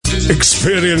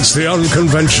Experience the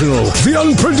unconventional, the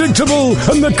unpredictable,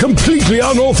 and the completely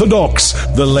unorthodox.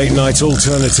 The Late Night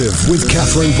Alternative with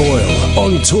Katherine Boyle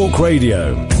on Talk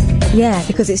Radio. Yeah,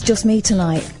 because it's just me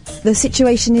tonight. The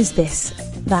situation is this,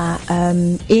 that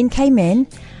Ian came in,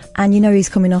 and you know he's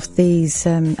coming off these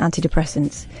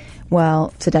antidepressants.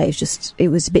 Well, today it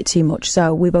was a bit too much,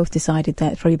 so we both decided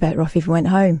that it's probably better off if we went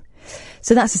home.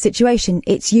 So that's the situation.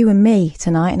 It's you and me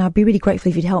tonight, and I'd be really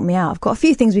grateful if you'd help me out. I've got a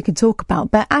few things we can talk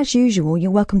about, but as usual, you're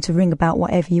welcome to ring about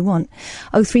whatever you want.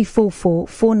 0344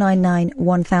 499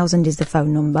 1000 is the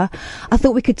phone number. I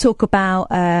thought we could talk about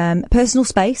personal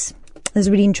space. There's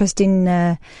a really interesting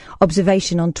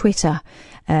observation on Twitter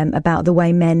about the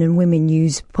way men and women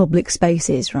use public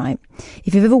spaces, right?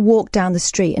 If you've ever walked down the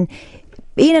street, and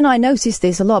Ian and I noticed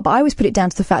this a lot, but I always put it down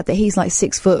to the fact that he's like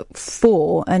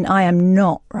 6'4" and I am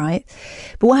not, right?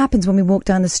 But what happens when we walk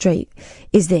down the street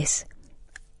is this.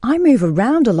 I move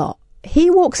around a lot. He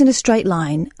walks in a straight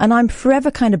line and I'm forever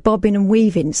kind of bobbing and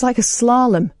weaving. It's like a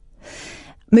slalom,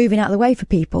 moving out of the way for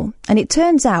people. And it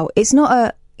turns out it's not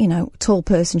a, tall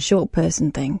person, short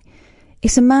person thing.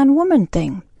 It's a man-woman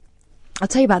thing. I'll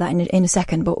tell you about that in a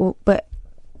second, but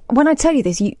when I tell you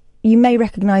this, you may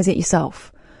recognise it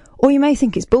yourself. Or you may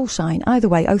think it's bullshine. Either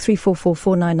way, 0344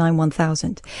 499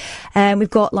 1000. We've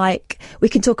got we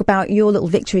can talk about your little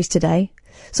victories today.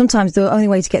 Sometimes the only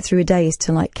way to get through a day is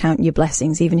to count your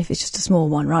blessings, even if it's just a small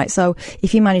one, right? So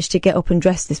if you managed to get up and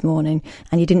dress this morning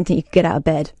and you didn't think you could get out of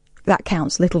bed, that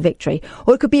counts, little victory.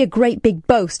 Or it could be a great big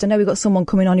boast. I know we've got someone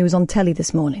coming on who was on telly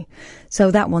this morning.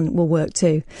 So that one will work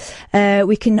too.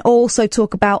 We can also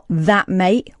talk about that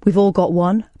mate. We've all got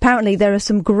one. Apparently there are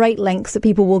some great lengths that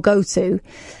people will go to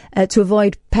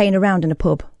avoid paying around in a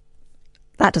pub.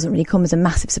 That doesn't really come as a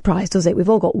massive surprise, does it? We've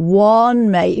all got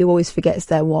one mate who always forgets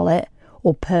their wallet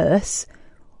or purse.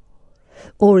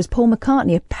 Or as Paul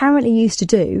McCartney apparently used to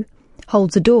do,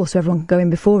 holds the door so everyone can go in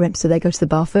before him, so they go to the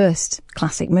bar first.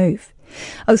 Classic move.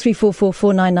 0344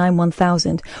 499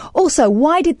 1000. Also,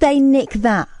 why did they nick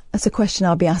that? That's a question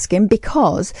I'll be asking,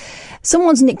 because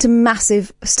someone's nicked a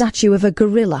massive statue of a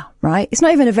gorilla, right? It's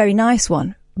not even a very nice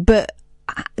one, but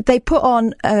they put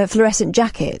on fluorescent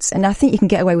jackets, and I think you can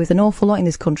get away with an awful lot in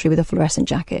this country with a fluorescent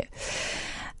jacket.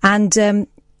 And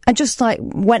just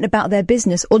went about their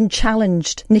business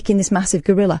unchallenged, nicking this massive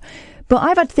gorilla. But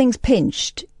I've had things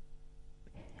pinched,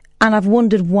 and I've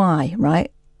wondered why,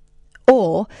 right?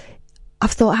 Or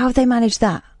I've thought, how have they managed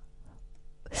that?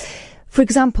 For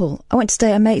example, I went to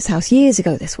stay at a mate's house years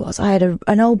ago, this was. I had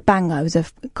an old banger. It was a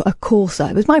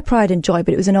Corsa. It was my pride and joy,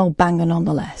 but it was an old banger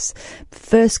nonetheless.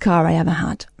 First car I ever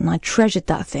had, and I treasured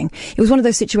that thing. It was one of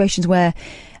those situations where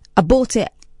I bought it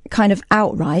kind of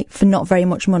outright for not very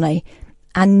much money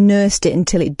and nursed it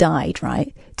until it died,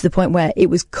 right? To the point where it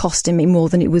was costing me more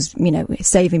than it was,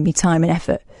 saving me time and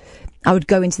effort. I would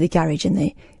go into the garage and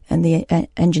the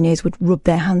engineers would rub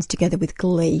their hands together with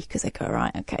glee because they go,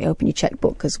 right, okay, open your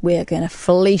checkbook because we're going to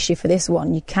fleece you for this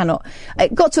one. You cannot.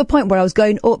 It got to a point where I was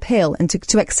going uphill, and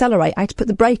to accelerate, I had to put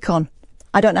the brake on.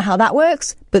 I don't know how that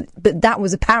works, but that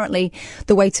was apparently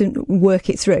the way to work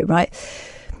it through, right?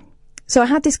 So I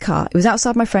had this car. It was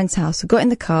outside my friend's house. I got in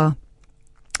the car,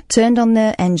 turned on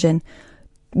the engine,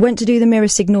 went to do the mirror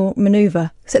signal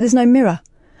manoeuvre, except there's no mirror.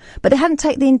 But they hadn't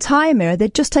taken the entire mirror,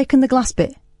 they'd just taken the glass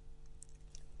bit.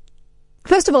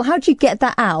 First of all, how do you get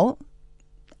that out?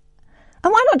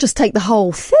 And why not just take the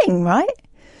whole thing, right?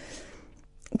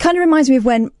 It kind of reminds me of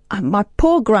when my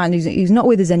poor gran, who's not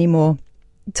with us anymore,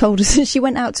 told us she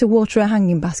went out to water her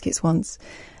hanging baskets once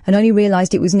and only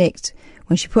realised it was nicked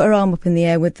when she put her arm up in the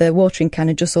air with the watering can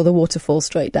and just saw the water fall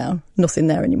straight down. Nothing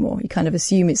there anymore. You kind of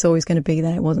assume it's always going to be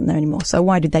there. It wasn't there anymore. So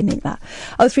why did they nick that?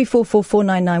 0344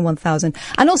 499 1000.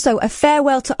 And also a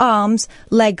farewell to arms,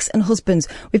 legs and husbands.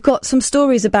 We've got some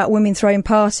stories about women throwing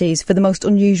parties for the most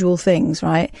unusual things,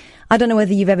 right? I don't know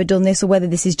whether you've ever done this or whether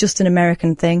this is just an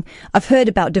American thing. I've heard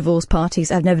about divorce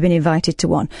parties. I've never been invited to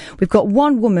one. We've got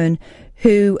one woman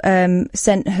who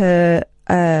sent her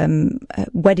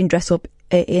wedding dress up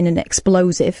in an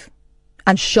explosive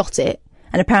and shot it,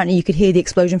 and apparently you could hear the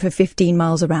explosion for 15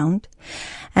 miles around.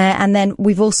 And then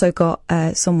we've also got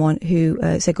someone who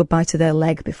said goodbye to their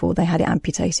leg before they had it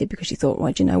amputated because she thought,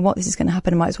 well, do you know what, this is going to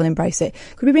happen, I might as well embrace it.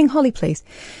 Could we bring Holly, please?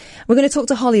 We're going to talk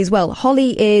to Holly as well.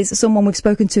 Holly is someone we've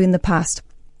spoken to in the past,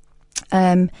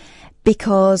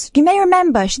 because you may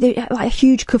remember she had a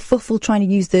huge kerfuffle trying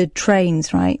to use the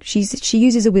trains, right? She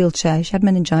uses a wheelchair. She had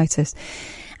meningitis,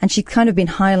 and she's kind of been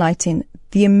highlighting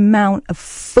the amount of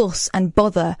fuss and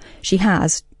bother she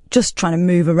has just trying to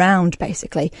move around,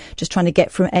 basically, just trying to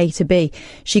get from A to B.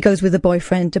 She goes with a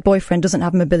boyfriend. The boyfriend doesn't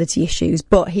have mobility issues,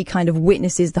 but he kind of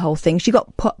witnesses the whole thing. She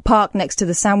got parked next to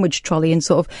the sandwich trolley and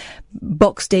sort of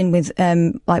boxed in with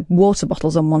like water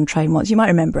bottles on one train once. You might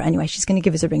remember it. Anyway, she's going to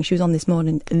give us a ring. She was on this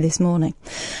morning.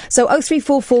 So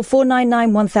 0344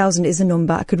 499 1000 is the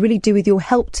number. I could really do with your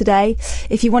help today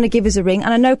if you want to give us a ring.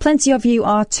 And I know plenty of you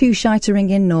are too shy to ring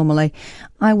in normally.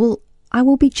 I will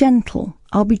be gentle.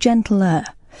 I'll be gentler.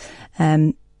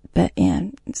 But yeah,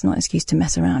 it's not an excuse to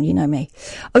mess around, you know me.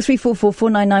 0344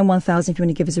 499 1000 if you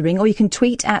want to give us a ring. Or you can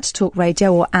tweet at Talk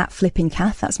Radio or at Flipping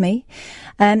Kath, that's me.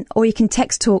 Or you can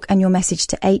text Talk and your message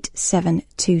to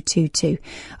 87222.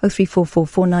 0344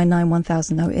 499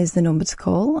 1000 though is the number to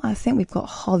call. I think we've got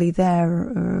Holly there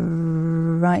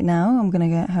right now. I'm going to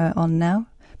get her on now.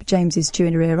 But James is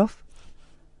chewing her ear off.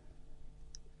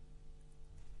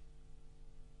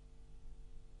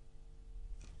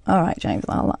 All right, James,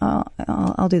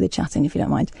 I'll do the chatting if you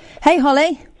don't mind. Hey,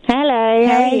 Holly. Hello,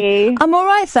 how are you? I'm all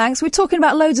right, thanks. We're talking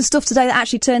about loads of stuff today that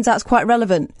actually turns out is quite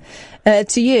relevant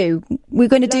to you. We're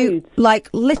going to do like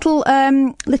little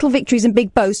victories and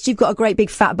big boasts. You've got a great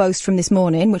big fat boast from this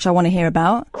morning, which I want to hear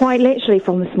about. Quite literally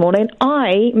from this morning.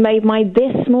 I made my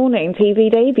This Morning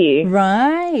TV debut.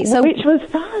 Right. So, which was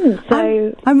fun.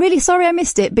 So I'm really sorry I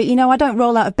missed it, but you know, I don't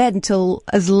roll out of bed until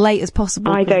as late as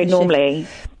possible. I don't normally.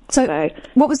 So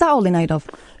what was that all in aid of?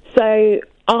 So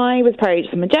I was approached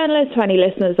from a journalist, for any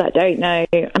listeners that don't know,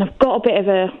 and I've got a bit of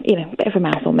a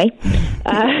mouth on me.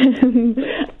 And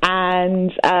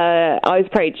I was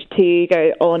approached to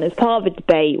go on as part of a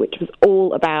debate which was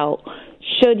all about,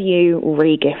 should you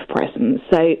re-gift presents?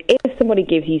 So if somebody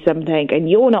gives you something and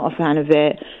you're not a fan of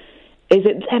it, is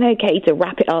it then okay to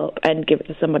wrap it up and give it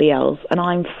to somebody else? And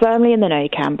I'm firmly in the no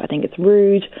camp. I think it's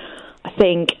rude. I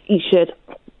think you should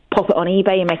pop it on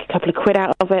eBay and make a couple of quid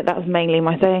out of it. That was mainly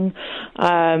my thing.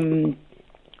 So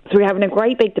we're having a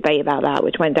great big debate about that,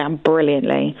 which went down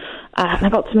brilliantly. And I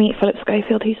got to meet Philip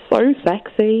Schofield. He's so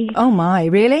sexy. Oh my,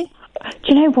 really? Do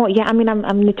you know what? Yeah, I mean,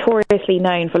 I'm notoriously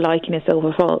known for liking a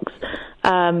silver fox.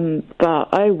 But,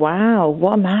 oh wow,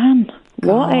 what a man.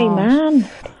 What a man.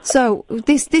 So,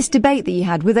 this debate that you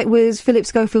had, was Philip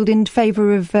Schofield in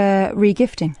favour of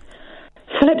re-gifting?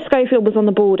 Philip Schofield was on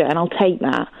the border, and I'll take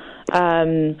that.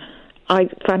 I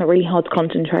found it really hard to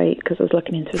concentrate because I was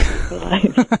looking into his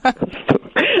life.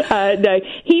 No,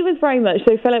 he was very much,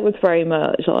 so Philip was very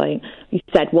much like, he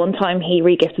said one time he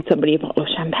re-gifted somebody a bottle of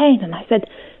champagne, and I said,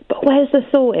 but where's the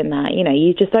thought in that? You know,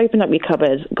 you just opened up your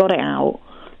cupboard, got it out,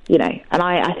 you know, and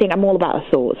I think I'm all about a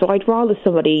thought. So I'd rather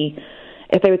somebody,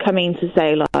 if they were coming to,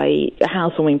 say, like, a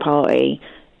housewarming party,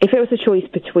 if it was a choice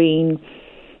between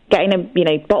getting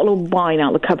a bottle of wine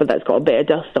out of the cupboard that's got a bit of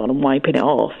dust on and wiping it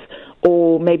off,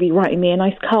 or maybe writing me a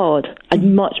nice card, I'd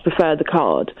much prefer the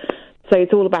card. So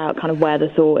it's all about kind of where the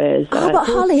thought is. Oh, but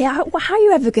Holly, how are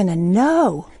you ever going to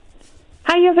know?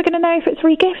 How are you ever going to know if it's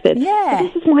re-gifted? Yeah.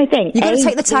 But this is my thing. You've got to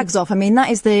take the tags off. I mean, that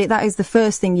is the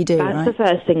first thing you do, That's right? the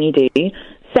first thing you do.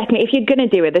 Secondly, if you're going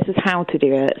to do it, this is how to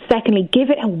do it. Secondly, give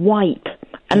it a wipe.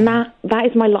 And that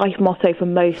is my life motto for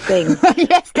most things.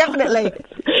 Yes, definitely.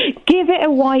 Give it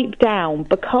a wipe down,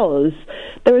 because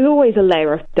there is always a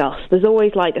layer of dust. There's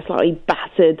always like a slightly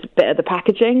battered bit of the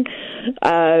packaging.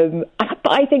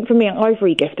 But I think for me, I've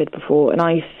re-gifted before, and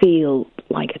I feel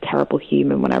like a terrible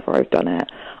human whenever I've done it.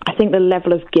 I think the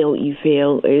level of guilt you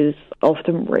feel is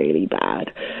often really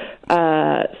bad.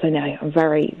 So no, I'm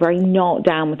very, very not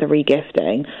down with the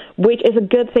re-gifting, which is a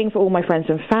good thing for all my friends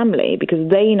and family, because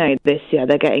they know this year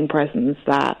they're getting presents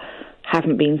that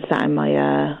haven't been sat in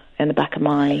my in the back of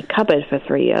my cupboard for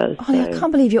 3 years. Oh, so. I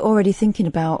can't believe you're already thinking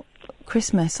about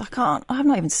Christmas. I've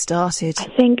not even started. I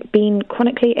think being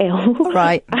chronically ill,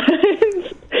 right,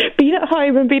 and being at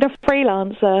home and being a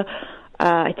freelancer,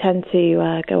 I tend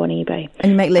to go on eBay.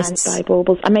 And you make lists? And buy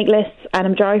baubles. I make lists, and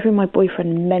I'm driving my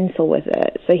boyfriend mental with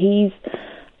it. So he's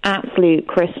absolute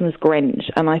Christmas Grinch,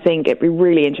 and I think it'd be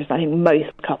really interesting. I think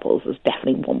most couples, there's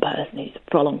definitely one person who's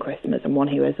full on Christmas and one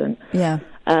who isn't. Yeah.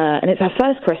 And it's our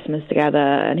first Christmas together,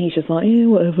 and he's just like, yeah,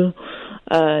 whatever.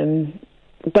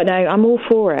 But no, I'm all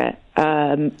for it.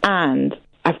 And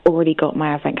I've already got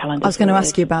my advent calendar. I was going to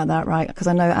ask you about that, right? Because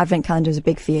I know advent calendars are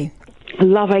big for you.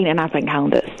 Loving an advent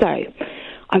calendar. So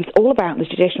I was all about the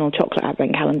traditional chocolate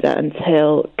advent calendar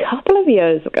until a couple of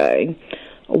years ago,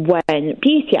 when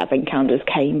beauty advent calendars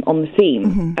came on the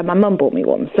scene, and my mum bought me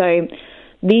one. So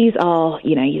these are,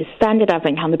 your standard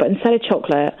advent calendar, but instead of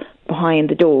chocolate, behind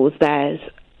the doors, there's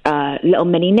a little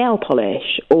mini nail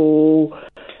polish, or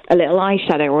a little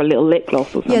eyeshadow, or a little lip gloss,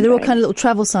 or something. Yeah, they're all kind of little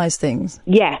travel-size things.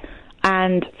 Yeah,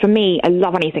 and for me, I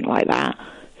love anything like that.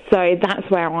 So that's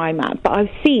where I'm at. But I've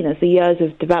seen as the years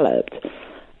have developed,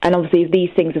 and obviously as these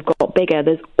things have got bigger,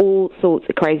 there's all sorts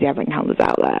of crazy advent calendars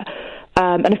out there.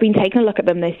 And I've been taking a look at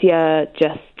them this year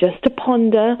just to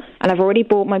ponder, and I've already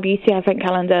bought my beauty advent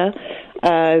calendar.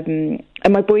 And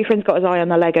my boyfriend's got his eye on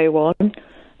the Lego one,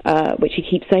 which he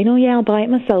keeps saying, oh yeah, I'll buy it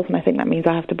myself, and I think that means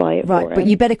I have to buy it for him. Right, but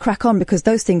you better crack on, because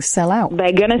those things sell out.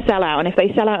 They're going to sell out, and if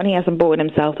they sell out and he hasn't bought it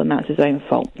himself, then that's his own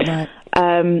fault. Right.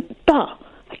 But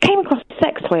I came across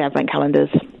sex toy advent calendars.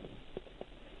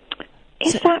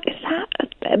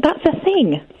 That's a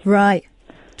thing. Right.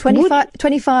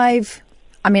 25,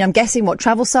 I mean, I'm guessing, what,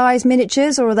 travel size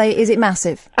miniatures, or is it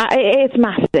massive? It's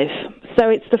massive. So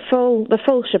it's the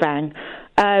full shebang.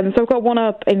 So I've got one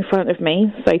up in front of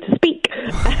me, so to speak.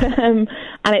 And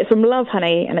it's from Love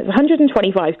Honey, and it's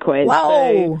 125 quid. Wow.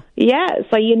 So, yeah,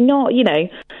 so you're not,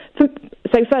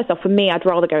 so first off, for me, I'd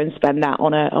rather go and spend that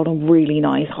on a really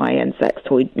nice high-end sex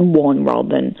toy one rather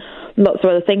than lots of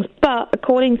other things. But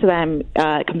according to them,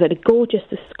 it comes in a gorgeous,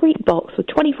 discreet box with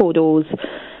 24 doors.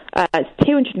 It's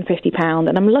 £250,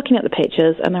 and I'm looking at the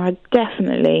pictures, and there are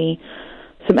definitely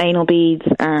some anal beads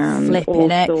and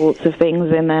sorts of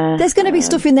things in there. There's going to be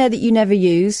stuff in there that you never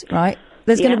use, right?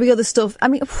 There's going to be other stuff. I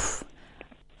mean,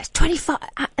 it's 25.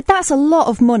 That's a lot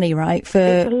of money, right? It's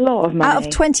a lot of money. Out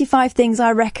of 25 things,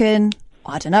 I reckon.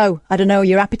 I don't know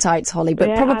your appetites, Holly,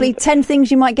 but probably 10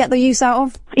 things you might get the use out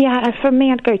of. Yeah, for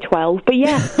me, I'd go 12. But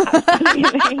yeah,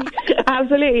 absolutely.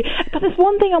 Absolutely. But there's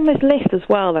one thing on this list as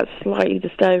well that's slightly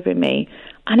disturbing me,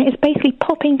 and it's basically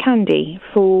popping candy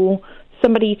for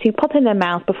somebody to pop in their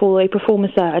mouth before they perform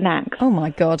a certain act. Oh, my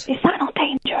God. Is that not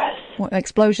dangerous? What,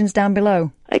 explosions down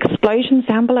below? Explosions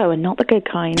down below, and not the good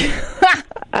kind.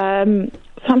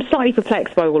 So I'm slightly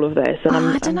perplexed by all of this. And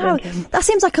I don't know. That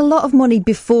seems like a lot of money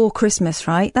before Christmas,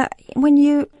 right? Aren't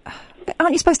you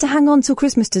supposed to hang on till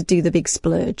Christmas to do the big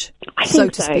splurge? I think so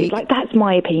to speak. Like, that's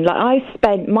my opinion. Like, I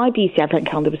spent, my beauty advent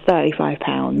calendar was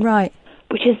 £35. Right.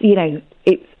 Which is,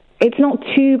 it's not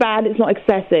too bad. It's not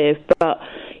excessive, but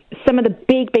some of the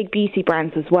big beauty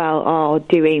brands as well are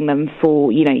doing them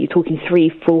for, you're talking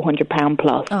 £300-400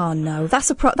 plus. Oh no, that's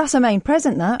a main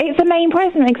present, that. It's a main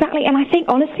present, exactly. And I think,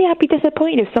 honestly, I'd be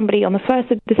disappointed if somebody on the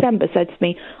 1st of December said to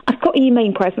me, I've got you a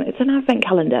main present, it's an advent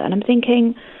calendar. And I'm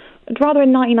thinking, I'd rather a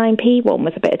 99p one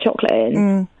with a bit of chocolate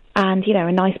in and,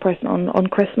 a nice present on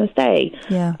Christmas Day.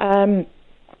 Yeah.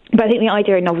 But I think the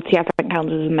idea of novelty advent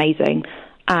calendars is amazing.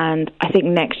 And I think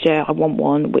next year I want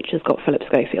one which has got Philip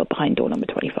Schofield behind door number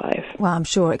 25. Well, I'm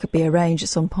sure it could be arranged at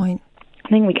some point. I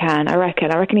think we can, I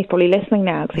reckon he's probably listening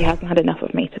now because he hasn't had enough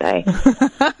of me today. We're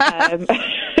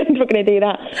going to do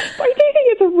that. But I do think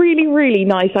it's a really, really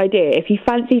nice idea. If you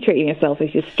fancy treating yourself,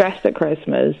 if you're stressed at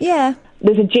Christmas. Yeah.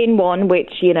 There's a gin one,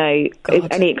 which, is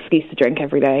any excuse to drink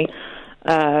every day.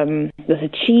 There's a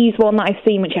cheese one that I've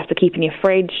seen, which you have to keep in your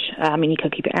fridge. You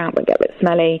could keep it out, but get a bit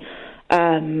smelly.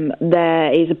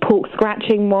 There is a pork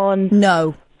scratching one.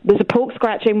 No. There's a pork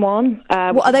scratching one.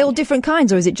 What, are they all different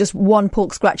kinds, or is it just one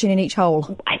pork scratching in each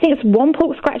hole? I think it's one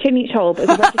pork scratching in each hole, but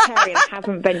as a vegetarian, I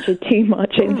haven't ventured too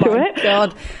much into it. Oh,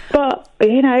 God. But,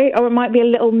 or it might be a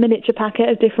little miniature packet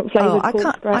of different flavoured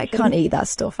pork scratching. I can't eat that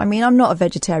stuff. I mean, I'm not a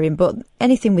vegetarian, but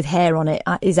anything with hair on it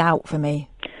is out for me.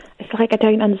 It's like I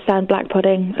don't understand black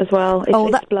pudding as well.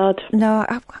 It's blood. No,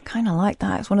 I kind of like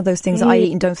that. It's one of those things that I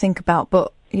eat and don't think about,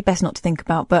 but you're best not to think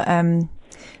about.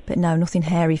 But no, nothing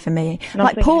hairy for me. Nothing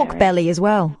like pork hairy. Belly as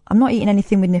well. I'm not eating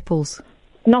anything with nipples.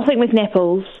 Nothing with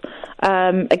nipples.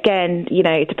 Again,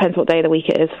 it depends what day of the week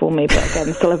it is for me, but again,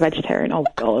 I'm still a vegetarian. Oh,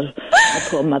 God. My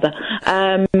poor mother.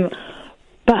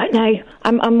 But no,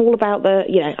 I'm all about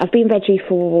I've been veggie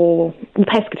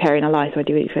pescatarian, I lie, so I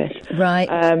do eat fish. Right.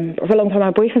 For a long time,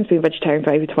 my boyfriend's been vegetarian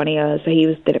for over 20 years, so he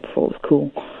did it before, it was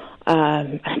cool.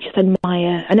 I just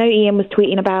admire, I know Ian was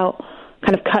tweeting about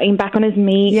kind of cutting back on his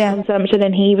meat consumption,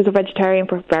 and he was a vegetarian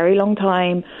for a very long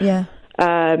time. Yeah.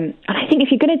 And I think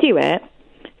if you're going to do it,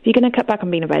 if you're going to cut back on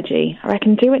being a veggie, I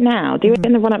reckon do it now. Do it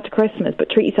in the run-up to Christmas, but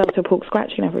treat yourself to a pork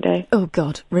scratching every day. Oh,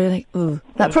 God, really? Ooh.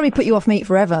 That'd probably put you off meat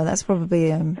forever. That's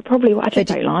probably... probably what I just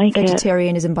don't like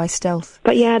vegetarianism by stealth.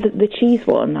 But yeah, the cheese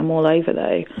one, I'm all over,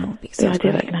 though. Oh, the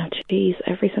idea that I can have cheese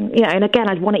every single... and again,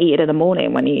 I'd want to eat it in the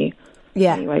morning when you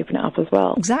open it up as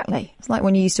well. Exactly. It's like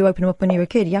when you used to open them up when you were a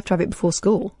kid. You have to have it before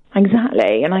school.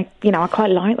 Exactly. And I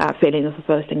quite like that feeling of the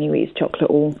first thing you eat is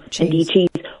chocolate or cheese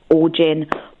or gin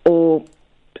or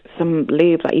some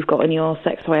lube that you've got in your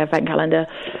sex toy advent calendar.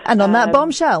 And on that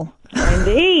bombshell.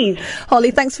 Indeed.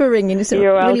 Holly, thanks for ringing. It's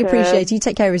You're really welcome. appreciate it. You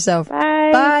take care of yourself.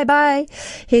 Bye. Bye.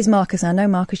 Here's Marcus. I know,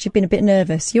 Marcus, you've been a bit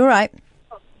nervous. You all right?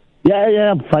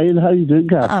 Yeah, I'm fine. How you doing,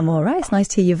 Kath? I'm all right. It's nice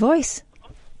to hear your voice.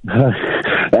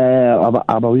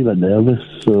 I'm a wee bit nervous,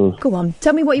 so... Go on,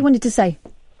 tell me what you wanted to say.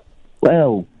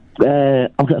 Well,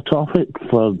 I've got a topic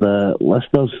for the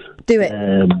listeners. Do it.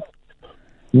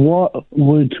 What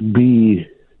would be,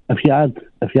 if you had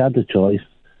the choice,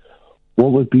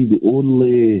 what would be the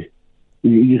only...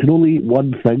 You can only eat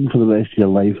one thing for the rest of your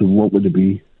life, and what would it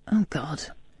be? Oh, God.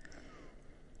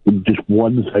 Just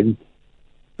one thing.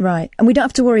 Right, and we don't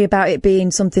have to worry about it being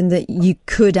something that you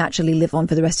could actually live on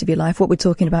for the rest of your life. What we're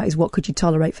talking about is what could you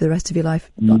tolerate for the rest of your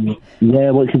life? Yeah,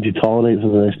 what could you tolerate for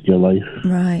the rest of your life?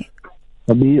 Right.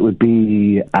 For me, it would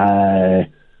be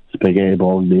spaghetti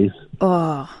bolognese.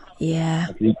 Oh, yeah.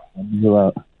 As you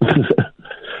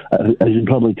can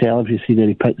probably tell if you've seen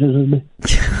any pictures of me.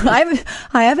 I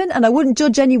haven't, and I wouldn't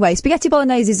judge anyway. Spaghetti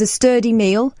bolognese is a sturdy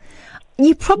meal.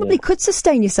 You probably could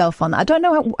sustain yourself on that. I don't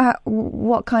know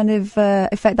what kind of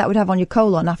effect that would have on your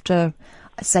colon after,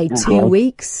 say, 2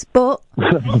 weeks, but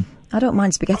I don't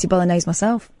mind spaghetti bolognese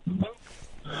myself.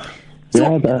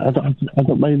 So, I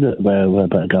don't mind it with a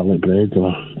bit of garlic bread,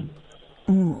 but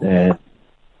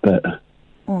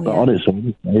on its own,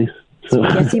 it's nice.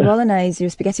 Spaghetti bolognese, you're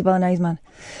a spaghetti bolognese man.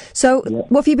 So,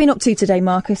 what have you been up to today,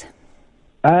 Marcus?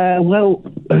 Well...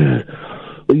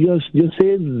 You were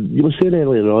saying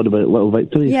earlier on about little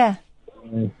victories. Yeah.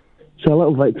 So a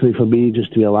little victory for me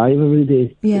just to be alive every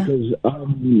day. Yeah. Because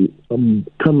I'm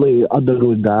currently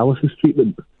undergoing dialysis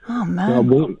treatment. Oh, man.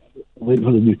 So I'm waiting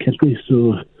for the new kidney.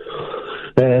 So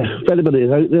if anybody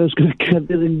out there is going to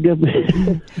kidney, then give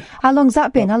me. How long's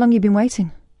that been? How long have you been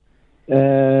waiting?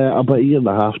 About a year and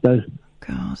a half now.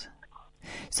 God.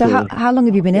 So how long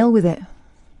have you been ill with it?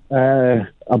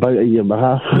 About a year and a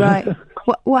half. Right.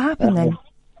 What happened then?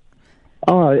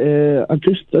 I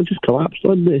just collapsed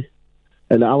one day,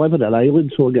 and I live in an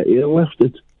island, so I get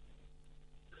airlifted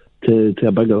to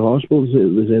a bigger hospital.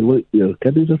 They said, "Look, your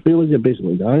kidneys are failing. You're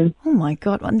basically dying." Oh my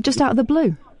God! Just out of the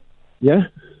blue. Yeah,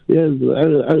 out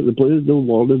of the blue, no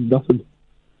warning, nothing.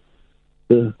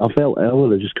 I felt ill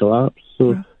and I just collapsed.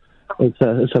 So it's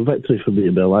a victory for me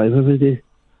to be alive every day.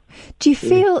 Do you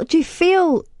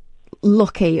feel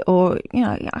lucky, or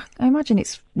I imagine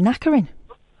it's knackering?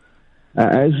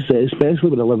 Especially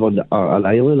when I live on an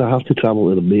island, I have to travel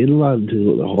to the mainland to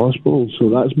go to the hospital. So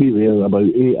that's me there about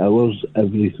 8 hours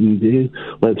every 3 days,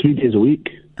 like 3 days a week.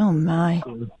 Oh my!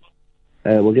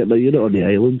 We'll get my unit on the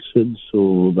island soon,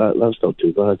 so that's not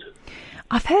too bad.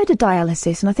 I've heard of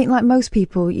dialysis, and I think, like most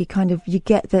people, you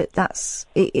get that's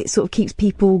it sort of keeps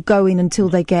people going until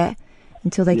they get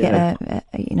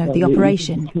the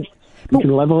operation. You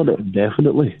can live on it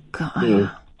indefinitely.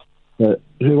 God.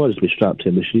 Who wants to be strapped to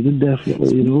a machine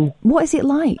indefinitely, What is it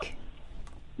like?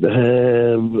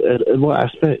 In what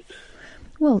aspect?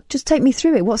 Well, just take me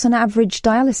through it. What's an average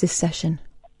dialysis session?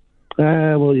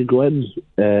 Well, you go in,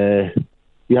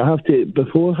 you have to,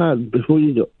 before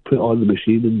you get put on the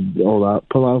machine and all that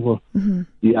palaver,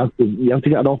 you have to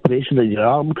get an operation in your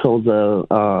arm called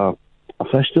a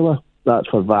fistula. That's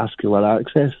for vascular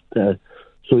access,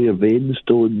 so your veins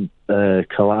don't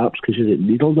collapse because you get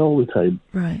needled all the time.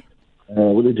 Right.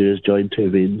 What they do is join two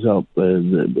veins up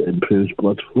and it improves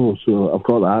blood flow. So I've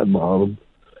got that in my arm.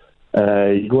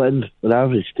 You go in, an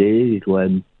average day, you go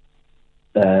in,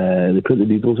 they put the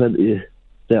needles into you,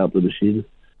 set up the machine,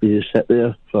 you just sit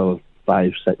there for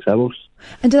 5-6 hours.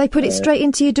 And do they put it straight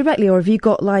into you directly, or have you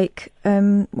got what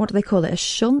do they call it, a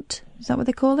shunt? Is that what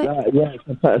they call it? Yeah,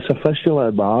 it's a fistula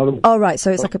in my arm. Oh, right,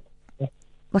 so it's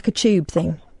like a tube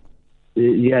thing.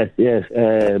 Yes.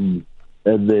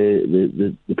 And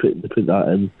they put that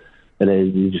in, and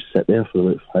then you just sit there for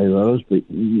about 5 hours. But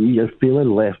you're feeling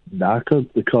left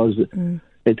knackered because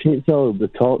it takes all the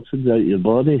toxins out of your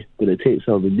body, but it takes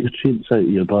all the nutrients out of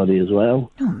your body as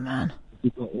well. Oh man!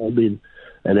 You know what I mean?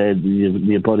 And then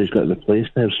your body's got to replace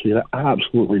them, so you're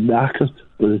absolutely knackered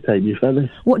by the time you finish.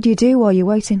 What do you do while you're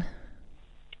waiting?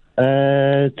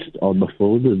 Just on my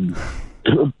phone and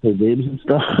play games and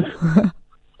stuff.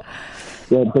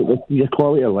 Yeah, but your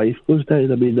quality of life goes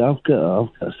down. I mean, I've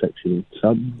got a 6-year-old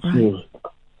son, so,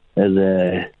 and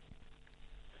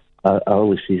I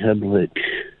only see him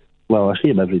I see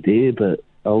him every day, but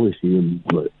I only see him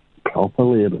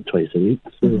properly about twice a week.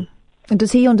 So. And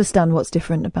does he understand what's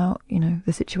different about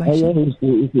the situation?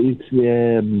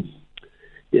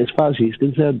 As far as he's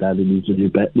concerned, Daddy needs a new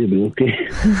bit, and he'll be okay.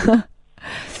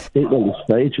 Ain't on the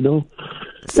stage,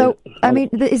 So, I mean,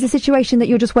 is the situation that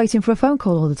you're just waiting for a phone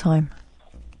call all the time?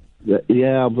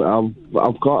 Yeah,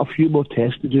 I've got a few more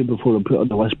tests to do before I'm put on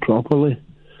the list properly,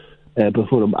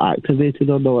 before I'm activated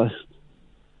on the list.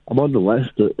 I'm on the list.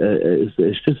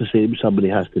 It's just the same. Somebody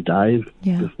has to die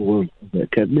before I get a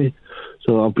kidney.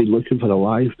 So I've been looking for a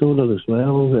live donor as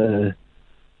well,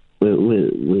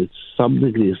 with some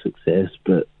degree of success,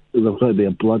 but there's going to be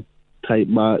a blood type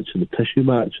match and a tissue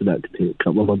match, and that could take a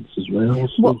couple of months as well.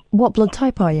 So. What blood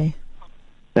type are you?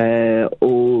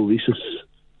 Rhesus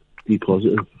B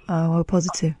positive. Oh, O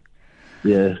positive.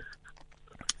 Yeah.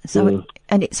 So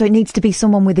it needs to be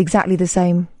someone with exactly the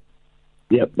same.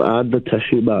 Yep, and the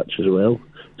tissue match as well.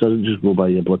 It doesn't just go by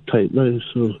your blood type now.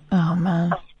 So. Oh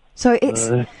man. So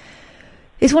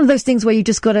it's one of those things where you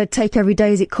just got to take every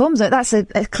day as it comes. That's a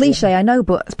cliche, I know,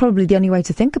 but it's probably the only way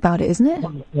to think about it, isn't it?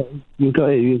 You've got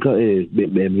to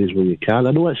make memories when you can.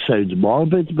 I know it sounds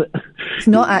morbid, but it's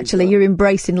not actually. You're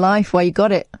embracing life while you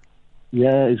got it.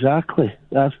 Yeah, exactly.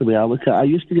 That's the way I look at it. I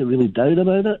used to get really down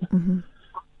about it. Mm-hmm.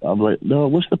 I'm like, no,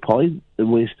 what's the point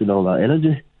in wasting all that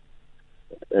energy?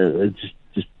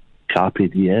 Just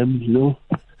carpe diem, you know.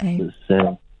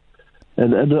 It's,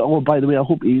 and oh, by the way, I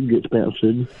hope Ian gets better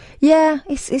soon. Yeah,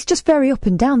 it's just very up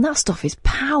and down. That stuff is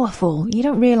powerful. You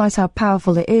don't realise how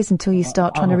powerful it is until you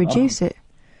start trying to reduce it.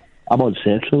 I'm on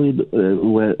sertraline,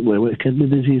 where with kidney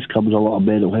disease comes a lot of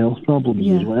mental health problems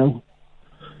as well.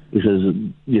 Because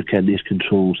your kidneys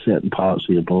control certain parts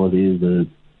of your body,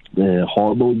 the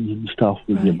hormones and stuff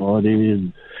in your body,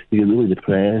 and you get really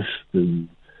depressed. And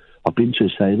I've been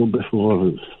suicidal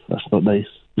before. That's not nice.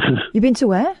 You've been to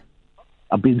where?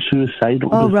 I've been suicidal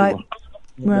before. Right.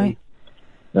 Right.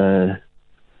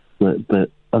 But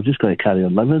I've just got to carry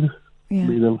on living. Yeah. I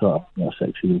mean, I've got a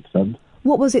 6-year-old son.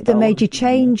 What was it that made you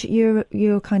change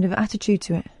your kind of attitude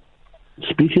to it?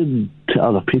 Speaking to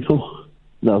other people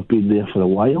that have been there for a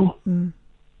while. Mm.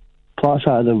 Plus,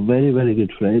 I had a very, very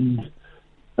good friend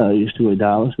I used to go to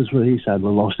dialysis where he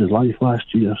sadly lost his life last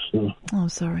year. So. Oh,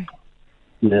 sorry.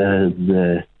 Yeah,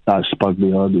 and that spurred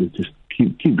me on to just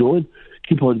keep going.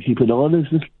 Keep on keeping on, as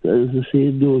the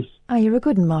saying goes. Oh, you're a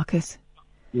good one, Marcus.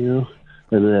 You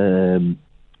know, and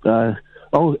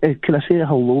can I say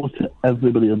hello to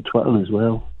everybody on Twitter as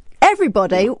well?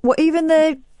 Everybody? What, even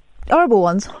the horrible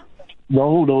ones?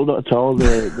 No, not at all.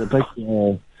 The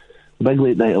big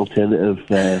late night alternative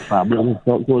family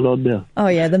stuff going on there. Oh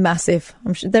yeah, the massive.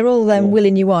 I'm sure they're all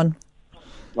willing you on.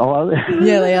 Oh, are they?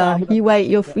 Yeah, they are. You wait,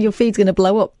 your feed's going to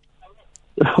blow up.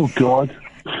 Oh God.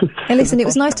 Hey, listen, it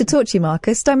was nice to talk to you,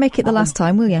 Marcus. Don't make it the last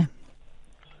time, will you?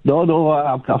 No,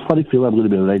 I've got a funny feeling I'm going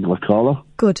to be a regular caller.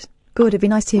 Good. It'd be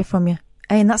nice to hear from you.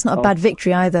 Hey, and that's not a bad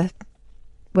victory either,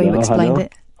 where you explained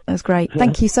it. That was great.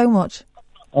 Thank you so much.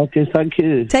 Okay, thank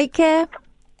you. Take care.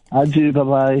 And you,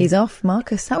 bye-bye. He's off,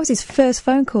 Marcus. That was his first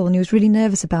phone call and he was really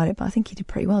nervous about it, but I think he did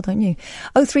pretty well, don't you?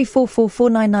 0344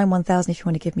 499 1000 if you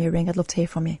want to give me a ring. I'd love to hear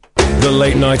from you. The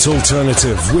Late Night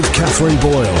Alternative with Katherine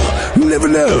Boyle. You never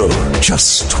know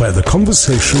just where the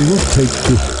conversation will take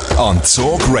you. On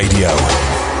Talk Radio.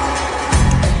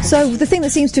 So the thing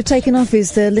that seems to have taken off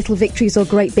is the little victories or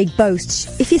great big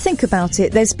boasts. If you think about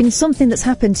it, there's been something that's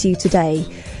happened to you today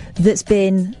that's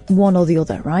been one or the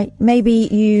other, right? Maybe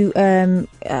you, I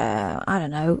don't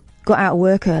know, got out of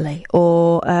work early,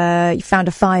 or you found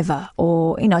a fiver,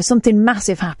 or, something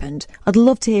massive happened. I'd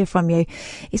love to hear from you.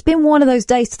 It's been one of those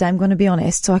days today, I'm going to be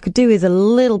honest, so I could do with a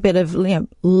little bit of,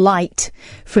 light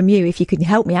from you. If you could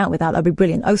help me out with that, that'd be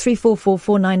brilliant. 0344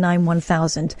 499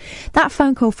 1000. That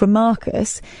phone call from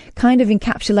Marcus kind of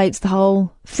encapsulates the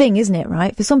whole thing, isn't it,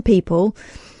 right? For some people,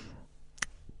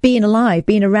 being alive,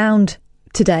 being around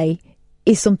today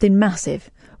is something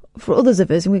massive. For others of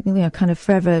us, we kind of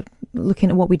forever looking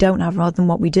at what we don't have rather than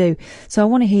what we do. So I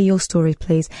want to hear your stories,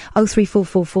 please.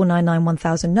 0344 499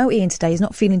 1000. No Ian today. He's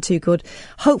not feeling too good.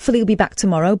 Hopefully he'll be back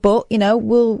tomorrow, but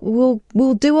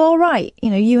we'll do all right.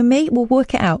 You and me, we'll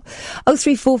work it out.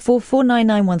 0344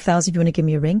 499 1000 if you want to give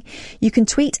me a ring. You can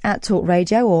tweet at Talk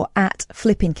Radio or at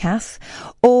Flipping Kath,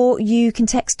 or you can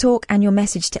text Talk and your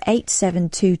message to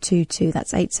 87222.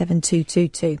 That's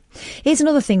 87222. Here's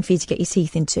another thing for you to get your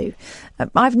teeth into.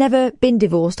 I've never been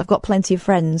divorced. I've got plenty of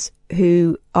friends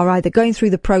who are either going through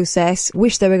the process,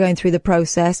 wish they were going through the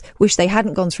process, wish they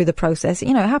hadn't gone through the process.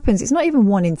 It happens. It's not even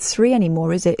 1 in 3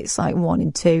 anymore, is it? It's like 1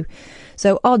 in 2.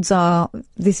 So odds are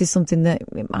this is something that,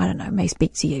 I don't know, may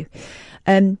speak to you.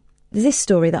 There's this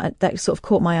story that sort of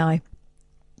caught my eye.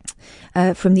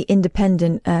 From the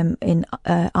Independent in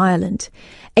Ireland.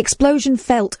 Explosion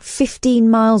felt 15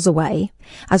 miles away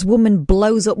as woman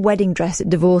blows up wedding dress at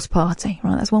divorce party.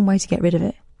 Right, that's one way to get rid of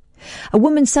it. A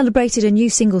woman celebrated a new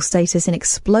single status in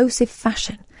explosive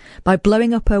fashion by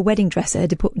blowing up her wedding dress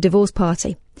at a divorce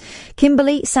party.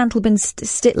 Kimberly Santelban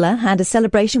Stittler had a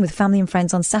celebration with family and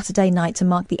friends on Saturday night to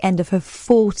mark the end of her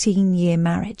 14-year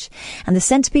marriage. And the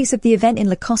centrepiece of the event in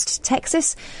Lacoste,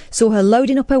 Texas, saw her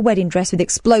loading up her wedding dress with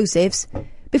explosives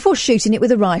before shooting it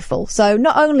with a rifle. So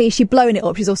not only is she blowing it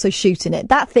up, she's also shooting it.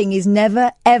 That thing is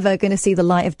never, ever going to see the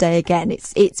light of day again.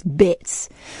 It's bits.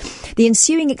 The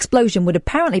ensuing explosion would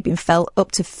apparently have been felt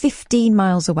up to 15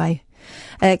 miles away.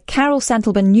 Carol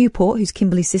Santelban Newport, who's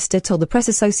Kimberly's sister, told the Press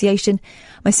Association,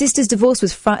 "My sister's divorce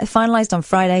was finalised on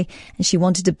Friday and she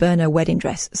wanted to burn her wedding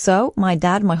dress. So my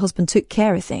dad and my husband took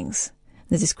care of things."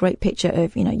 There's this great picture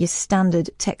of, your standard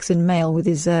Texan male with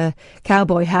his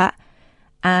cowboy hat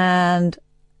and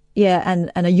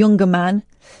a younger man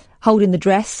holding the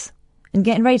dress and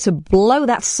getting ready to blow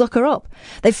that sucker up.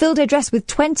 They filled her dress with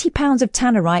 20 pounds of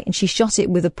tannerite and she shot it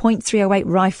with a .308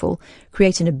 rifle,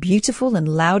 creating a beautiful and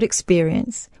loud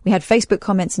experience. We had Facebook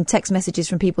comments and text messages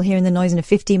from people hearing the noise in a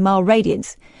 15-mile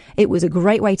radius. It was a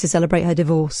great way to celebrate her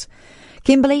divorce.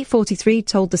 Kimberly, 43,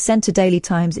 told the Centre Daily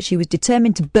Times that she was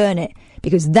determined to burn it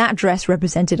because that dress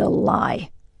represented a lie.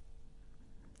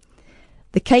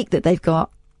 The cake that they've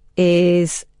got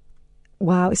is...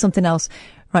 wow, it's something else.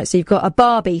 Right, so you've got a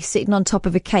Barbie sitting on top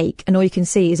of a cake, and all you can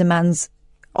see is a man's,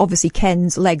 obviously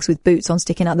Ken's, legs with boots on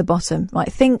sticking out the bottom.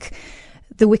 Right, think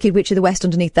the Wicked Witch of the West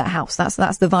underneath that house. That's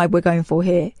the vibe we're going for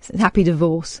here. It's a happy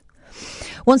divorce.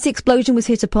 Once the explosion was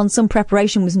hit upon, some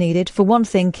preparation was needed. For one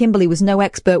thing, Kimberly was no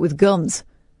expert with guns.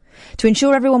 To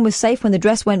ensure everyone was safe when the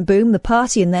dress went boom, the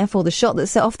party and therefore the shot that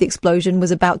set off the explosion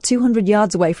was about 200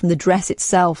 yards away from the dress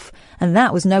itself. And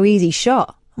that was no easy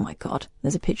shot. Oh my God,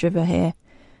 there's a picture of her here.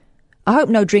 I hope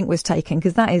no drink was taken,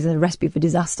 because that is a recipe for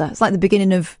disaster. It's like the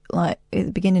beginning of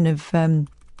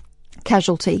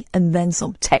Casualty and then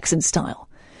some, Texan style.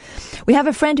 We have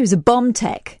a friend who's a bomb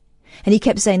tech, and he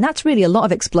kept saying, "That's really a lot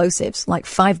of explosives," like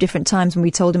 5 different times when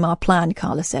we told him our plan,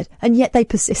 Carla said, and yet they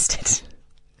persisted.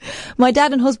 My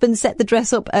dad and husband set the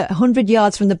dress up at 100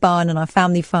 yards from the barn on our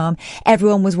family farm.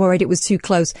 Everyone was worried it was too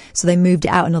close, so they moved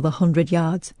it out another 100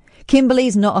 yards.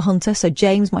 Kimberly's not a hunter, so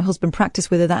James, my husband, practiced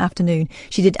with her that afternoon.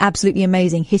 She did absolutely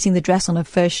amazing, hitting the dress on her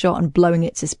first shot and blowing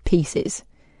it to pieces.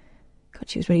 God,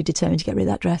 she was really determined to get rid of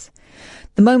that dress.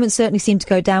 The moment certainly seemed to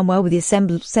go down well with the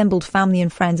assembled family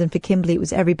and friends, and for Kimberly it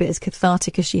was every bit as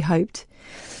cathartic as she hoped.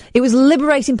 "It was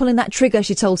liberating pulling that trigger,"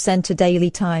 she told Centre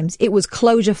Daily Times. "It was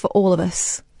closure for all of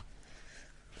us."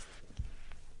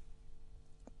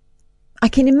 I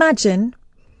can imagine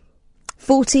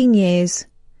 14 years...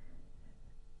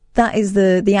 that is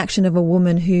the action of a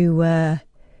woman who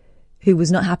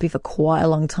was not happy for quite a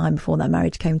long time before that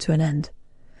marriage came to an end.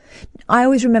 I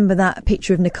always remember that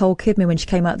picture of Nicole Kidman when she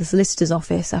came out of the solicitor's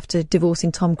office after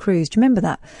divorcing Tom Cruise. Do you remember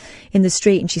that? In the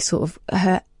street, and she sort of,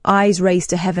 her eyes raised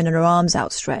to heaven and her arms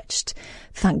outstretched.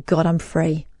 Thank God I'm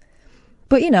free.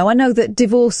 But, I know that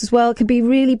divorce as well can be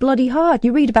really bloody hard.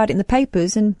 You read about it in the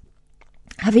papers, and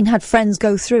having had friends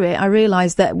go through it, I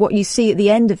realise that what you see at the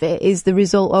end of it is the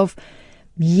result of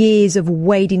years of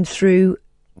wading through,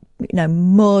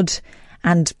 mud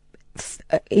and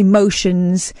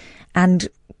emotions and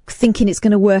thinking it's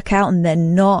going to work out and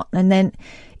then not. And then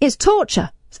it's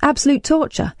torture. It's absolute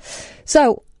torture.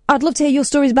 So I'd love to hear your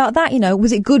stories about that.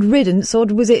 Was it good riddance or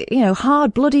was it,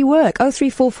 hard bloody work?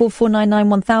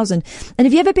 03444991000. And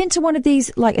have you ever been to one of these,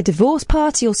 like a divorce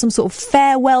party or some sort of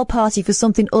farewell party for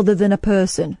something other than a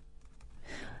person?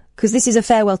 Because this is a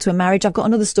farewell to a marriage. I've got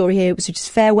another story here, which is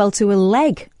farewell to a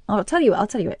leg. I'll tell you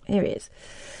it. Here it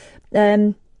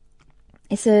is.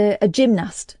 It's a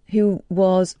gymnast who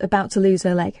was about to lose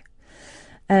her leg.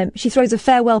 She throws a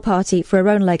farewell party for her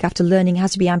own leg after learning how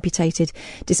to be amputated,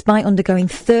 despite undergoing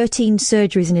 13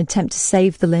 surgeries in an attempt to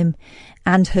save the limb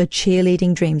and her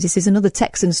cheerleading dreams. This is another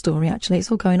Texan story, actually.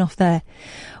 It's all going off there.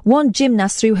 One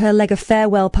gymnast threw her leg a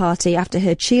farewell party after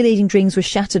her cheerleading dreams were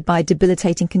shattered by a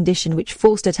debilitating condition which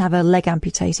forced her to have her leg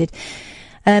amputated.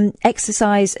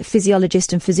 Exercise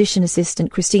physiologist and physician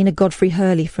assistant Christina Godfrey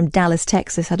Hurley from Dallas,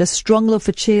 Texas, had a strong love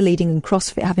for cheerleading and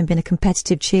CrossFit, having been a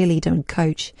competitive cheerleader and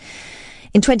coach.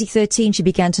 In 2013, she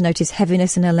began to notice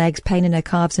heaviness in her legs, pain in her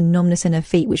calves and numbness in her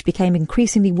feet, which became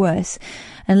increasingly worse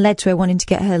and led to her wanting to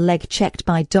get her leg checked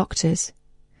by doctors.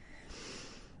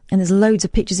 And there's loads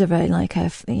of pictures of her in like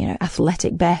her,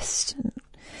 athletic best.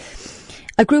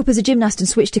 I grew up as a gymnast and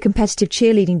switched to competitive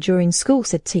cheerleading during school,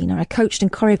 said Tina. I coached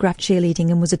and choreographed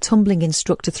cheerleading and was a tumbling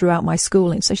instructor throughout my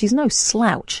schooling, so she's no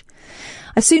slouch.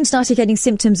 I soon started getting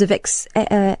symptoms of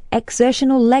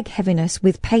exertional leg heaviness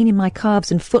with pain in my calves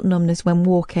and foot numbness when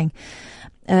walking.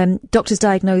 Doctors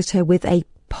diagnosed her with a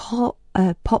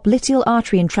popliteal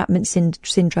artery entrapment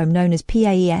syndrome known as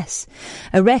PAES,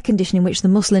 a rare condition in which the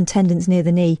muscle and tendons near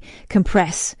the knee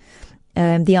compress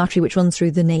the artery which runs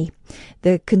through the knee.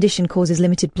 The condition causes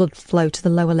limited blood flow to the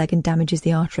lower leg and damages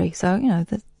the artery. So,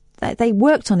 they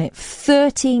worked on it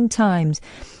 13 times.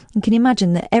 And can you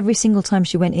imagine that every single time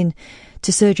she went in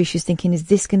to surgery, she was thinking, is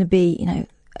this going to be,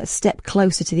 a step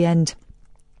closer to the end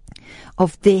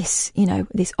of this,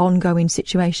 this ongoing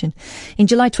situation? In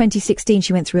July 2016,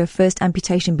 she went through her first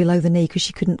amputation below the knee because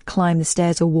she couldn't climb the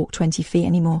stairs or walk 20 feet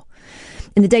anymore.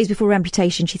 In the days before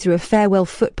amputation, she threw a farewell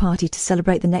foot party to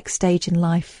celebrate the next stage in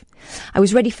life. I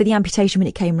was ready for the amputation when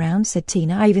it came round, said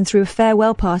Tina. I even threw a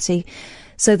farewell party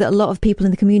so that a lot of people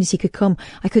in the community could come.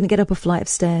 I couldn't get up a flight of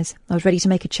stairs. I was ready to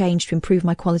make a change to improve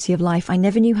my quality of life. I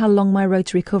never knew how long my road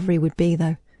to recovery would be,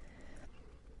 though.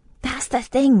 That's the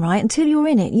thing, right? Until you're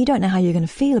in it, you don't know how you're going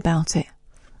to feel about it.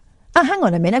 Oh, hang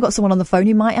on a minute. I've got someone on the phone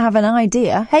who might have an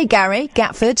idea. Hey, Gary,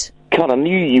 Gatford. God, I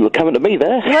knew you were coming to me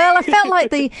there. Well, I felt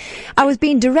like I was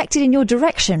being directed in your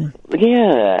direction.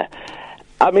 Yeah.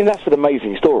 I mean, that's an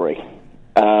amazing story.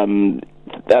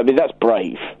 That's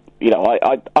brave.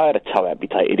 I had a toe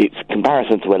amputated. It's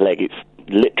comparison to a leg, it's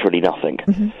literally nothing.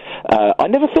 Mm-hmm. I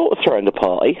never thought of throwing a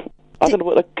party. I don't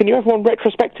know. Can you have one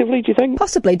retrospectively, do you think?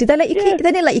 Possibly. Did they let you keep?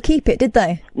 They didn't let you keep it, did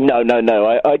they? No.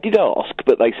 I did ask,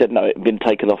 but they said no, it had been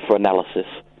taken off for analysis.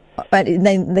 But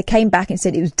then they came back and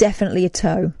said it was definitely a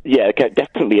toe. Yeah, okay,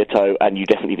 definitely a toe, and you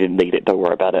definitely didn't need it. Don't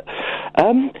worry about it.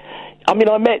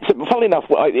 Funnily enough,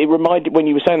 when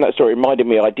you were saying that story, it reminded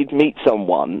me, I did meet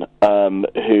someone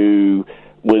who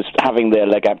was having their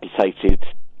leg amputated,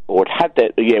 or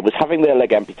was having their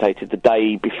leg amputated the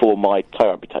day before my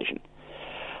toe amputation.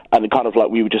 And kind of like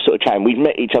we were just sort of chatting. We'd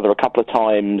met each other a couple of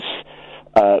times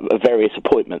at various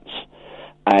appointments.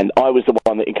 And I was the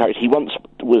one that encouraged. He once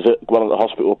was at one of the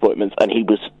hospital appointments, and he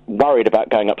was worried about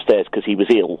going upstairs because he was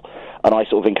ill. And I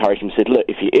sort of encouraged him and said, look,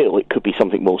 if you're ill, it could be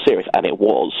something more serious. And it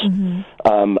was.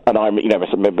 Mm-hmm. And I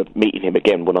remember meeting him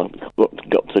again when I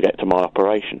got to get to my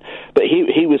operation. But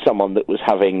he was someone that was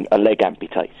having a leg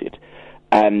amputated.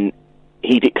 And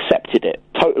he'd accepted it,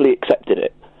 totally accepted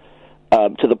it.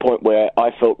 To the point where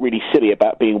I felt really silly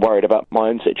about being worried about my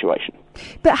own situation.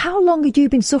 But how long had you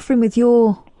been suffering with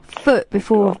your foot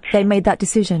before they made that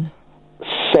decision?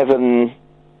 7,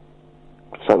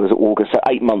 so it was August, so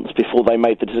 8 months before they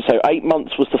made the decision. So 8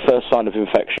 months was the first sign of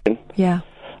infection. Yeah.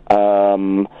 I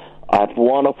had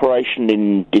one operation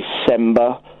in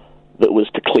December that was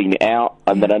to clean it out,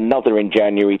 and then another in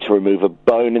January to remove a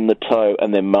bone in the toe,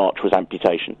 and then March was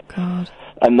amputation. God.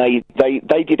 And they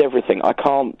did everything. I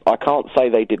can't say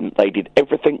they didn't. They did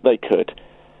everything they could,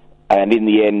 and in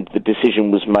the end, the decision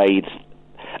was made.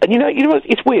 And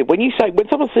it's weird when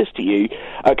someone says to you,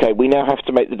 "Okay, we now have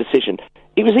to make the decision."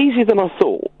 It was easier than I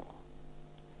thought,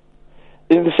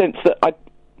 in the sense that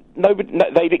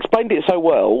they'd explained it so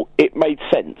well, it made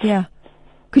sense. Yeah.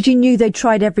 Because you knew they'd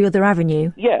tried every other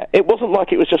avenue. Yeah, it wasn't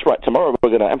like it was just, right, tomorrow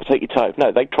we're going to amputate your toe.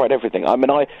 No, they tried everything. I mean,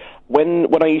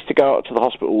 when I used to go out to the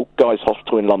hospital, Guy's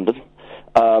Hospital in London,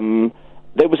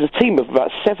 there was a team of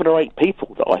about 7 or 8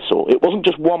 people that I saw. It wasn't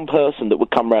just one person that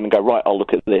would come around and go, right, I'll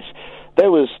look at this.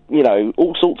 There was,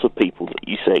 all sorts of people that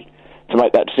you see to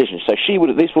make that decision. So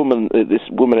this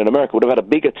woman in America would have had a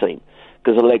bigger team,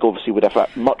 because the leg obviously would have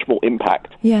had much more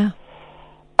impact. Yeah.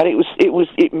 And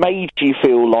it made you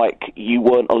feel like you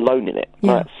weren't alone in it.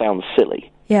 Yeah. That sounds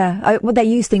silly. Yeah. They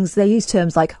use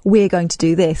terms like, we're going to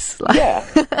do this. Yeah.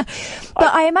 But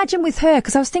I imagine with her,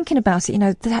 because I was thinking about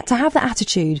it, to have that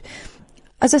attitude.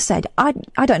 As I said, I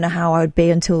don't know how I would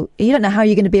be until, you don't know how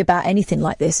you're going to be about anything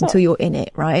like this until you're in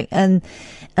it, right? And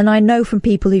I know from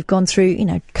people who've gone through,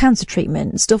 cancer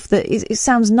treatment and stuff that it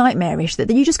sounds nightmarish, that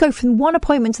you just go from one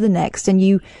appointment to the next and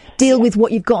you deal with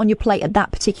what you've got on your plate at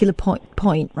that particular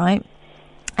point, right?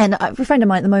 And a friend of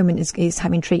mine at the moment is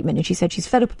having treatment, and she said she's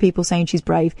fed up with people saying she's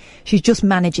brave. She's just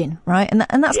managing, right?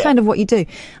 And that's kind of what you do.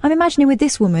 I'm imagining with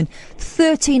this woman,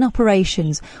 13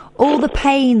 operations, all the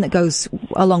pain that goes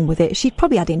along with it. She'd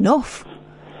probably had enough.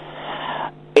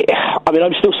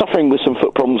 I'm still suffering with some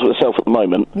foot problems myself at the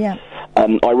moment. Yeah.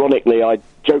 And ironically, I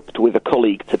joked with a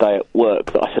colleague today at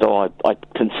work that I said, I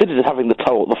considered having the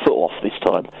foot off this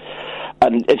time.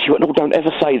 And she went, "Oh, don't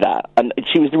ever say that." And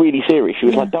she was really serious. She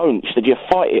was like, "Don't." She said, "You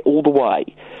fight it all the way."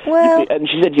 Well, and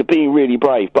she said, "You're being really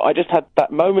brave." But I just had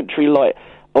that momentary,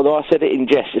 although I said it in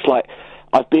jest, it's like,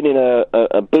 I've been in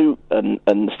a boot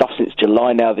and stuff since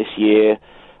July now this year,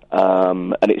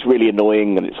 and it's really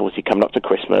annoying, and it's obviously coming up to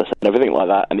Christmas and everything like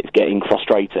that, and it's getting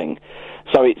frustrating.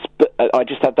 So I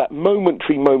just had that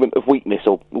momentary moment of weakness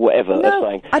or whatever. No,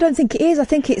 saying, I don't think it is. I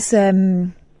think it's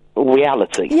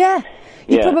reality. Yeah.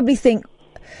 You probably think,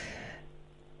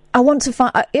 I want to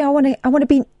find. I want to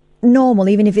be normal,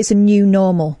 even if it's a new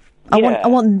normal. I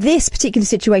want this particular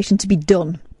situation to be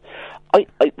done. I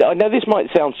know this might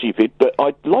sound stupid, but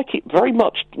I'd like it very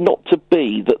much not to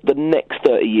be that the next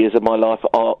 30 years of my life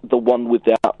are the one with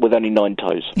only 9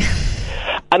 toes.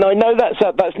 And I know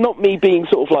that's not me being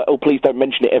sort of like, oh, please don't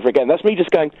mention it ever again. That's me just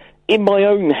going, in my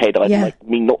own head, I'd like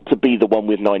me not to be the one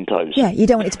with 9 toes. Yeah, you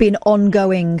don't want it to be an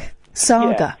ongoing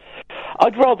saga. Yeah.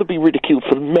 I'd rather be ridiculed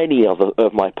for many other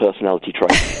of my personality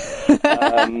traits,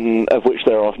 of which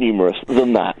there are numerous,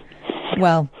 than that.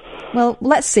 Well,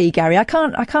 let's see, Gary. I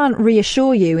can't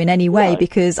reassure you in any way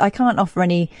because I can't offer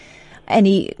any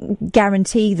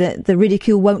guarantee that the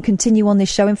ridicule won't continue on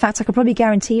this show. In fact, I could probably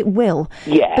guarantee it will.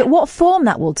 Yeah. But what form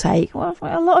that will take, well,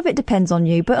 a lot of it depends on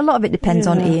you, but a lot of it depends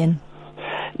on Ian.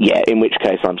 Yeah, in which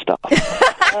case I'm stuck.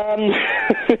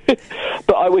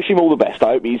 But I wish him all the best.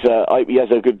 I hope he has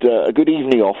a good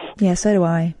evening off. Yeah, so do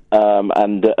I. And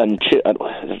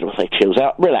chills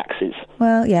out, relaxes.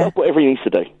 Well, yeah. Does whatever he needs to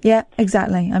do. Yeah,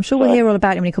 exactly. I'm sure we'll hear all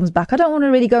about him when he comes back. I don't want to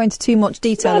really go into too much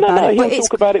detail about it. He'll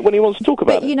talk about it when he wants to talk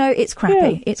about it. But, you know, it's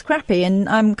crappy. Yeah. It's crappy, and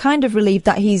I'm kind of relieved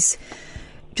that he's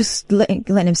just letting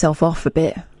himself off a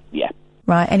bit. Yeah.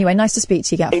 Right, anyway, nice to speak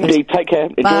to you, Katherine. Indeed, take care.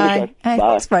 Enjoy Bye. the show. Bye. Bye.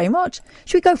 Thanks very much.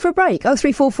 Should we go for a break?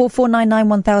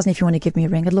 03444991000 if you want to give me a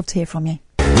ring. I'd love to hear from you.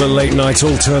 The Late Night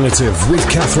Alternative with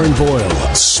Katherine Boyle.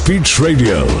 Speech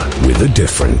radio with a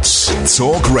difference.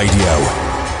 Talk Radio.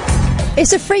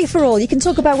 It's a free-for-all. You can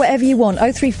talk about whatever you want.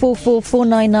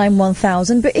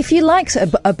 03444991000. But if you like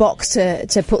a box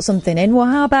to put something in, well,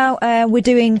 how about we're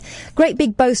doing great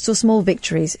big boasts or small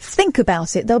victories? Think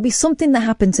about it. There'll be something that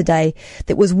happened today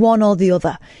that was one or the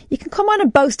other. You can come on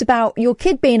and boast about your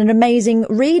kid being an amazing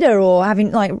reader or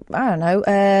having, like, I don't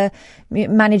know,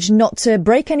 managed not to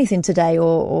break anything today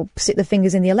or stick the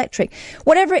fingers in the electric.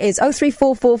 Whatever it is,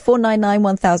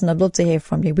 03444991000. I'd love to hear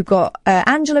from you. We've got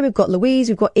Angela, we've got Louise,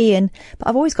 we've got Ian, but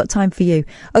I've always got time for you.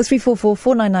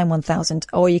 03444991000.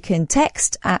 Or you can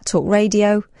text at Talk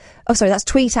Radio. Oh, sorry, that's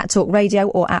tweet at Talk Radio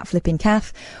or at Flipping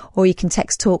Kath. Or you can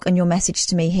text talk and your message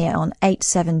to me here on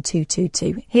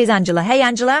 87222. Here's Angela. Hey,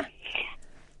 Angela.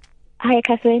 Hi,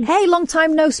 Katherine. Hey, long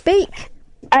time no speak.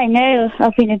 I know.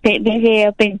 I've been a bit busy.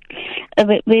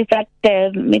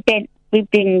 We've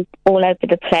been all over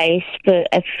the place, but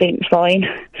everything's fine.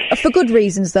 For good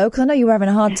reasons, though, because I know you were having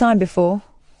a hard time before.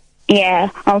 Yeah,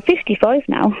 I'm 55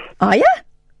 now. Are you?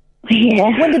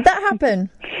 Yeah. When did that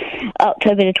happen?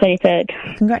 October the 23rd.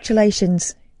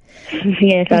 Congratulations.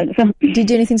 Yeah, thanks. Did you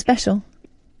do anything special?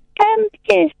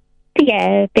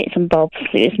 Yeah, bits and bobs.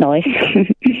 It was nice.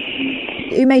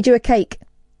 Who made you a cake?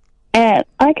 I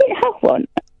didn't have one.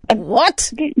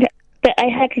 What? But I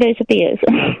had loads of beers.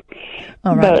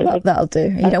 All right, well, that'll do.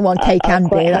 You don't want cake and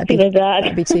beer.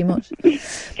 That'd be too much.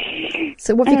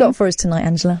 So what have you got for us tonight,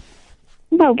 Angela?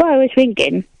 Well, while I was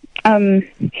ringing, do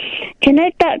you know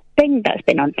that thing that's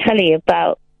been on telly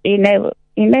about,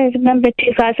 remember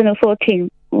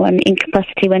 2014 when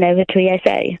Incapacity went over to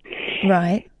ESA?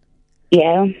 Right.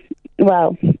 Yeah.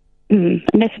 Well, and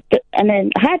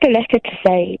then I had a letter to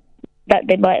say that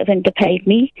they might have underpaid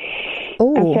me.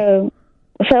 Oh.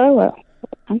 So well,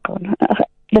 hang on.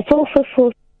 The 4th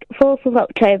of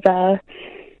October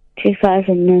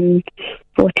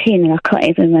 2014, and I can't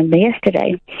even remember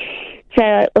yesterday. So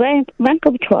I rang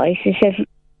up twice. He says,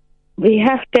 you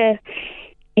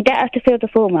don't have to fill the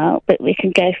form out, but we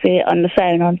can go through it on the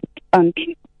phone on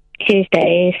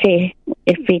Tuesday, see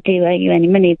if we do owe you any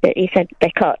money. But he said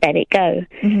they can't let it go.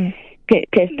 Mm-hmm.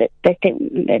 Because they think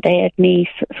that they owed me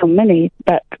some money.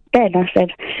 But then I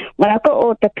said, when I got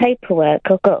all the paperwork,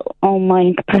 I got all my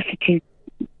incapacity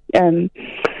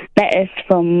letters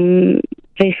from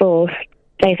before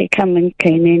David Cameron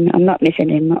came in. I'm not missing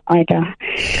him either.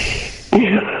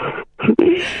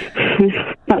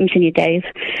 Not missing you, Dave.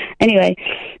 Anyway,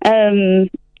 so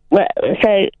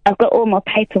I've got all my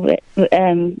paperwork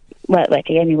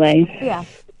ready anyway. Yeah.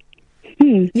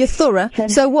 You're thorough.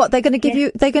 So what? They're going to give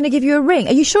you. They're going to give you a ring.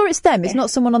 Are you sure it's them? It's not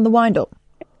someone on the wind-up.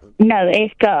 No,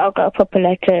 I've got a proper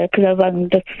letter because I rang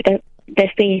the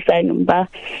fee phone number,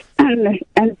 and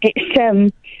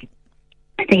it's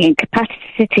the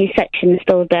incapacity section is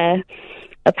still there,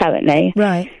 apparently.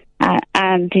 Right.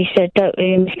 And he said, don't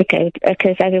really miss the code,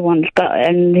 because everyone's got it.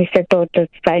 And he said, oh, the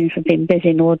phones have been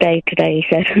busy all day today, he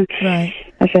said. Right.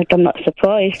 I said, I'm not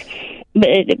surprised. But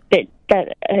he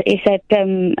said,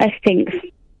 everything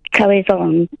carries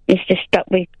on. It's just that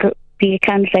you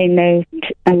can say no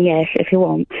and yes if you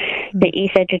want. But he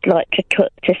said he'd like to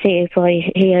see if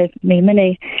he owed me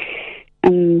money.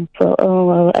 And I thought, oh,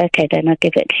 well, okay, then I'll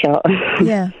give it a shot.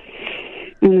 Yeah.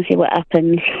 And I'll see what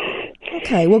happens.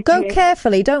 Okay, well, go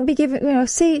carefully. Don't be giving,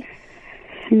 see,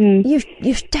 you're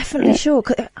definitely sure.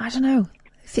 I don't know.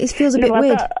 It feels a bit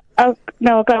weird.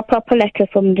 No, I got a proper letter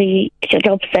from the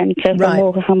job centre from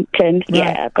Wolverhampton. Right.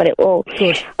 Yeah, I got it all.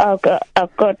 Good. I've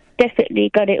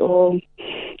definitely got it all.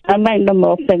 I rang them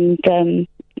up and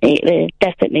it was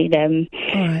definitely them.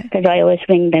 Because I always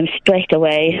ring them straight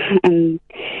away. And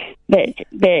but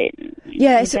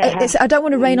yeah, it's, I don't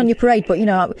want to rain on your parade, but you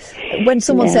know, when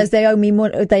someone says they owe me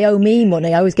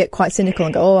money, I always get quite cynical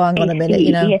and go, "Oh, hang on a minute,"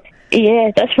 you know.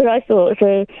 Yeah, that's what I thought.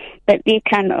 So that you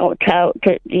can opt out,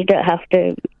 that you don't have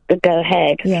to go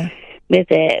ahead with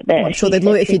it. But I'm sure they'd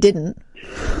love it if you didn't.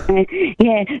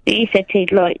 Yeah, but he said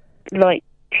he'd like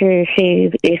to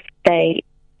see if they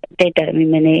owe me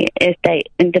money, if they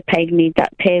underpaid me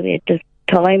that period of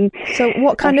time. So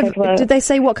what kind did they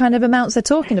say what kind of amounts they're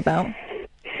talking about?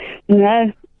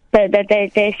 No, but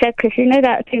they said, because you know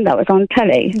that thing that was on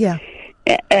telly? Yeah.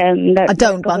 I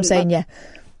don't, but I'm saying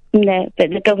No, but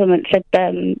the government said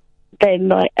they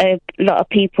might owe a lot of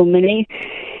people money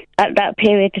at that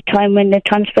period of time when they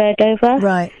transferred over.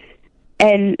 Right.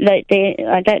 And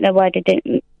I don't know why they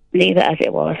didn't leave it as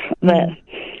it was, but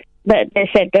they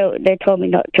said they told me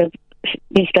not to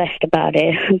be stressed about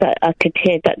it, but I could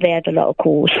hear that they had a lot of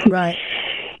calls. Right.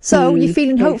 So you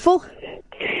feeling hopeful?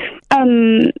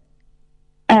 I'd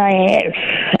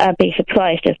be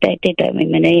surprised if they did owe me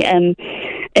money.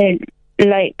 It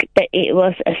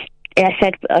was. I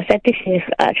said this is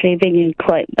actually bringing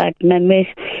quite bad memories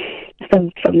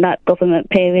from that government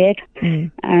period,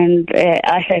 and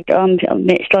I said I'm a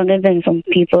bit stronger than some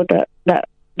people that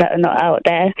are not out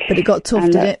there. But it got tough,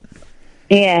 did it?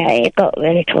 Yeah, it got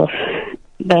really tough.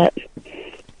 But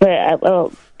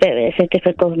it's a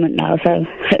different government now, so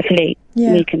hopefully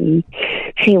we can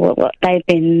see what they've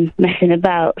been messing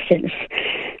about since,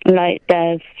 like,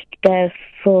 their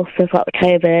 4th of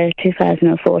October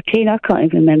 2014. I can't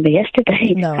even remember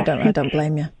yesterday. No, I don't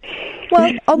blame you.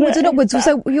 Well, onwards and upwards.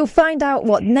 So you'll find out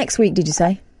what next week? Did you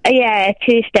say? Yeah,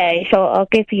 Tuesday. So I'll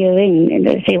give you a ring and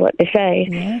see what they say.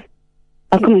 Yeah,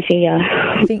 I'll come and see you.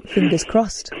 I think fingers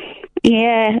crossed.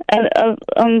 Yeah, because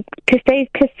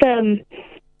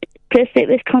it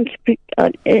was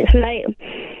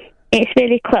it's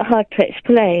really quite hard to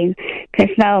explain, because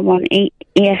now I'm on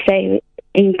ESA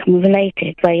income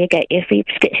related, where you get your free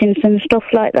prescriptions and stuff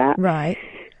like that. Right.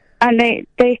 And they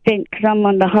think, because I'm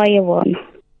on the higher one,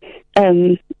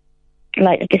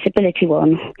 like the disability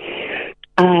one,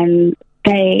 and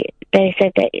they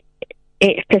said that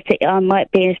it's because I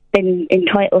might been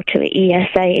entitled to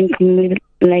ESA income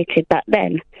related back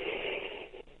then.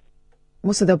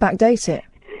 Well, so they'll backdate it?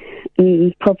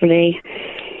 Probably.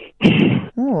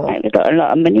 Oh. We've got a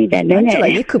lot of money then, Angela,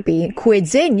 innit? you could be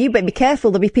quids in. You better be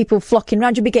careful. There'll be people flocking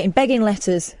round. You'll be getting begging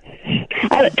letters.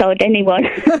 I haven't told anyone.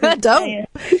 Don't.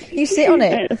 You sit on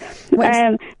it.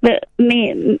 But me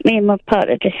and my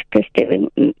partner discussed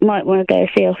it. We might want to go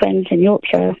see our friends in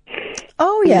Yorkshire.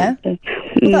 Oh, yeah. Well,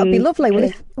 that would be lovely.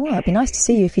 Well, it'd be nice to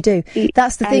see you if you do.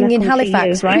 That's the thing in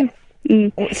Halifax, right?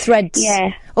 Threads.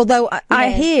 Yeah. Although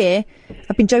I hear,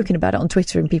 I've been joking about it on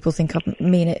Twitter, and people think I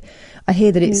mean it. I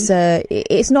hear that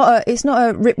it's not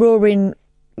a rip roaring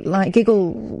like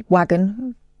giggle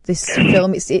wagon. This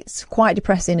film, it's quite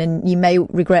depressing, and you may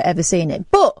regret ever seeing it.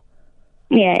 But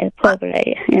yeah,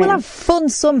 probably. We'll have fun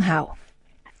somehow.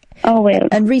 Oh, well.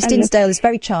 And Rhys Dinsdale is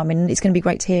very charming, and it's going to be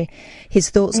great to hear his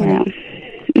thoughts on it.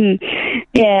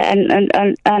 Yeah, and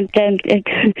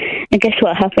guess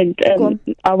what happened?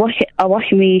 Our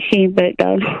washing machine broke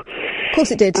down. Of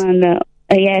course it did. And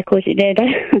yeah, of course it did.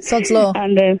 Sod's law.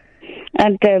 And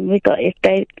we got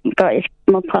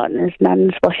my partner's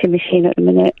nan's washing machine at the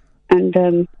minute,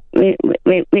 and we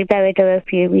buried her a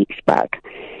few weeks back.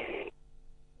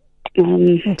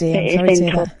 Oh dear, I'm sorry to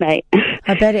hear that. Mate.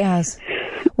 I bet it has.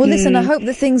 Well, listen, I hope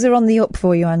that things are on the up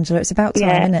for you, Angela. It's about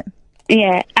time, isn't it?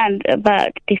 Yeah, and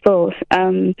about divorce.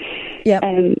 My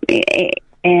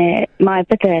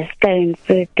brother's going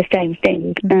through the same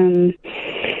thing.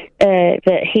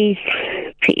 But he's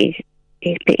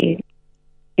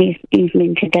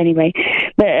minted anyway.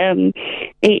 But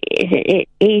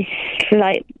he's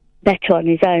like better on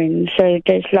his own. So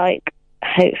there's like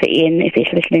hope for Ian, if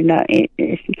he's listening, that it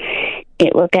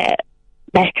will get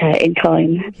better in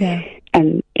time. Yeah.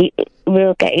 And it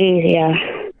will get easier.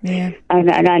 Yeah.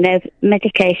 And I know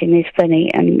medication is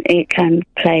funny, and it can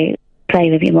play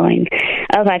with your mind.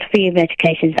 I've had a few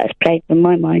medications that's played with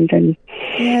my mind, and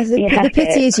the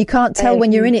pity is you can't tell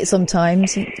when you're in it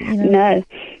sometimes. You know. No,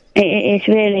 it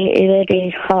really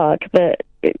is hard, but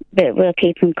we'll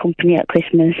keep them company at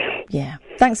Christmas. Yeah.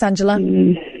 Thanks, Angela.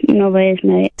 No worries,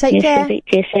 mate. Take care. Speak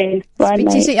to you soon. Bye, speak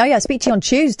mate. to you soon. Oh yeah, speak to you on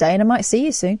Tuesday, and I might see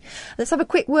you soon. Let's have a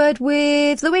quick word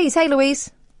with Louise. Hey, Louise.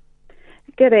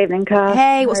 Good evening, Kath.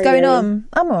 Hey, what's going on?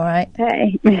 I'm all right.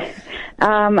 Hey.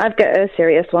 I've got a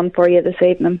serious one for you this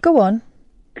evening. Go on.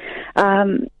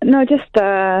 No, just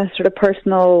sort of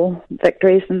personal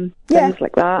victories and things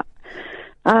like that.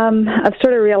 I've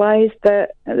sort of realised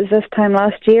that it was this time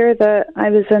last year that I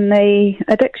was in the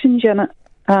addictions unit,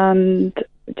 and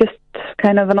just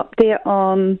kind of an update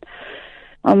on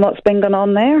what's been going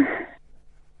on there.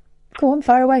 Go on,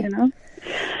 fire away. You know?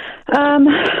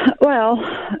 Well,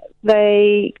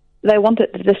 they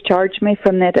wanted to discharge me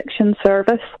from the addiction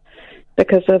service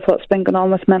because of what's been going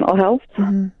on with mental health.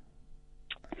 Mm-hmm.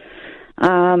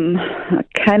 I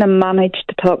kind of managed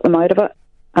to talk them out of it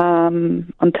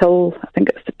until I think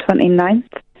it's the 29th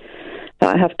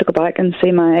that I have to go back and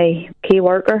see my key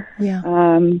worker. Yeah.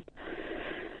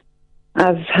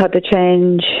 I've had to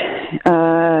change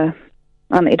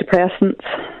antidepressants.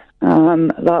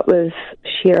 That was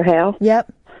sheer hell.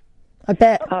 Yep. I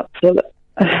bet. Absolute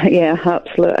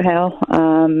hell.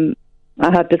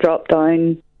 I had to drop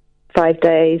down 5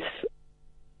 days.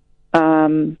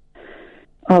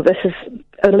 This is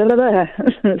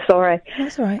sorry.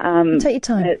 That's all right. Take your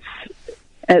time.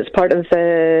 It's part of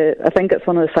I think it's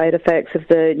one of the side effects of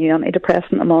the new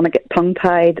antidepressant I'm on. I get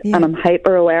tongue-tied and I'm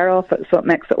hyper aware of it, so it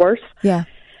makes it worse. Yeah.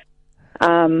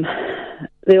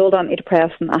 The old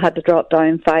antidepressant, I had to drop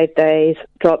down 5 days,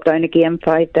 drop down again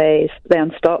 5 days,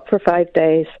 then stop for 5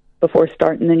 days before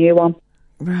starting the new one.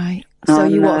 Right. So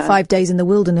you 5 days in the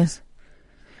wilderness?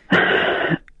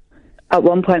 At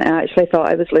one point, I actually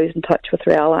thought I was losing touch with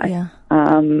reality. Yeah.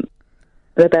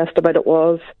 The best about it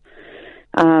was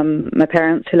my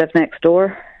parents, who lived next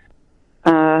door,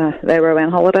 they were away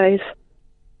on holidays,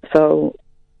 so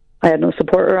I had no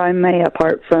support around me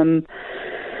apart from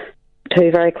two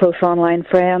very close online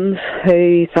friends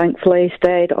who thankfully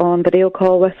stayed on video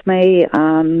call with me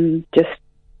and just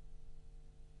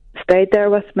stayed there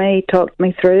with me, talked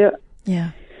me through it.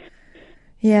 Yeah.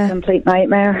 Yeah. Complete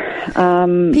nightmare.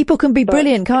 People can be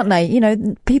brilliant, can't they? You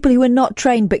know, people who are not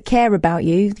trained but care about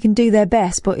you can do their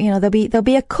best, but you know, there'll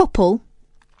be a couple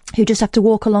who just have to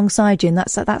walk alongside you, and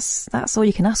that's all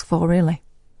you can ask for, really.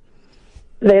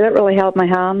 They literally held my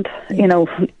hand, you know,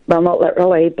 well, not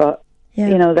literally, but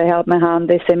you know, they held my hand,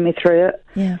 they seen me through it.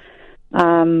 Yeah.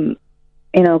 You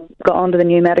know, got onto the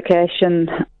new medication.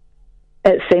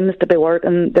 It seems to be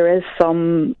working. There is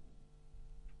some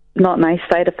not nice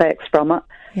side effects from it.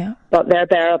 Yeah. But they're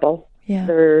bearable. Yeah.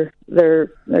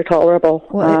 They're tolerable.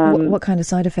 What kind of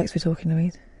side effects we're talking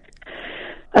about?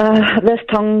 This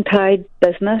tongue-tied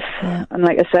business, and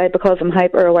like I said, because I'm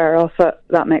hyper aware of it,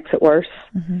 that makes it worse.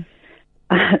 Mm-hmm.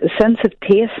 The sense of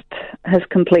taste has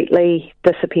completely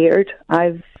disappeared.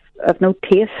 I've no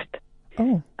taste.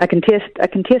 Oh. I can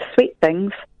taste sweet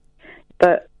things,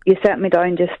 but you set me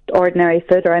down just ordinary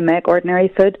food, or I make ordinary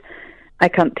food, I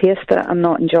can't taste it. I'm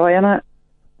not enjoying it.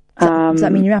 Does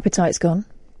that mean your appetite's gone?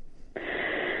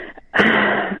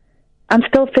 I'm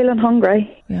still feeling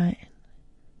hungry. Right.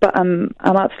 But I'm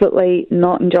absolutely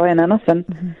not enjoying anything.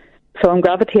 Mm-hmm. So I'm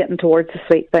gravitating towards the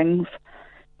sweet things.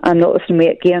 I'm noticing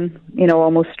weight gain, you know,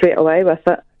 almost straight away with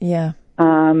it. Yeah.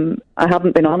 I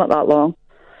haven't been on it that long.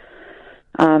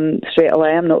 Straight away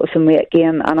I'm noticing weight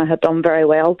gain, and I had done very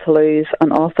well to lose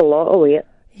an awful lot of weight.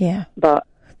 Yeah. But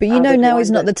you know, now is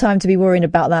not the time to be worrying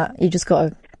about that. You just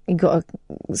got to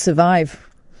survive.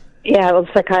 Yeah, well,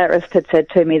 the psychiatrist had said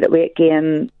to me that weight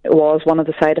gain was one of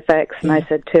the side effects, and I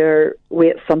said to her,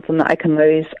 weight's something that I can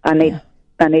lose. I need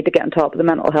to get on top of the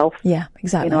mental health. Yeah,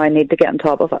 exactly. You know, I need to get on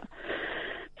top of it.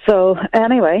 So,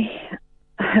 anyway,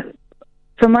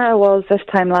 from where I was this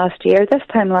time last year,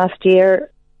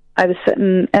 I was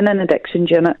sitting in an addictions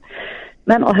unit.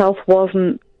 Mental health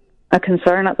wasn't a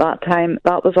concern at that time.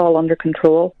 That was all under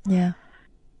control. Yeah.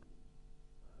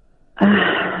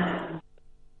 It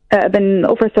had been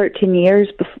over 13 years,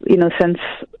 you know, since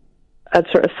I'd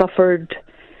sort of suffered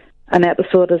an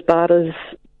episode as bad as,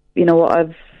 you know, what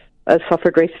I've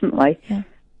suffered recently. Yeah.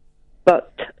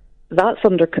 But that's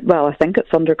I think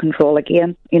it's under control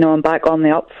again. You know, I'm back on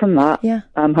the up from that. Yeah.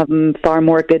 I'm having far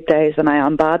more good days than I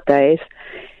am bad days.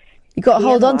 You've got to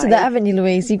hold on to that, haven't you,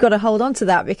 Louise? You've got to hold on to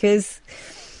that, because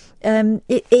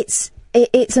it's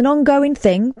an ongoing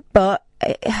thing, but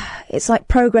it's like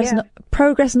progress,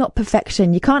 not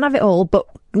perfection. You can't have it all, but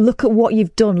look at what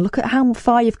you've done. Look at how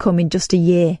far you've come in just a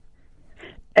year.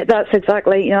 That's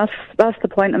exactly, you know, that's the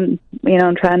point I'm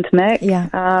trying to make.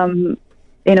 Yeah.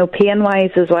 You know,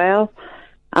 pain-wise as well.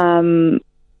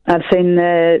 I've seen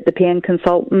the pain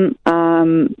consultant.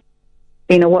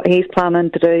 You know, what he's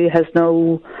planning to do has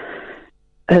no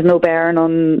bearing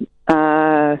on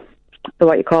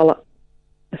what you call it,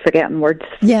 forgetting words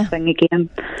thing again.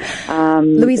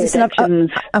 Louise, listen,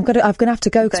 I'm going to have to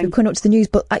go because we're coming up to the news,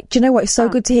 but do you know what? It's so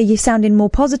good to hear you sounding more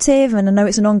positive, and I know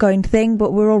it's an ongoing thing,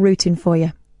 but we're all rooting for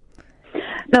you.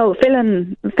 No,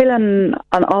 feeling an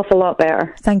awful lot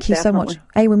better. Thank you so much.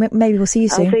 Hey, maybe we'll see you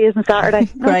soon. I'll see you on Saturday.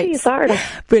 Great. I'll see you Saturday.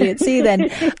 Brilliant. See you then.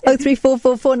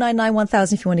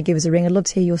 03444991000 if you want to give us a ring. I'd love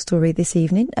to hear your story this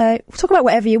evening. We'll talk about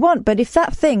whatever you want, but if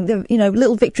that thing,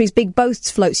 little victories, big boasts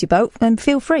floats your boat, then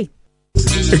feel free.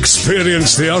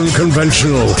 Experience the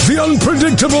unconventional, the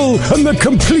unpredictable, and the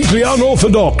completely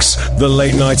unorthodox. The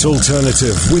Late Night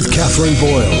Alternative with Katherine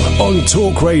Boyle on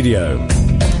Talk Radio.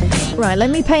 Right, let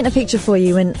me paint a picture for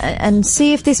you and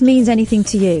see if this means anything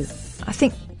to you. I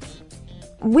think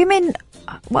women,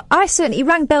 well, it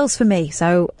rang bells for me.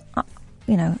 So,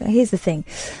 here's the thing.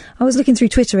 I was looking through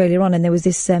Twitter earlier on, and there was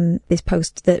this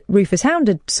post that Rufus Hound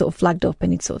had sort of flagged up,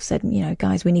 and he'd sort of said,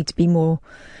 guys, we need to be more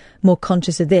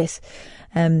conscious of this.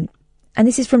 And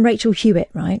this is from Rachel Hewitt,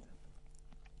 right?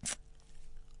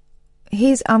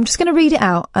 I'm just going to read it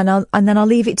out, and then I'll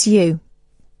leave it to you.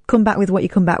 Come back with what you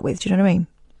come back with. Do you know what I mean?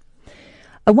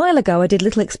 A while ago, I did a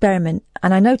little experiment,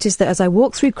 and I noticed that as I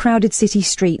walked through crowded city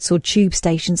streets or tube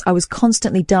stations, I was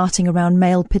constantly darting around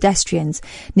male pedestrians,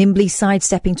 nimbly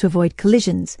sidestepping to avoid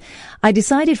collisions. I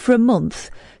decided for a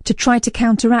month to try to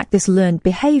counteract this learned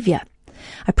behaviour.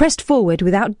 I pressed forward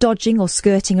without dodging or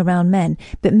skirting around men,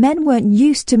 but men weren't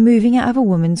used to moving out of a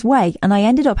woman's way, and I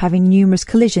ended up having numerous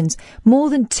collisions, more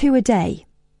than 2 a day,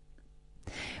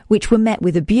 which were met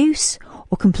with abuse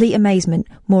or complete amazement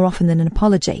more often than an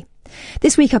apology.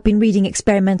 This week I've been reading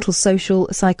experimental social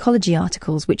psychology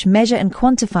articles which measure and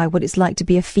quantify what it's like to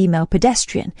be a female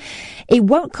pedestrian. It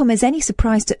won't come as any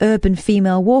surprise to urban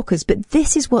female walkers, but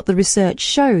this is what the research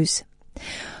shows.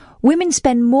 Women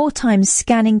spend more time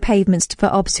scanning pavements for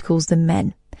obstacles than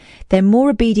men. They're more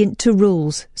obedient to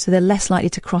rules, so they're less likely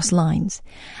to cross lines,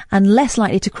 and less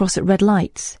likely to cross at red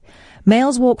lights.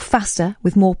 Males walk faster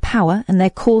with more power, and their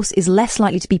course is less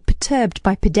likely to be perturbed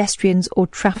by pedestrians or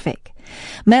traffic.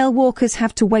 Male walkers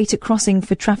have to wait at crossing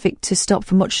for traffic to stop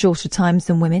for much shorter times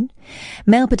than women.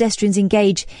 Male pedestrians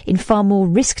engage in far more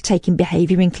risk-taking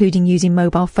behaviour, including using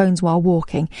mobile phones while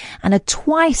walking, and are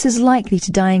twice as likely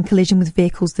to die in collision with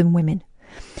vehicles than women.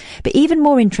 But even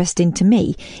more interesting to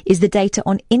me is the data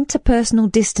on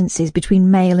interpersonal distances between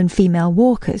male and female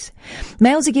walkers.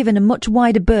 Males are given a much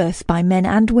wider berth by men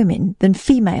and women than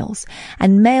females,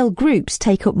 and male groups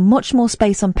take up much more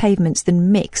space on pavements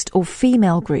than mixed or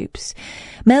female groups.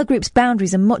 Male groups'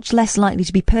 boundaries are much less likely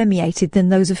to be permeated than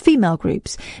those of female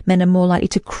groups. Men are more likely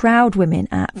to crowd women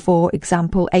at, for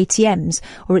example, ATMs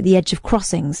or at the edge of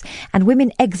crossings, and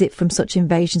women exit from such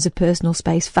invasions of personal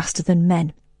space faster than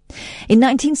men. In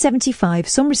 1975,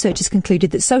 some researchers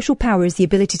concluded that social power is the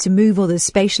ability to move others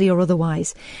spatially or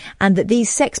otherwise, and that these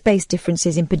sex-based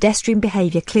differences in pedestrian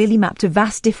behaviour clearly mapped a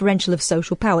vast differential of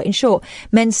social power. In short,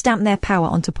 men stamp their power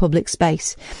onto public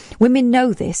space. Women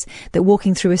know this, that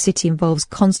walking through a city involves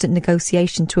constant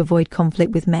negotiation to avoid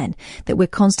conflict with men, that we're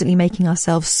constantly making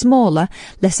ourselves smaller,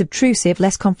 less obtrusive,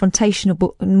 less confrontational,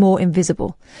 but more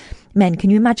invisible. Men, can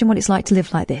you imagine what it's like to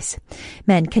live like this?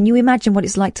 Men, can you imagine what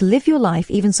it's like to live your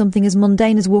life, even something as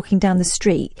mundane as walking down the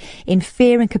street, in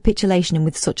fear and capitulation and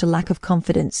with such a lack of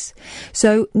confidence?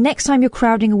 So, next time you're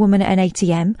crowding a woman at an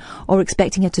ATM, or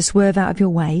expecting her to swerve out of your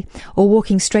way, or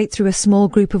walking straight through a small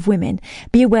group of women,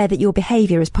 be aware that your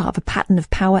behaviour is part of a pattern of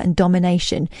power and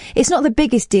domination. It's not the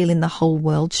biggest deal in the whole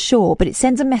world, sure, but it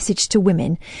sends a message to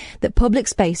women that public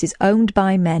space is owned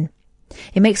by men.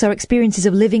 It makes our experiences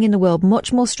of living in the world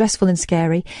much more stressful and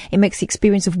scary. It makes the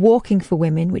experience of walking for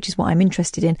women, which is what I'm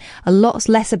interested in, a lot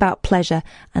less about pleasure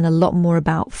and a lot more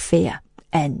about fear.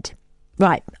 End.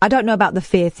 Right, I don't know about the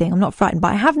fear thing, I'm not frightened,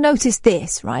 but I have noticed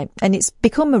this, right, and it's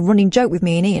become a running joke with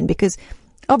me and Ian, because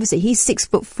obviously he's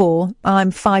 6'4",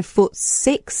 I'm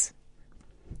 5'6",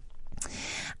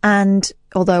 and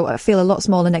although I feel a lot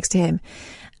smaller next to him.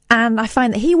 And I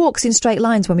find that he walks in straight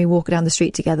lines when we walk down the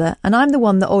street together. And I'm the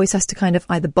one that always has to kind of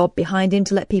either bob behind him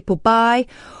to let people by,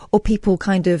 or people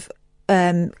kind of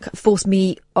force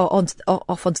me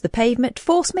off onto the pavement.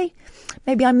 Force me?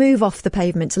 Maybe I move off the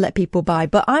pavement to let people by.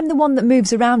 But I'm the one that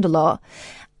moves around a lot,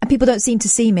 and people don't seem to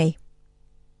see me.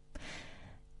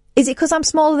 Is it because I'm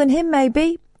smaller than him,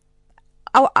 maybe?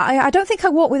 I don't think I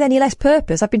walk with any less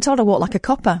purpose. I've been told I walk like a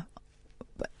copper.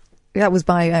 That was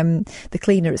by the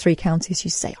cleaner at Three Counties. She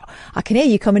used to say, oh, I can hear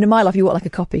you coming a mile off. You walk like a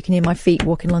copper. You can hear my feet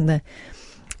walking along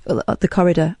the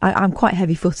corridor. I'm quite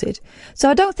heavy-footed. So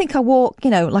I don't think I walk,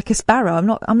 like a sparrow.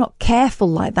 I'm not careful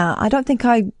like that. I don't think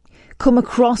I come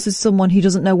across as someone who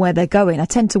doesn't know where they're going. I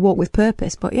tend to walk with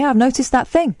purpose. But yeah, I've noticed that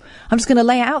thing. I'm just going to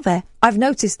lay it out there. I've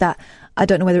noticed that. I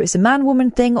don't know whether it's a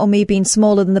man-woman thing or me being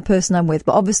smaller than the person I'm with,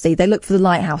 but obviously they look for the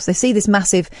lighthouse. They see this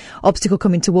massive obstacle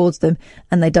coming towards them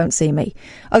and they don't see me.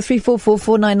 0344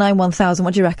 499 1000,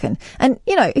 what do you reckon? And,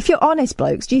 you know, if you're honest,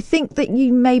 blokes, do you think that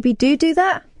you maybe do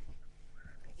that?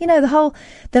 You know,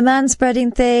 the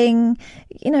man-spreading thing,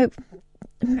 you know,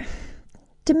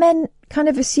 do men kind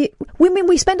of assume... Women,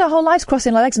 we spend our whole lives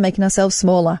crossing our legs and making ourselves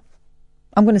smaller.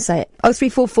 I'm going to say it.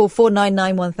 0344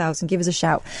 499 1000. Give us a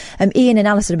shout. Ian and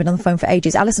Alison have been on the phone for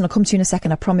ages. Alison, I'll come to you in a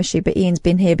second, I promise you, but Ian's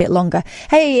been here a bit longer.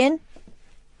 Hey, Ian.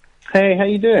 Hey, how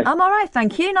you doing? I'm all right,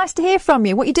 thank you. Nice to hear from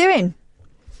you. What are you doing?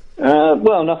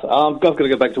 Well, nothing. I've got to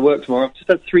go back to work tomorrow. I've just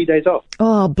had 3 days off.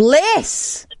 Oh,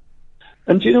 bliss!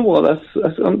 And do you know what?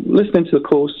 I'm listening to the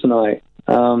calls tonight.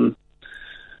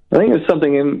 I think there's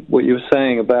something in what you were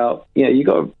saying about, you know, you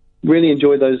got to really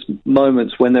enjoy those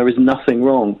moments when there is nothing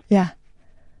wrong. Yeah.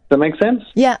 Does that make sense?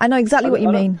 Yeah, I know exactly what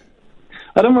you mean.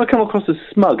 I don't want to come across as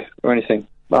smug or anything,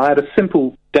 but I had a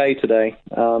simple day today.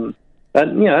 And,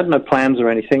 you know, I had no plans or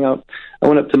anything. I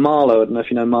went up to Marlow. I don't know if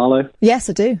you know Marlow. Yes,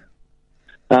 I do.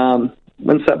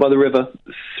 Went sat by the river,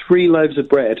 3 loaves of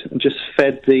bread, and just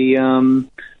fed the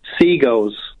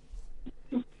seagulls.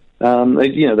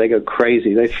 They go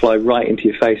crazy. They fly right into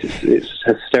your face. It's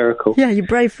hysterical. Yeah, you're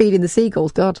brave feeding the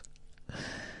seagulls, God.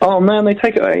 Oh, man, they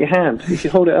take it out of your hand. If you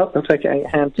hold it up, they'll take it out of your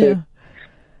hand, too. Yeah.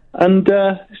 And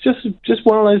it's just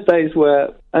one of those days where,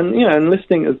 and, you know, and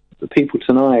listening to the people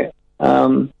tonight,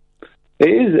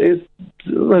 it's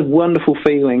a wonderful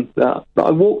feeling that I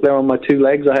walked there on my 2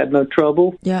 legs. I had no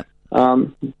trouble. Yeah. I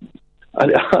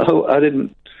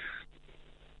didn't,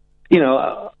 you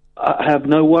know, I have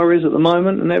no worries at the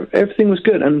moment, and everything was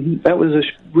good. And that was a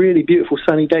really beautiful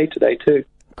sunny day today, too.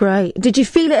 Great. Did you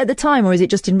feel it at the time, or is it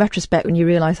just in retrospect when you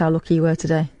realise how lucky you were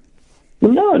today?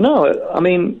 No. I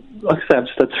mean, like I said, I've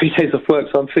just had 3 days off work,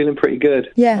 so I'm feeling pretty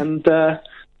good. Yeah. And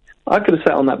I could have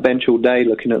sat on that bench all day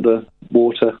looking at the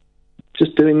water,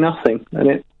 just doing nothing.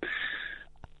 And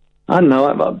I don't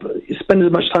know, you spend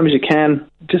as much time as you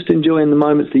can just enjoying the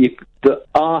moments that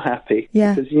are happy.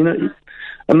 Yeah. Because, you know,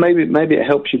 and maybe it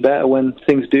helps you better when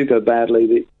things do go badly,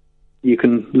 that you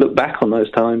can look back on those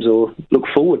times or look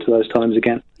forward to those times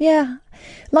again. Yeah.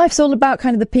 Life's all about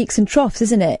kind of the peaks and troughs,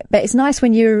 isn't it? But it's nice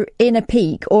when you're in a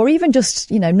peak, or even just,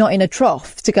 you know, not in a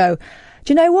trough, to go,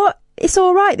 do you know what? It's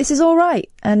all right. This is all right.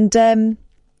 And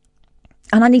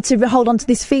I need to hold on to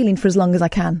this feeling for as long as I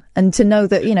can. And to know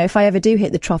that, you know, if I ever do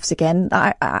hit the troughs again,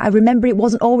 I remember it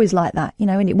wasn't always like that, you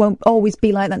know, and it won't always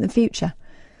be like that in the future.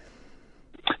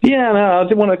 Yeah, no, I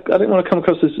didn't want to come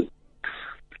across as...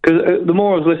 Because the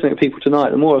more I was listening to people tonight,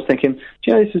 the more I was thinking, do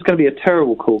you know, this is going to be a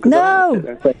terrible call. No!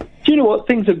 Do you know what?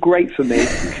 Things are great for me.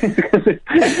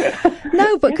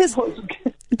 No, because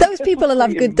those people will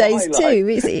have good days too.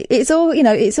 It's all, you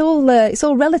know, it's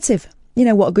all relative. You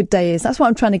know what a good day is. That's what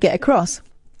I'm trying to get across.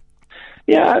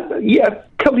 Yeah. A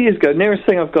couple of years ago, nearest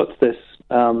thing I've got to this,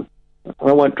 I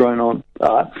won't drone on.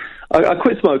 I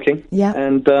quit smoking. Yeah.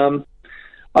 And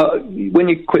when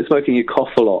you quit smoking, you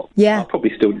cough a lot. Yeah. I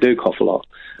probably still do cough a lot.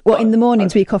 What, in the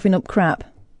mornings were you coughing up crap?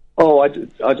 Oh, I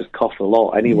just cough a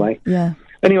lot anyway. Yeah.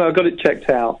 Anyway, I got it checked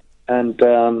out, and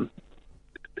I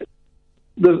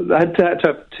had to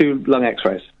have 2 lung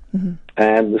x-rays. Mm-hmm.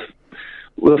 And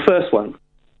the first one,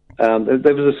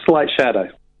 there was a slight shadow.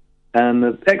 And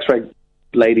the x-ray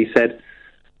lady said,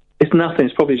 it's nothing,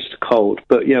 it's probably just a cold,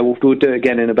 but, you know, we'll do it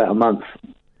again in about a month.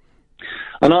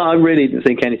 And I really didn't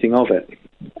think anything of it.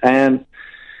 And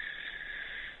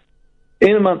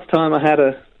in a month's time, I had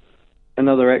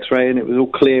another x-ray, and it was all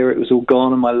clear, it was all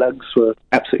gone, and my lungs were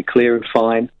absolutely clear and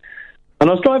fine. And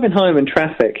I was driving home in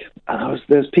traffic, and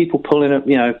there's people pulling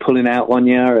out on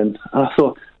you, and I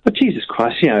thought, oh, Jesus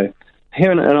Christ, you know,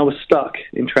 and I was stuck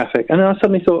in traffic. And then I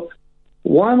suddenly thought,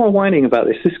 why am I whining about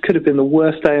this? This could have been the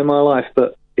worst day of my life,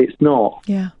 but it's not.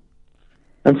 Yeah.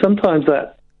 And sometimes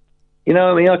that, you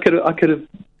know, I mean, I could have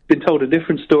been told a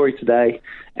different story today,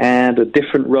 and a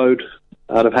different road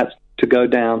I'd have had to go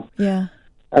down. Yeah.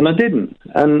 And I didn't.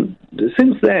 And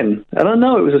since then, and I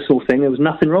know it was a small thing, there was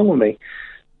nothing wrong with me,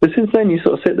 but since then you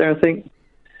sort of sit there and think,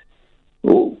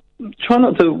 well, try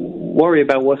not to worry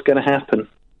about what's going to happen.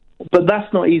 But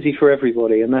that's not easy for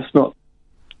everybody, and that's not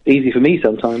easy for me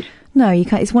sometimes. No, you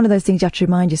can't. It's one of those things you have to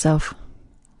remind yourself.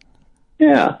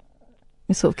 Yeah.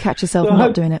 You sort of catch yourself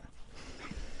not doing it.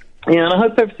 Yeah, and I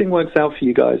hope everything works out for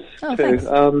you guys, too. Thanks.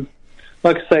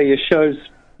 Like I say, your shows...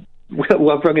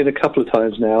 Well, I've rung in a couple of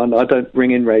times now, and I don't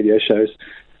ring in radio shows.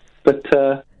 But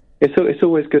It's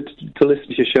always good to listen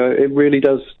to your show. It really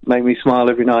does make me smile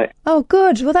every night. Oh,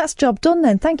 good. Well, that's job done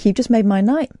then. Thank you. You've just made my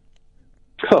night.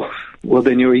 Oh, well,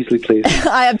 then you're easily pleased.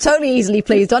 I am totally easily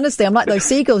pleased, honestly. I'm like those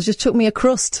seagulls, just took me a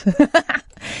crust.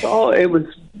 Oh, it was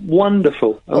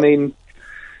wonderful. I mean,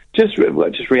 just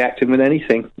reacting with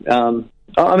anything. I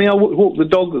walked the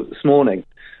dog this morning,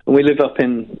 and we live up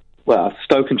in,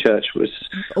 Stokenchurch was...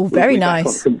 Oh, very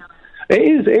nice. It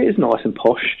is nice and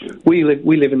posh. We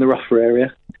live in the rougher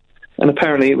area, and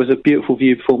apparently it was a beautiful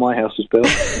view before my house was built.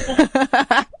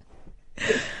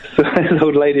 So an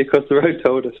old lady across the road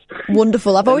told us.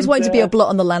 Wonderful. I've always wanted to be a blot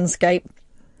on the landscape.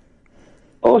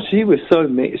 Oh, she was so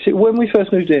mean. When we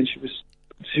first moved in, she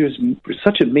was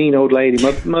such a mean old lady.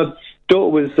 My daughter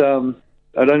was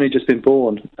had only just been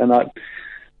born, and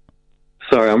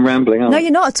sorry, I'm rambling. No,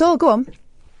 you're not at all. Go on.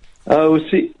 Oh,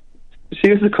 she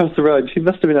was across the road. She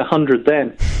must have been 100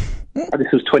 then.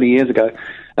 This was 20 years ago,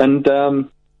 and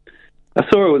I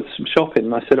saw her with some shopping,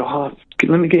 and I said, "Oh,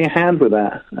 let me get your hand with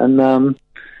that." And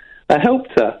I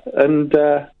helped her, and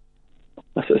I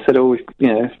said, "Oh,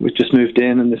 we've just moved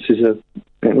in, and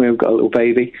we've got a little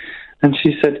baby." And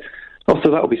she said, "Oh,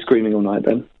 so that'll be screaming all night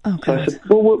then." Oh, so I said,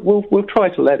 "Well, we'll try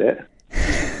to let it.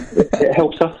 It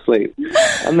helps us sleep."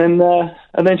 And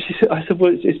then she said, "I said,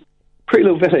 well, it's a pretty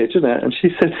little village, isn't it?" And she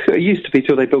said, "It used to be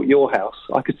till they built your house.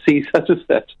 I could see such and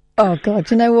such." Oh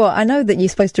God, you know what? I know that you're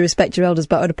supposed to respect your elders,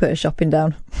 but I would have put her shopping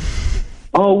down.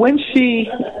 Oh, when she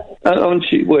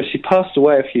passed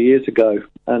away a few years ago,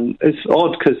 and it's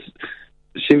odd because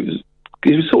she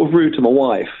was sort of rude to my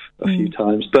wife a few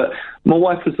times, but my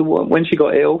wife was the one, when she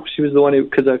got ill, she was the one who,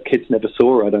 because her kids never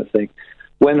saw her, I don't think.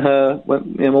 My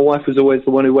wife was always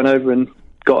the one who went over and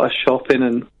got her shopping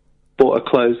and bought her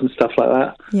clothes and stuff like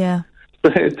that. Yeah.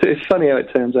 But it's funny how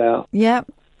it turns out. Yeah.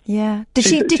 Yeah. Did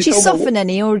she soften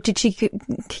any, or did she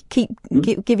keep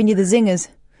giving you the zingers?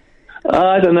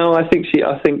 I don't know. I don't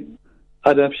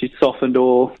know if she softened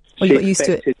or she got used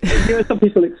to it. Some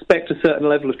people expect a certain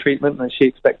level of treatment, and she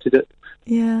expected it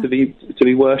to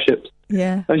be worshipped.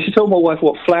 Yeah. And she told my wife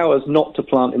what flowers not to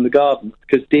plant in the garden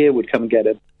because deer would come and get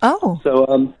it. Oh.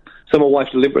 So my wife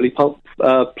deliberately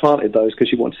planted those because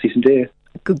she wanted to see some deer.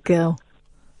 Good girl.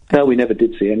 No, we never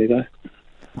did see any though.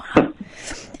 Wow.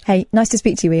 Hey, nice to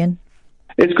speak to you, Ian.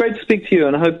 It's great to speak to you,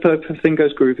 and I hope everything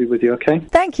goes groovy with you, okay?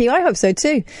 Thank you, I hope so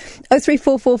too.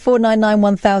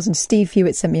 03444991000. Steve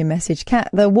Hewitt sent me a message. Kat,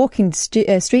 the walking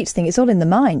streets thing, it's all in the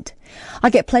mind. I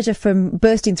get pleasure from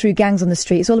bursting through gangs on the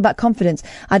street. It's all about confidence.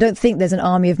 I don't think there's an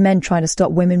army of men trying to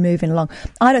stop women moving along.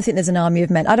 I don't think there's an army of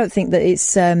men. I don't think that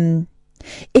it's...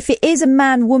 if it is a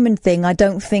man-woman thing, I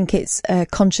don't think it's a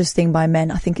conscious thing by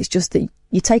men. I think it's just that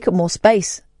you take up more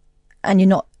space and you're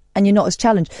not as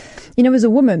challenged. You know, as a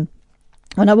woman...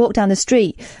 When I walk down the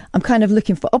street, I'm kind of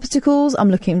looking for obstacles.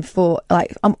 I'm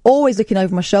always looking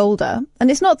over my shoulder.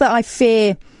 And it's not that I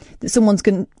fear that someone's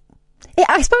going to...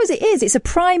 I suppose it is. It's a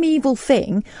primeval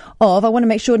thing of I want to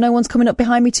make sure no one's coming up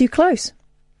behind me too close.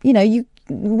 You know, you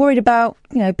worried about,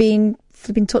 being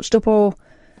touched up or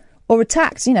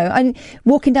attacked. I'm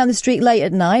walking down the street late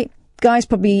at night. Guys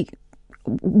probably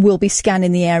will be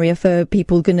scanning the area for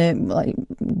people going to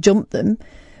jump them.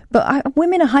 But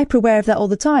women are hyper aware of that all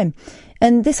the time.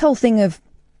 And this whole thing of,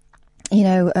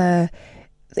 the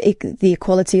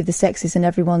equality of the sexes and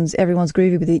everyone's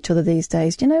groovy with each other these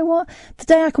days. Do you know what? The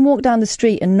day I can walk down the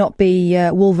street and not be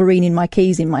Wolverining my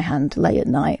keys in my hand late at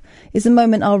night is the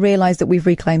moment I'll realise that we've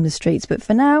reclaimed the streets. But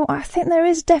for now, I think there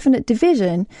is definite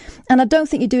division, and I don't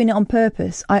think you're doing it on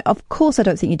purpose. Of course I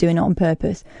don't think you're doing it on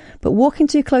purpose. But walking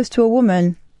too close to a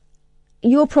woman...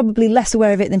 You're probably less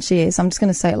aware of it than she is. I'm just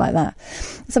going to say it like that.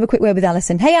 Let's have a quick word with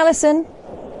Alison. Hey, Alison.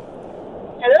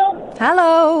 Hello.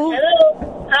 Hello.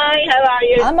 Hello. Hi, how are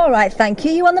you? I'm all right, thank you.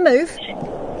 You on the move?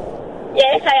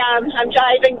 Yes, I am. I'm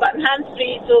driving, but I'm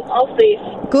hands-free, so I'll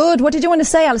safe. Good. What did you want to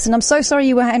say, Alison? I'm so sorry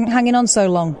you were hanging on so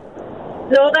long.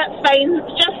 No, that's fine.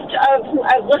 Just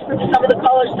I've listened to some of the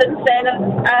callers since then,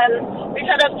 and we've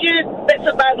had a few bits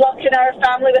of bad luck in our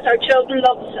family with our children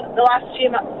the last few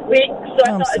weeks, so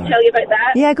I thought I'd tell you about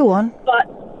that. Yeah, go on.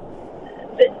 But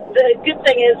the good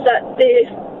thing is that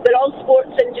they're all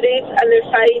sports injuries, and they're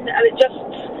fine, and it just,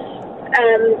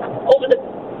 over the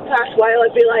past while,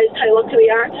 I've realised how lucky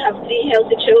we are to have 3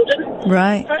 healthy children.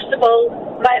 Right. First of all,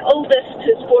 my oldest,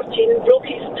 who's 14, broke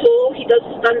his toe. He does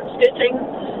stunt scooting,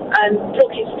 and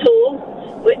broke his toe,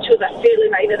 which was a fairly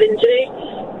minor injury.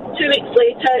 2 weeks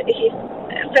later, he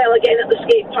fell again at the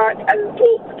skate park and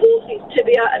broke both his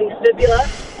tibia and his fibula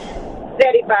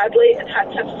very badly and had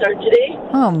to have surgery.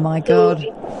 Oh my God.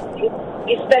 So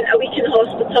he spent a week in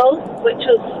hospital, which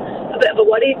was a bit of a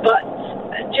worry, but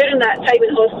during that time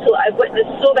in hospital, I've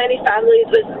witnessed so many families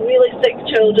with really sick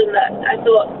children that I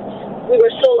thought we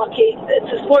were so lucky.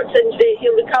 It's a sports injury.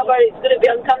 He'll recover. He's going to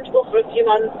be uncomfortable for a few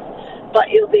months, but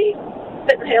he'll be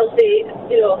fit and healthy,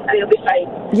 and he'll be fine.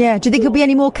 Yeah. Do you think he'll be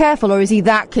any more careful, or is he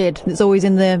that kid that's always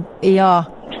in the ER?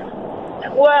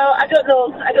 Well, I don't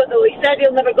know. He said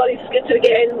he'll never go on his scooter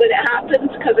again when it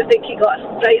happens, because I think he got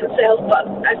right himself, but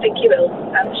I think he will.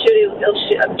 I'm sure he'll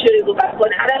go back on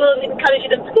it. And I will encourage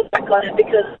him to go back on it,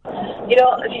 because, if you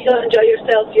don't enjoy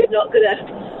yourself, you're not going to...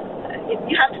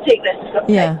 You have to take risks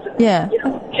sometimes. Yeah.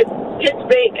 Kids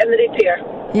break and they repair.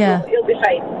 Yeah. So he'll be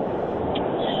fine.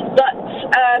 But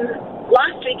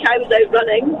last week I was out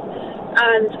running,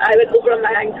 and I went over on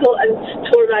my ankle and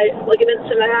tore my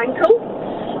ligaments in my ankle.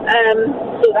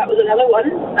 So that was another one.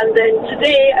 And then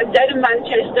today I'm down in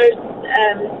Manchester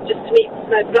just to meet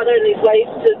my brother and his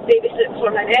wife to babysit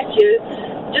for my nephew.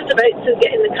 Just about to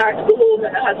get in the car to go home,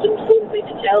 and my husband phoned me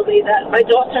to tell me that my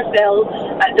daughter fell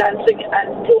at dancing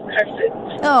and broke her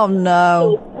foot. Oh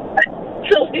no.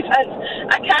 So we've had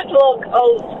a catalogue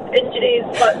of injuries,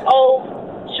 but all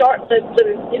short-lived,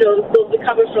 and they'll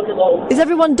recover from them all. Is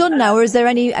everyone done now, or is there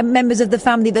any members of the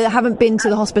family that haven't been to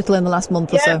the hospital in the last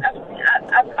month or so?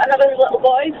 I've another little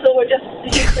boy, so we're just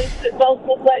usually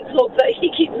let's hope that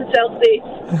he keeps himself safe.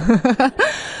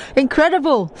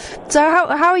 Incredible. So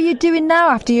how are you doing now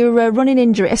after your running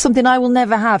injury? It's something I will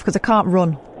never have, because I can't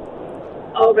run.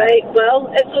 All right, well,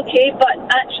 it's okay, but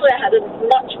actually I had a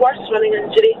much worse running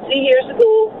injury. 3 years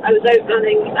ago, I was out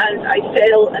running and I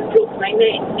fell and broke my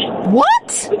neck.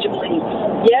 What? Would you believe?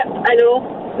 Yep, I know.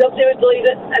 Nobody would believe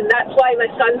it, and that's why my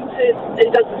son, who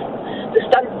does the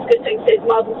stunt scooting, said,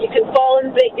 Mum, you can fall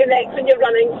and break your neck when you're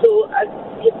running, so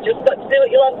you've just got to do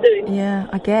what you love doing. Yeah,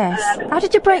 I guess. How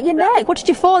did you break your neck? What did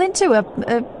you fall into? A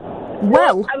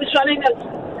well? I was running,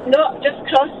 just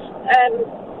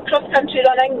cross-country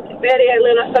running very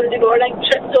early on a Sunday morning,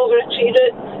 tripped over a tree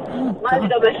root,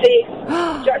 landed on my face,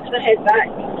 jerked my head back,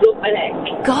 broke my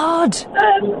neck. God!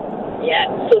 Yeah,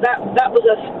 so that was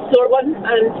a sore one,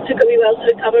 and took a wee while to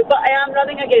recover, but I am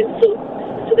running again, so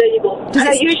there you go. And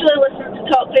I usually listen to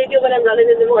talk radio when I'm running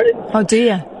in the morning. Oh, do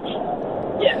you?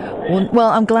 Yeah. Well,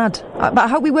 I'm glad. But I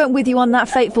hope we weren't with you on that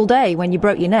fateful day when you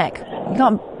broke your neck. You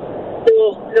can't...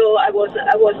 No, I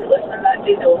wasn't listening that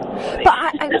day, no.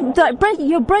 But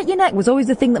break your neck was always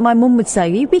the thing that my mum would say.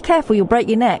 You be careful, you'll break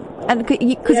your neck. And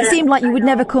because it seemed like you would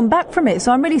never come back from it.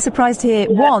 So I'm really surprised to hear,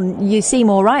 one, you seem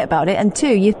all right about it, and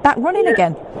two, you're back running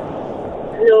again.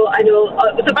 No, I know.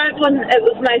 It was a bad one. It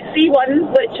was my C1,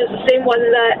 which is the same one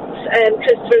that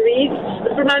Christopher Reeve's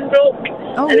Superman broke,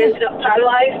 ended up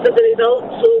paralysed as a result.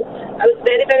 So I was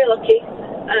very, very lucky.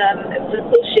 It was a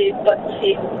close shave, but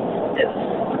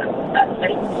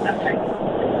that's fine.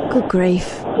 Good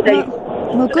grief.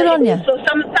 Well, good on you. So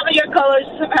some of your callers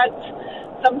have had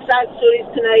some sad stories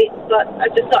tonight, but I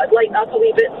just thought I'd lighten up a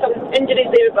wee bit. Some injuries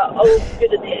there, but all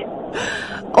good in the end.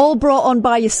 All brought on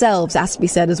by yourselves, has to be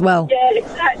said as well. Yeah,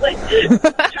 exactly.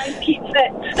 Try and keep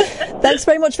fit. Thanks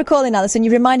very much for calling, Alison.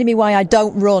 You reminded me why I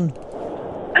don't run.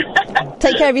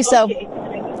 Take care of yourself. Okay.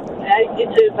 You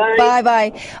too, bye.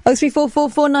 Bye. 0344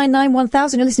 499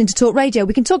 1000. You're listening to Talk Radio.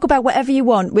 We can talk about whatever you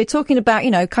want. We're talking about,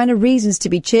 kind of reasons to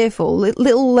be cheerful,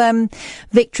 little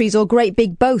victories or great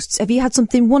big boasts. Have you had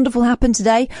something wonderful happen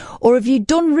today? Or have you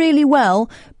done really well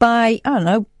by,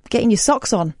 getting your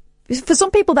socks on? For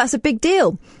some people, that's a big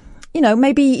deal.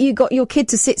 Maybe you got your kid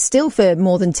to sit still for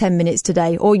more than 10 minutes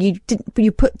today, or you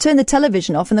turned the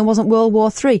television off and there wasn't World War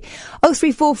III.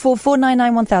 0344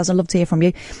 499 1000. Love to hear from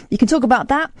you. You can talk about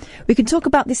that. We can talk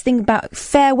about this thing about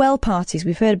farewell parties.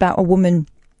 We've heard about a woman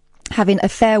having a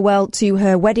farewell to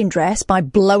her wedding dress by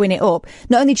blowing it up.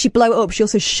 Not only did she blow it up, she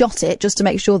also shot it just to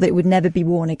make sure that it would never be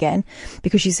worn again,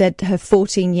 because she said her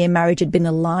 14-year marriage had been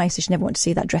a lie, so she never wanted to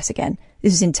see that dress again.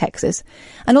 This is in Texas.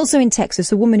 And also in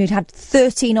Texas, a woman who'd had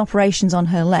 13 operations on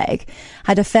her leg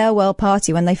had a farewell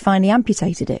party when they finally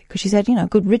amputated it, because she said,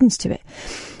 good riddance to it.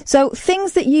 So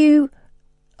things that you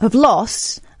have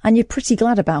lost and you're pretty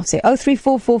glad about it.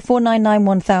 0344 499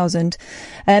 1000.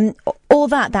 All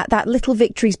that little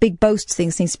victories, big boasts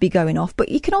thing seems to be going off. But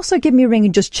you can also give me a ring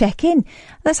and just check in.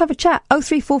 Let's have a chat.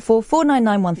 0344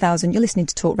 499 1000. You're listening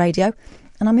to Talk Radio.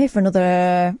 And I'm here for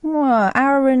another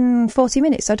hour and 40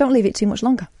 minutes, so don't leave it too much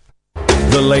longer.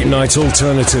 The Late Night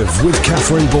Alternative with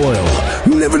Katherine Boyle.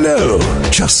 You never know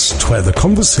just where the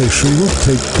conversation will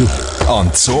take you. On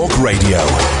Talk Radio.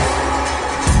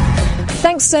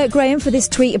 Thanks, Graham, for this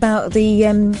tweet about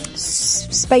the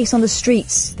space on the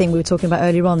streets thing we were talking about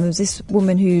earlier on. There was this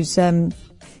woman who's been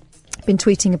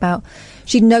tweeting about...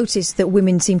 She'd noticed that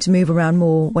women seem to move around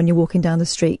more when you're walking down the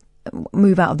street.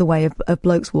 move out of the way of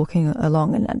blokes walking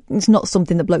along, and it's not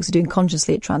something that blokes are doing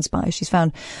consciously, it transpires. She's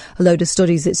found a load of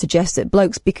studies that suggest that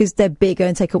blokes, because they're bigger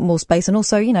and take up more space, and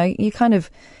also, you know, you kind of,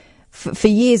 for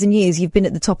years and years, you've been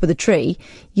at the top of the tree,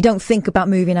 you don't think about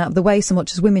moving out of the way so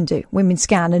much as women do. Women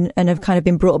scan and have kind of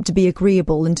been brought up to be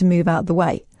agreeable and to move out of the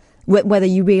way, whether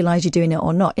you realise you're doing it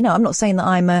or not. You know, I'm not saying that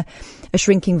I'm a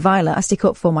shrinking violet. I stick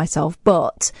up for myself,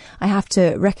 but I have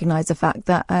to recognise the fact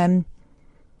that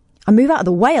I move out of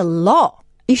the way a lot.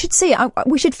 You should see it.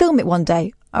 We should film it one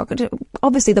day.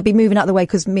 Obviously, they'll be moving out of the way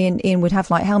because me and Ian would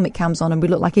have like helmet cams on and we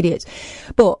look like idiots.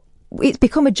 But it's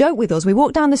become a joke with us. We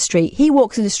walk down the street, he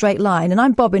walks in a straight line, and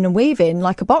I'm bobbing and weaving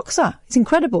like a boxer. It's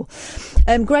incredible.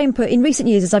 Graham put, in recent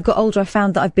years, as I've got older, I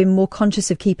found that I've been more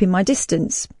conscious of keeping my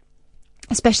distance,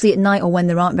 especially at night or when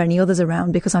there aren't any others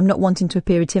around, because I'm not wanting to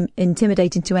appear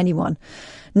intimidating to anyone.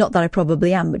 Not that I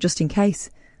probably am, but just in case.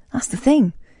 That's the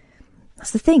thing.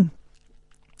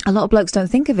 A lot of blokes don't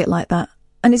think of it like that.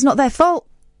 And it's not their fault.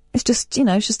 It's just, you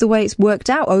know, it's just the way it's worked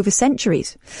out over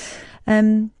centuries.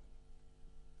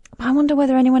 I wonder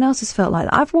whether anyone else has felt like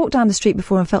that. I've walked down the street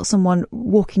before and felt someone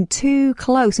walking too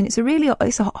close, and it's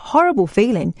a horrible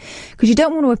feeling, because you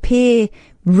don't want to appear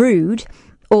rude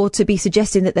or to be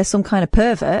suggesting that there's some kind of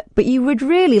pervert, but you would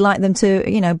really like them to,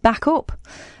 you know, back up.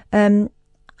 And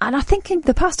I think in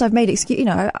the past I've made excuse, you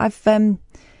know, I've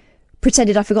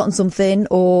pretended I've forgotten something,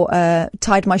 or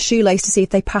tied my shoelace to see if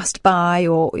they passed by,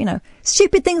 or, you know,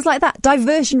 stupid things like that.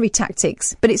 Diversionary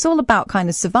tactics. But it's all about kind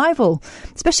of survival,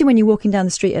 especially when you're walking down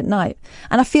the street at night.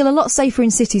 And I feel a lot safer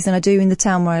in cities than I do in the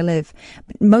town where I live,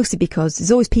 mostly because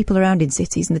there's always people around in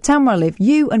cities. In the town where I live,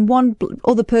 you and one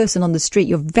other person on the street,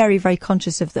 you're very, very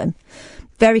conscious of them.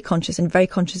 Very conscious, and very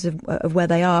conscious of where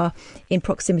they are in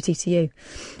proximity to you.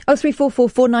 0344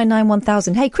 499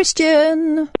 1000. Hey,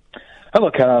 Christian. Hello,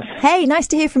 Kath. Hey, nice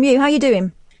to hear from you. How are you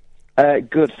doing?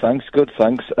 Good, thanks.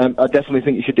 I definitely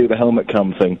think you should do the helmet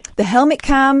cam thing. The helmet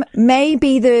cam may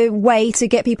be the way to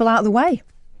get people out of the way.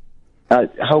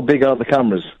 How big are the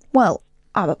cameras? Well,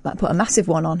 I'll put a massive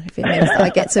one on if it means that I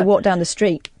get to walk down the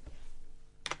street.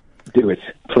 Do it,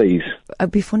 please.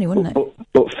 It'd be funny, wouldn't it?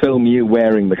 But film you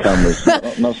wearing the cameras,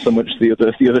 not so much the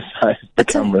other side of the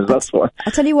cameras. That's what.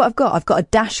 I'll tell you what I've got. I've got a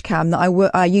dash cam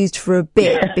that I used for a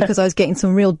bit because I was getting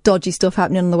some real dodgy stuff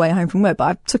happening on the way home from work, but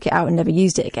I took it out and never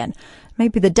used it again.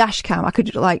 Maybe the dash cam, I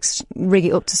could like rig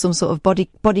it up to some sort of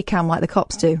body cam like the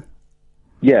cops do.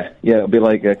 Yeah, it'll be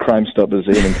like Crime Stoppers,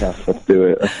 Ian and Kath. Let's do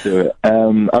it.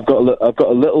 I've got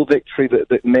a little victory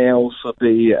that may also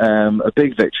be a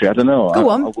big victory. I don't know. Go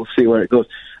on. We'll see where it goes.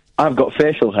 I've got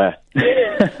facial hair.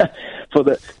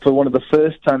 For one of the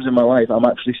first times in my life, I'm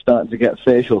actually starting to get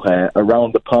facial hair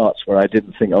around the parts where I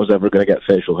didn't think I was ever going to get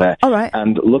facial hair. All right.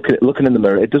 And looking in the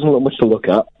mirror, it doesn't look much to look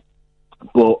at,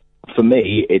 but for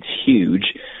me, it's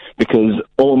huge, because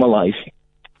all my life,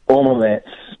 all my mates,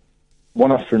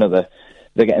 one after another,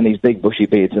 they're getting these big bushy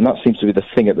beards, and that seems to be the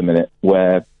thing at the minute,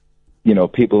 where, you know,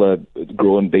 people are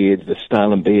growing beards, they're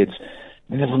styling beards,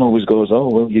 and everyone always goes, oh,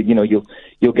 well,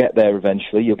 you'll get there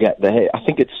eventually, you'll get there. I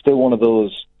think it's still one of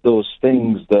those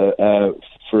things that,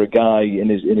 for a guy in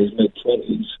his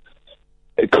mid-20s,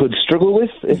 could struggle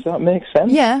with, if that makes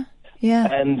sense. Yeah.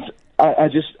 And I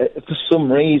just, for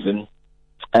some reason,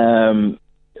 now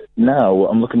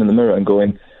I'm looking in the mirror and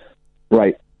going,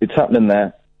 right, it's happening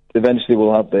there. Eventually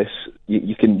we'll have this.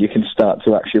 You can start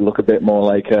to actually look a bit more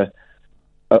like a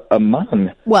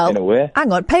man, well, in a way.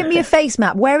 Hang on, paint me a face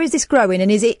map. Where is this growing, and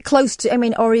is it close to,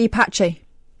 or are you patchy?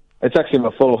 It's actually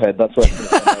my forehead, that's what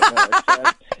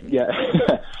yeah.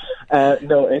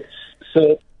 No, it's,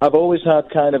 so I've always had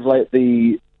kind of like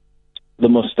the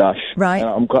moustache. Right.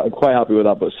 I'm quite happy with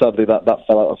that, but sadly that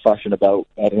fell out of fashion about,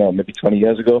 I don't know, maybe 20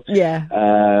 years ago. Yeah.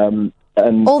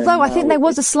 Although I think there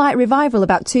was a slight revival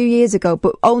about 2 years ago,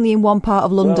 but only in one part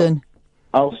of London. Well,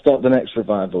 I'll start the next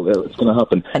revival. It's going to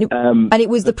happen. And it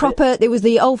was it was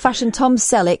the old-fashioned Tom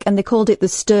Selleck, and they called it the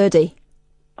Sturdy.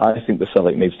 I think the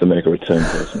Selleck needs to make a return,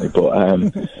 personally. But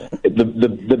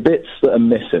the bits that are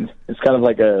missing, it's kind of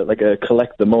like a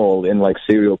collect them all in like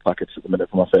cereal packets at the minute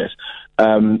for my face.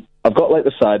 I've got like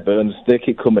the sideburns; they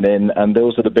keep coming in, and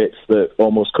those are the bits that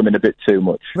almost come in a bit too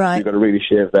much. Right. You've got to really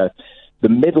shave there. The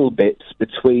middle bits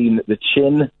between the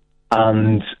chin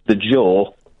and the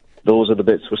jaw, those are the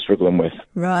bits we're struggling with.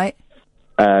 Right.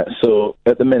 So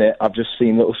at the minute, I've just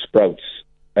seen little sprouts,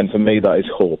 and for me, that is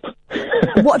hope.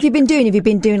 What have you been doing? Have you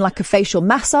been doing like a facial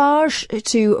massage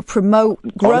to promote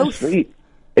growth? Honestly,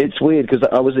 it's weird, because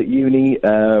I was at uni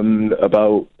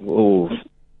about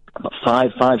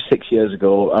 6 years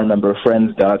ago. I remember a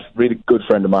friend's dad, really good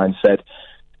friend of mine, said,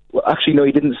 Well, actually, no,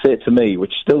 he didn't say it to me,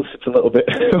 which still sits a little bit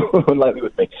unlikely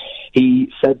with me.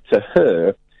 He said to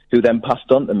her, who then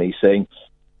passed on to me, saying,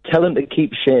 "Tell him to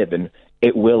keep shaving,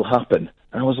 it will happen."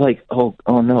 And I was like, oh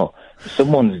no,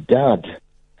 someone's dad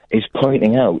is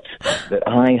pointing out that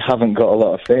I haven't got a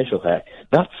lot of facial hair.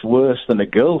 That's worse than a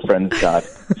girlfriend's dad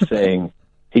saying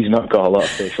he's not got a lot of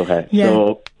facial hair. Yeah.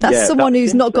 So, that's someone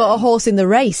who's not got a horse in the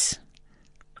race.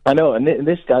 I know, and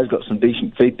this guy's got some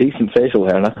decent facial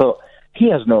hair, and I thought, he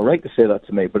has no right to say that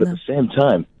to me, but at the same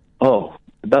time,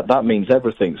 that means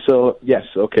everything. So, yes,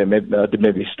 okay,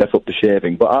 maybe step up the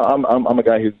shaving, but I'm a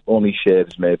guy who only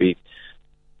shaves maybe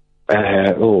 3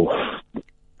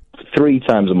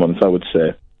 times a month, I would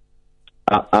say,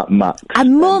 at max. A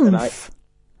month?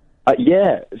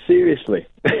 Yeah, seriously.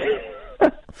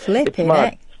 Flipping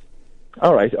heck.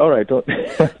 All right. Don't.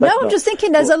 No, I'm just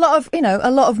thinking. There's a lot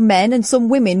of men and some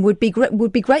women would be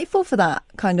grateful for that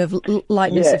kind of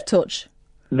lightness of touch.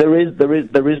 There is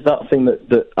that thing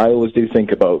that I always do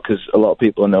think about, because a lot of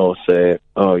people I know say,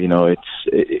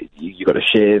 you got to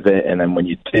shave it, and then when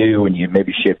you do, and you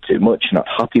maybe shave too much, you're not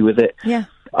happy with it. Yeah.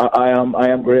 I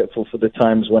am grateful for the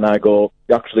times when I go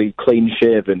actually clean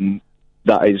shaven.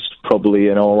 That is probably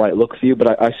an all right look for you,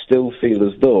 but I still feel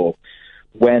as though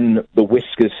when the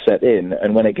whiskers set in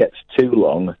and when it gets too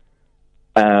long,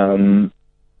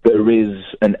 there is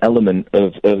an element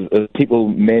of people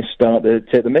may start to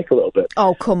take the mick a little bit.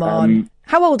 Oh, come on.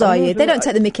 How old are you? They don't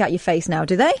take the mick out your face now,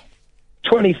 do they?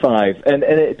 25, and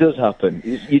it does happen.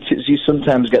 You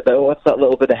sometimes get that, what's that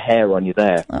little bit of hair on you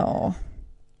there? Oh.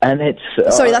 And it's...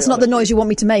 Sorry, that's not the noise you want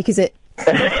me to make, is it?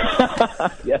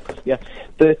 Yeah.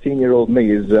 13-year-old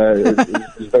me is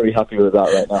very happy with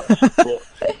that right now. But,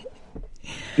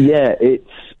 yeah, it's...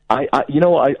 I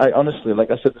honestly,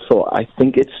 like I said before, I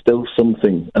think it's still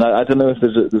something, and I don't know if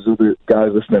there's other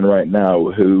guys listening right now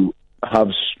who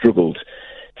have struggled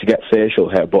to get facial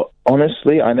hair, but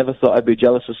honestly, I never thought I'd be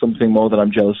jealous of something more than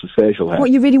I'm jealous of facial hair.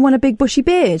 What, you really want a big bushy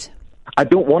beard? I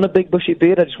don't want a big bushy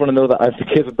beard, I just want to know that I have the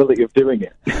capability of doing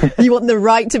it. You want the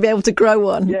right to be able to grow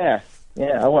one? Yeah,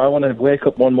 I want to wake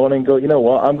up one morning and go, you know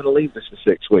what, I'm going to leave this for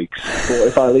 6 weeks. But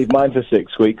if I leave mine for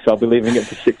 6 weeks, I'll be leaving it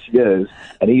for 6 years,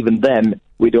 and even then,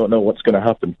 we don't know what's going to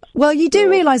happen. Well, you do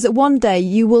realise that one day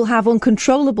you will have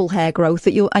uncontrollable hair growth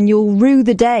you'll rue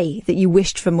the day that you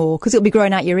wished for more, because it'll be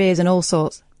growing out your ears and all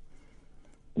sorts.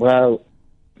 Well,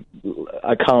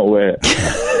 I can't wait.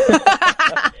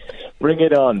 Bring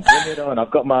it on.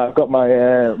 I've got my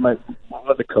what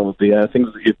are they called? The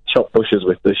things that you chop bushes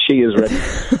with. The shears ready.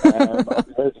 I'll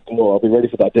be ready to blow. I'll be ready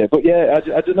for that day. But yeah,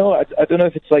 I don't know. I don't know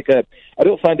if it's like I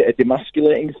don't find it a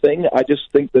demasculating thing. I just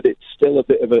think that it's still a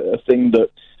bit of a thing that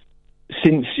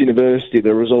since university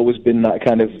there has always been that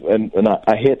kind of, and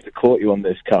I hate to quote you on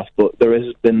this, Kath, but there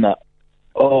has been that,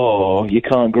 oh, you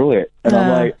can't grow it. And I'm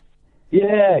like,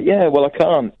 yeah, well I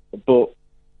can't. But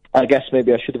I guess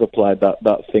maybe I should have applied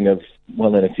that thing of,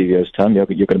 well, in a few years' time, you're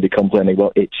going to be complaining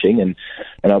about itching, and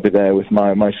I'll be there with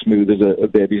my smooth as a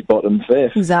baby's bottom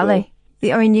face. Exactly.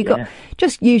 So, I mean,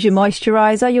 just use your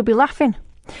moisturiser, you'll be laughing.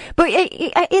 But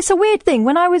it's a weird thing.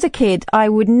 When I was a kid, I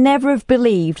would never have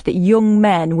believed that young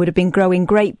men would have been growing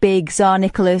great big Tsar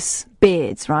Nicholas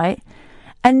beards, right?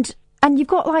 And you've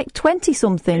got like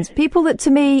 20-somethings, people that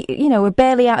to me, are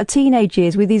barely out of teenage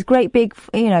years with these great big,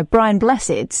 Brian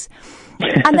Blesseds.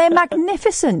 And they're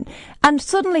magnificent. And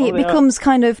suddenly it becomes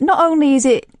kind of, not only is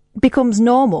it becomes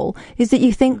normal, is that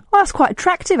you think, well, that's quite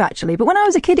attractive actually. But when I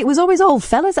was a kid, it was always old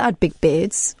fellas that had big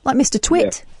beards, like Mr.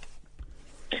 Twit. Yeah.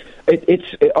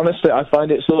 Honestly, I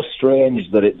find it so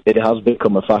strange that it has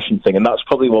become a fashion thing, and that's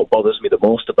probably what bothers me the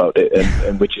most about it,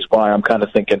 and which is why I'm kind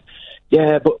of thinking,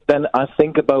 yeah, but then I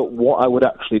think about what I would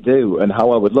actually do and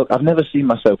how I would look. I've never seen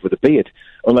myself with a beard,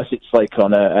 unless it's like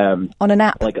on an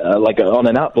app, like on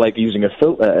an app, like using a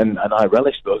filter, and I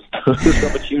relish those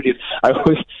opportunities.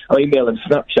 I'm emailing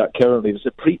Snapchat currently to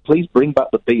say, please bring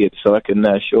back the beard so I can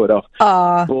show it off.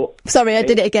 Sorry, I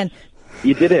did it again.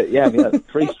 You did it, yeah.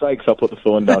 3 strikes, I'll put the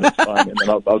phone down, it's fine, and then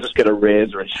I'll just get a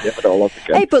razor and shave it all off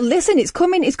again. Hey, but listen, it's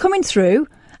coming through,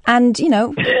 and,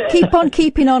 keep on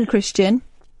keeping on, Christian.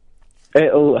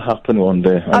 It'll happen one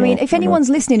day. I mean, if anyone's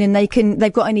listening and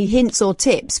they've got any hints or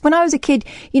tips. When I was a kid,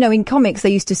 in comics,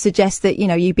 they used to suggest that,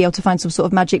 you'd be able to find some sort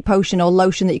of magic potion or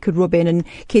lotion that you could rub in, and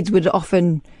kids would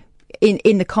often,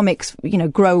 in the comics,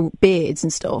 grow beards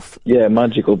and stuff. Yeah,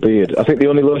 magical beard. I think the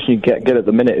only lotion you get at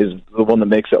the minute is the one that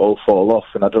makes it all fall off,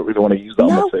 and I don't really want to use that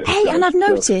on my face. Hey, and I've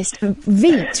noticed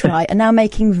Veet, right, are now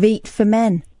making Veet for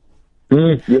men.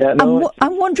 Yeah, no.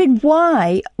 I'm wondering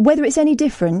why, whether it's any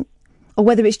different, or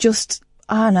whether it's just,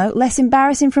 I don't know, less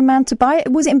embarrassing for a man to buy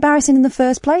it. Was it embarrassing in the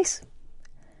first place?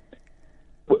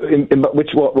 Which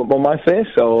what on my face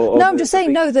or no, I'm just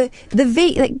saying no. The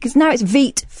Veet, because now it's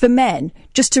Veet for men,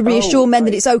 just to reassure men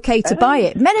that it's okay to buy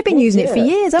it. Men have been using it for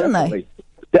years, haven't they?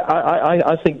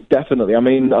 I think definitely. I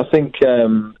mean, I think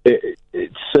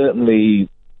it's certainly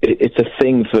it's a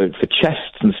thing for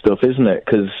chests and stuff, isn't it?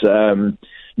 Because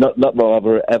not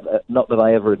that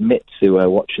I ever admit to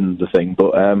watching the thing,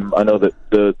 but I know that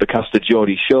the cast of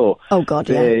Geordie Shore. Oh God,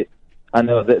 yeah. I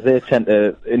know that they tend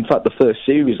to. In fact, the first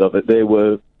series of it, they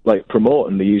were like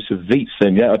promoting the use of Veets,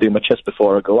 and I do my chest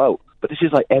before I go out. But this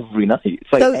is like every night. It's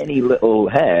like any little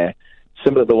hair,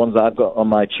 similar to the ones that I've got on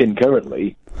my chin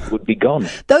currently, would be gone.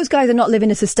 Those guys are not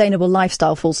living a sustainable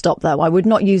lifestyle. Full stop. Though I would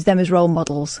not use them as role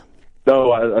models.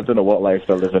 No, I don't know what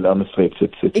lifestyle they're living. Honestly,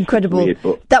 it's incredible. Weird,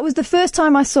 but that was the first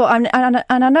time I saw, and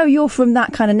I know you're from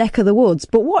that kind of neck of the woods.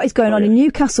 But what is going on in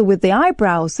Newcastle with the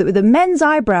eyebrows? The men's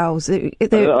eyebrows? Are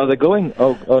they going?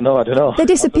 Oh no, I don't know. They're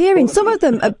disappearing. Some of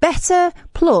them are better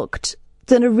plucked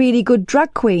than are really good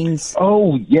drag queens.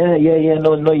 Oh yeah.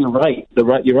 No, you're right.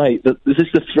 You're right. This is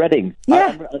the threading.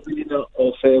 Yeah. I'm really not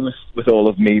all famous with all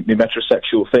of me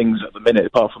metrosexual things at the minute,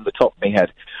 apart from the top of my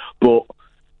head, but.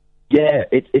 Yeah,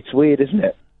 it's weird, isn't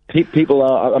it? People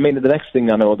are. I mean, the next thing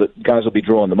I know, that guys will be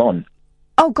drawing them on.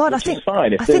 Oh God, I think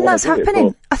that's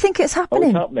happening. I think it's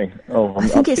happening. Oh,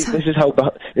 it's happening.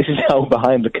 Oh, this is how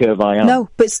behind the curve I am. No,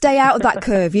 but stay out of that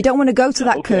curve. You don't want to go to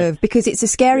that curve because it's a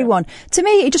scary one. To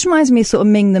me, it just reminds me of sort of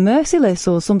Ming the Merciless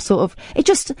or some sort of. It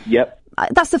just. Yep.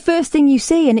 That's the first thing you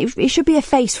see, and it should be a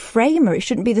face framer. It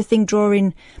shouldn't be the thing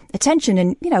drawing attention.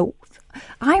 And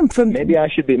I'm from. Maybe I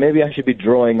should be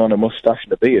drawing on a moustache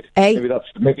and a beard. Maybe.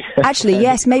 Actually,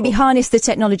 yes. Maybe harness the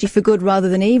technology for good rather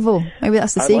than evil. Maybe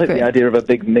that's the secret. I like the idea of a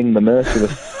big Ming the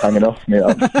Merciless hanging off me.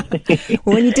 Well,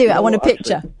 when you do it, I want a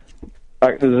picture.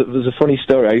 There's a funny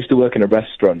story. I used to work in a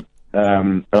restaurant,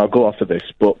 and I'll go off of this,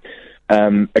 but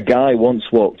a guy once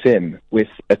walked in with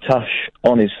a tash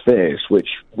on his face, which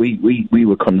we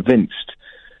were convinced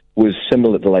was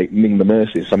similar to like Ming the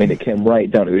Merciless. I mean, it came right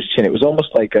down to his chin. It was almost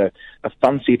like a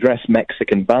fancy dress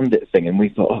Mexican bandit thing, and we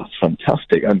thought, oh, that's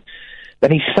fantastic. And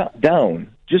then he sat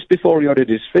down just before he ordered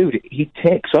his food. He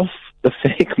takes off the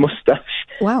fake moustache.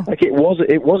 Wow! Like it was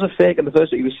a fake in the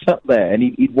first. He was sat there, and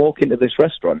he'd walk into this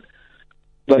restaurant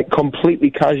like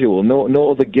completely casual,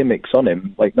 no other gimmicks on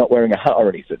him, like not wearing a hat or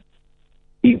anything.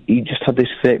 He just had this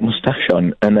fake moustache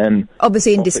on, and then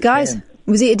obviously in disguise.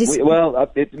 Was it a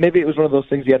maybe it was one of those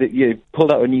things you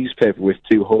pulled out a newspaper with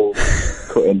two holes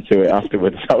cut into it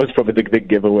afterwards. That was probably the big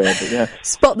giveaway. But yeah,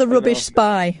 spot the rubbish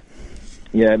spy.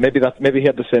 Yeah, maybe he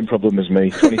had the same problem as me,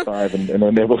 25 and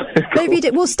unable to Maybe he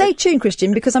did. Well, stay tuned,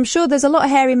 Christian, because I'm sure there's a lot of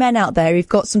hairy men out there who've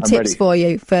got some tips for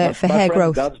you for hair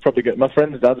growth. My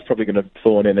friend's dad's probably going to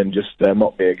phone in and just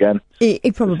mock me again. He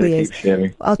probably is.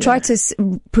 I'll try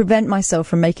to prevent myself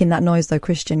from making that noise, though,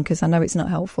 Christian, because I know it's not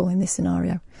helpful in this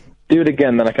scenario. Do it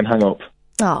again, then I can hang up.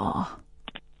 Oh.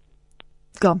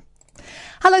 Go on.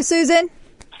 Hello, Susan.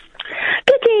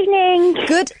 Good evening.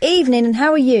 Good evening, and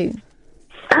how are you?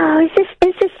 Oh, is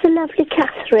this the lovely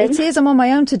Katherine? It is. I'm on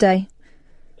my own today.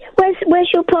 Where's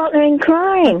your partner in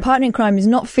crime? My partner in crime is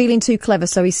not feeling too clever,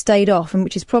 so he stayed off, and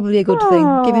which is probably a good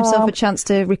thing. Give himself a chance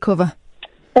to recover.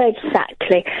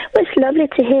 Exactly. Well, it's lovely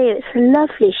to hear. It's a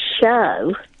lovely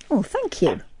show. Oh, thank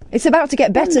you. It's about to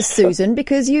get better, Susan,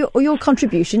 because your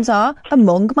contributions are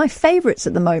among my favourites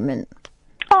at the moment.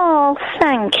 Oh,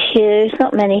 thank you. There's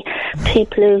not many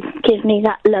people who give me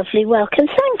that lovely welcome.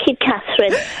 Thank you,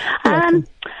 Katherine.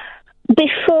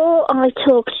 Before I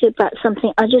talk to you about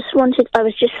something, I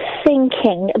was just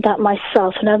thinking about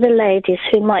myself and other ladies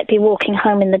who might be walking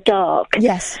home in the dark.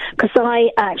 Yes. Because I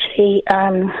actually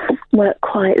work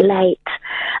quite late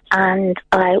and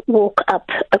I walk up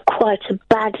quite a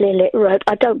badly lit road.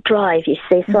 I don't drive, you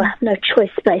see, so I have no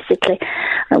choice, basically.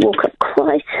 I walk up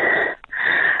quite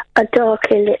a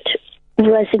darkly lit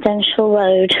residential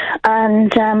road,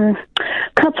 and a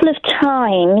couple of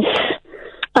times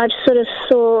I've sort of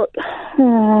thought,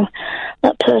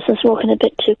 that person's walking a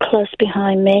bit too close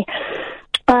behind me.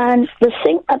 And the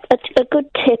thing, a good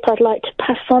tip I'd like to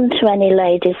pass on to any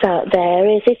ladies out there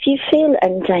is, if you feel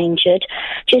endangered,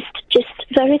 just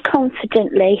very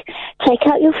confidently take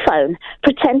out your phone,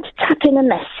 pretend to tap in a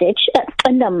message,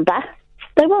 a number.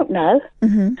 They won't know.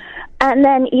 Mm-hmm. And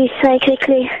then you say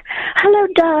quickly, "Hello,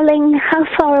 darling, how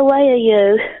far away are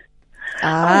you?"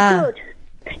 Oh, good.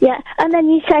 Yeah, and then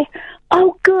you say,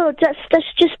 "Oh, good, that's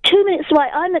just 2 minutes away.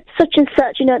 I'm at such and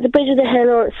such, at the bridge of the hill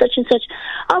or at such and such.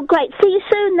 Oh, great, see you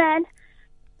soon then.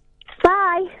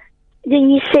 Bye." Then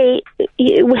you see,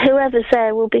 whoever's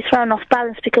there will be thrown off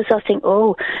balance because they'll think,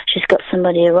 "Oh, she's got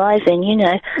somebody arriving,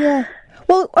 Yeah.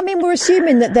 Well, I mean, we're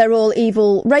assuming that they're all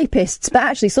evil rapists, but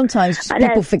actually sometimes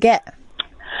people forget.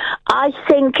 I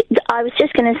think, I was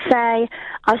just going to say,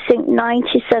 I think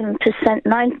 97%,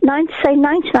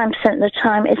 99% of the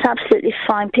time, it's absolutely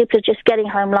fine. People are just getting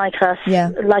home like us,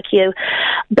 like you.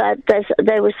 But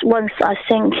there was once, I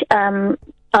think, I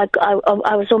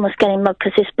was almost getting mugged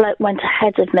because this bloke went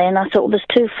ahead of me, and I thought it was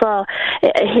too far.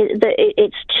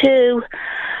 It's too...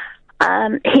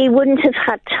 he wouldn't have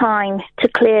had time to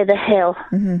clear the hill.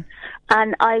 Mm-hmm.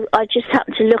 And I just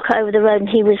happened to look over the road, and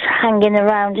he was hanging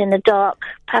around in the dark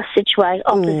passageway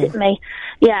opposite me.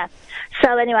 Yeah.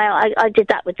 So anyway, I did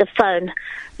that with the phone,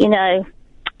 you know,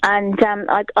 and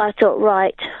I thought,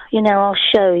 right, you know, I'll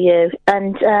show you.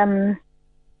 And do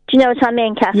you know what I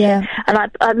mean, Katherine? Yeah. And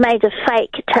I made a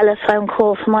fake telephone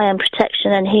call for my own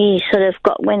protection, and he sort of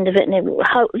got wind of it, and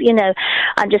you know,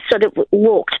 and just sort of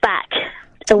walked back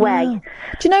away. Wow.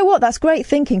 Do you know what? That's great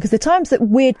thinking, because the times that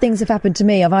weird things have happened to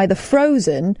me, I've either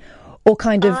frozen or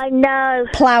kind of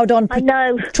ploughed on,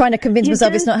 trying to convince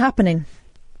myself it's not happening.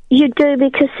 You do,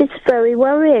 because it's very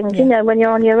worrying, you know, when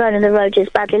you're on your own and the road is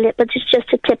badly lit. But it's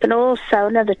just a tip, and also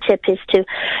another tip is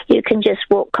you can just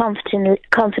walk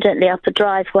confidently up a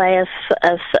driveway of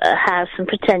a house and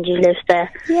pretend you live there.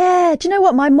 Yeah, do you know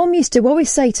what? My mum used to always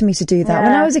say to me to do that.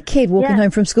 When I was a kid walking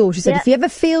home from school, she said, if you ever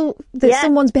feel that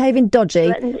someone's behaving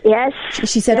dodgy,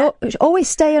 she said, always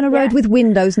stay on a road with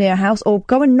windows near a house, or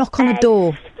go and knock on a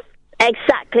door.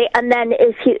 Exactly, and then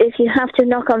if you have to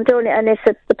knock on the door, and if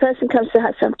the person comes to the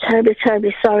house, I'm terribly,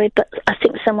 terribly sorry, but I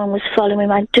think someone was following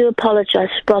me. I do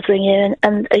apologise for bothering you,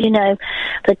 and you know,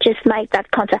 but just make that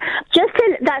contact.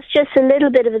 That's just a little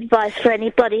bit of advice for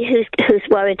anybody who's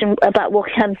worried about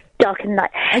walking home dark and night.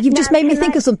 You've just made me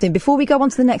think of something before we go on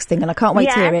to the next thing, and I can't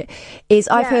wait to hear it.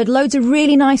 I've heard loads of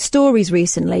really nice stories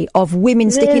recently of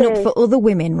women sticking up for other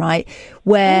women, right?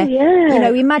 Where you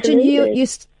know, imagine you're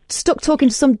stuck talking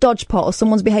to some dodgepot, or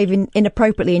someone's behaving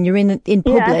inappropriately, and you're in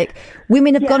public.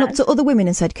 Women have gone up to other women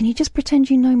and said, "Can you just pretend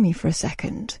you know me for a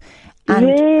second?"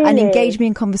 And engage me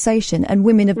in conversation, and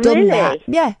women have done that.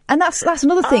 Yeah, and that's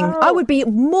another thing. I would be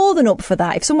more than up for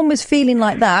that. If someone was feeling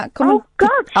like that,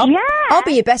 I'll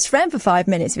be your best friend for 5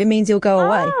 minutes if it means he'll go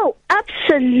away. Oh,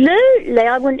 absolutely.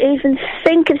 I wouldn't even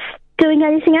think of doing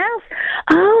anything else.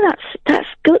 Oh, that's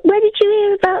good. Where did you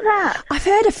hear about that? I've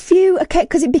heard a few,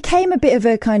 because it became a bit of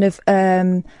a kind of,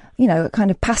 you know,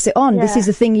 kind of pass it on. This is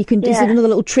a thing you can do. This is another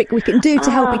little trick we can do to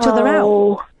help each other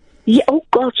out. Yeah, oh,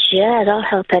 God, yeah, that'll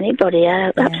help anybody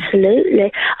out. Yeah.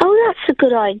 Absolutely. Oh, that's a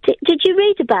good idea. Did you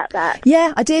read about that?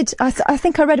 Yeah, I did. I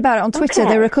think I read about it on Twitter.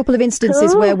 There were a couple of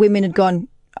instances where women had gone,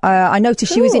 I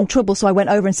noticed she was in trouble, so I went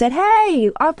over and said,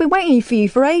 "Hey, I've been waiting for you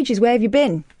for ages. Where have you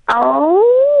been?"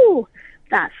 Oh,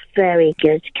 that's very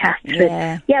good,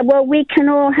 Katherine. Yeah, well, we can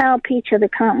all help each other,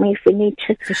 can't we, if we need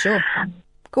to? For sure.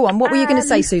 Go on, what were you going to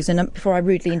say, Susan, before I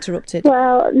rudely interrupted?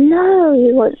 Well, no,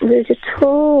 you weren't rude at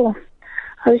all.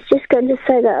 I was just going to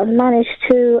say that I've managed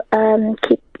to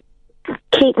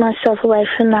keep myself away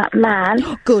from that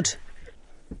man. Good.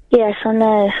 Yes, I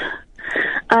know.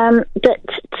 But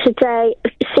today,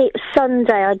 see,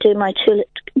 Sunday I do my tulip.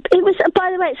 It was,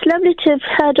 by the way, it's lovely to have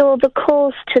heard all the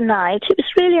calls tonight. It was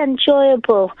really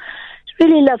enjoyable. It's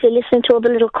really lovely listening to all the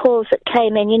little calls that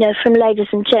came in, you know, from ladies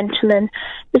and gentlemen.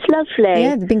 It was lovely.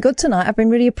 Yeah, they've been good tonight. I've been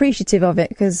really appreciative of it,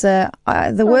 because the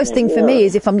worst thing for me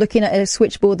is if I'm looking at a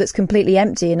switchboard that's completely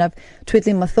empty and I'm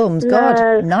twiddling my thumbs.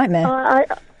 God, nightmare.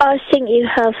 I think you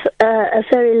have a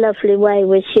very lovely way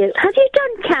with you. Have you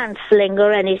done counselling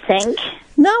or anything?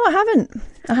 No, I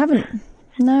haven't.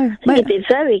 No. You'd be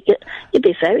very good. You'd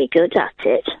be very good at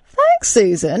it. Thanks,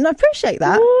 Susan. I appreciate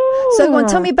that. Ooh. So, go on,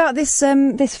 tell me about this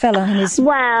fella and his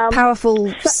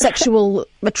powerful sexual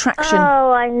attraction.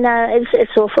 Oh, I know.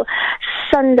 It's awful.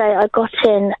 Sunday I got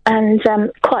in, and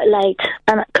quite late,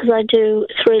 and because I do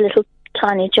 3 little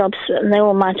tiny jobs, and they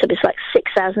all mount up. It's like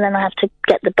 6 hours, and then I have to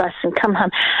get the bus and come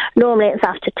home. Normally it's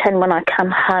after 10 when I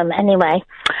come home anyway.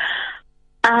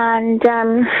 And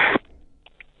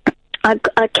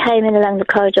I came in along the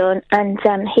corridor,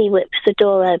 and he whips the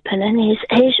door open, and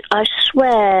I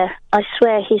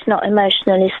swear he's not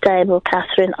emotionally stable,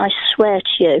 Katherine. I swear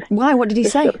to you. Why? What did he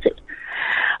say?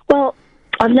 Well,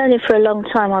 I've known him for a long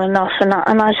time on and off, and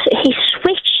he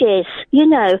switches, you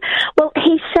know. Well,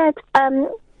 he said,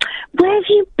 "Where have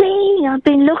you been? I've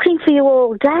been looking for you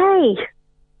all day."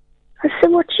 I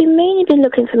said, "What do you mean you've been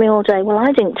looking for me all day?" Well,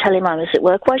 I didn't tell him I was at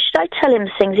work. Why should I tell him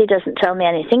things? He doesn't tell me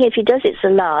anything. If he does, it's a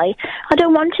lie. I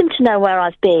don't want him to know where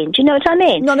I've been. Do you know what I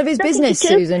mean? None of his business,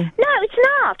 Susan. No, it's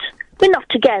not. We're not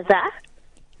together.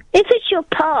 If it's your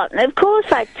partner, of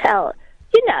course I'd tell,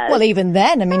 you know. Well, even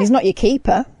then, I mean, he's not your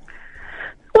keeper.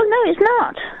 Well, no, it's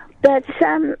not. But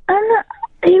and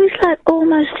he was like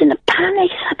almost in a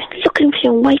panic. I've been looking for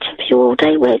you and waiting for you all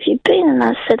day. Where have you been? And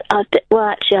I said, I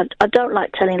don't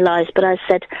like telling lies, but I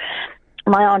said,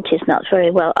 my auntie's not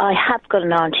very well. I have got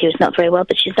an auntie who's not very well,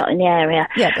 but she's not in the area.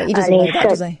 Yeah, but he doesn't know that,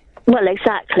 does he? Well,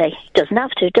 exactly. He doesn't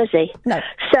have to, does he? No.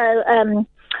 So, and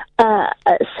he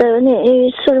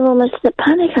was sort of almost in a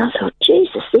panic. I thought,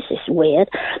 Jesus, this is weird.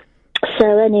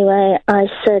 So anyway, I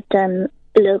said,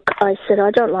 look, I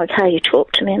don't like how you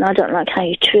talk to me and I don't like how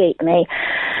you treat me.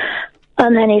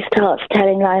 And then he starts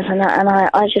telling lies and that, and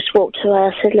I just walked away.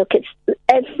 I said, look, it's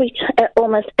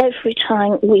almost every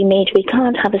time we meet, we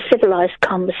can't have a civilised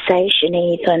conversation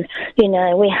even. You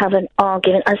know, we have an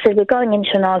argument. I said, we're going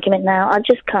into an argument now. I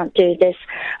just can't do this.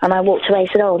 And I walked away. He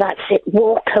said, oh, that's it.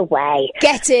 Walk away.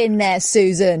 Get in there,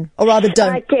 Susan. Or rather,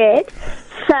 don't. I did.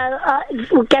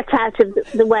 So we'll get out of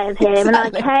the way of him.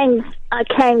 Exactly. And I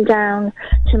came down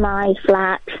to my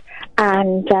flat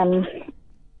and...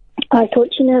 I thought,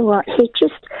 you know what, he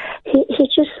just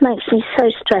makes me so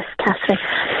stressed, Catherine.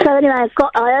 So anyway,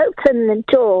 I opened the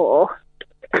door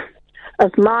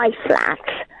of my flat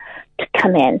to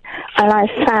come in, and I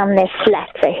found this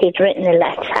letter. He'd written a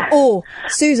letter. Oh,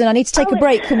 Susan, I need to take a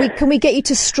break. Can we get you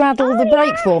to straddle the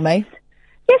break for me?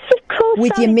 Yes, of course.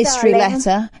 With your mystery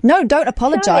letter. No, don't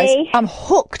apologise. I'm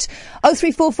hooked.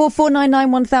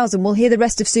 03444991000. We'll hear the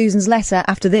rest of Susan's letter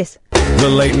after this. The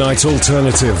Late Night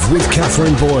Alternative with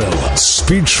Katherine Boyle.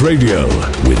 Speech radio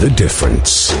with a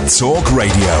difference. Talk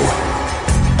Radio.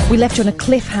 We left you on a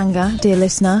cliffhanger, dear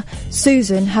listener.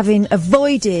 Susan, having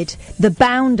avoided the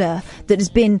bounder that has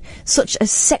been such a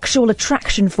sexual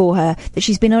attraction for her that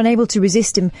she's been unable to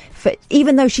resist him,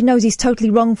 even though she knows he's totally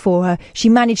wrong for her, she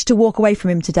managed to walk away from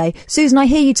him today. Susan, I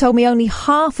hear you told me only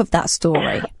half of that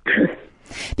story.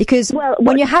 Because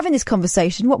when you're having this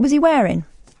conversation, what was he wearing?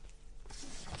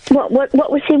 What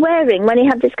was he wearing when he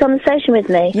had this conversation with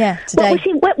me? Yeah, today.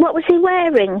 What was he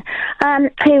wearing?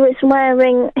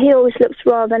 He always looks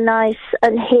rather nice,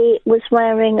 and he was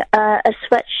wearing a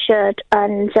sweatshirt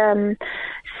and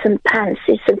some pants,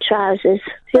 some trousers.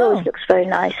 He always looks very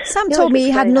nice. Sam told me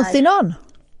he had nothing on.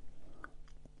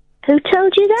 Who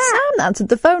told you that? Sam answered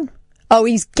the phone. Oh,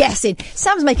 he's guessing.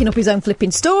 Sam's making up his own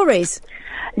flipping stories.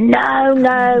 No.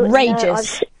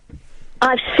 Outrageous. No,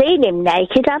 I've seen him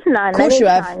naked, haven't I? Of course you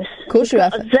have. Times. Of course you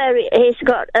have. He's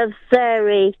got a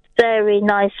very, very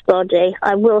nice body.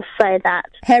 I will say that.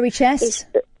 Hairy chest?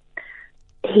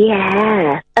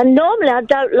 Yeah. And normally I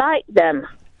don't like them.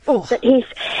 Oh. But he's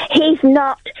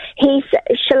not,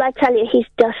 shall I tell you, he's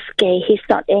dusky. He's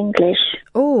not English.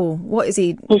 Oh, what is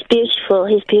he? He's beautiful.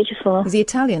 Is he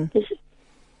Italian?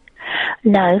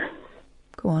 No.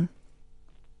 Go on.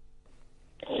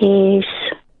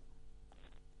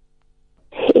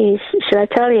 Shall I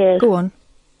tell you? Go on.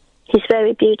 He's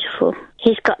very beautiful.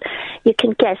 You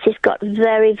can guess, he's got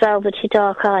very velvety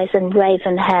dark eyes and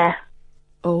raven hair.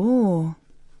 Oh.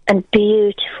 And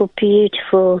beautiful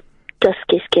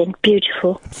dusky skin.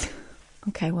 Beautiful.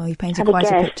 Okay, well, you painted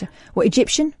quite a picture. What,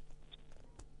 Egyptian?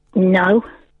 No.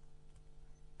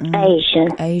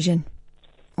 Asian.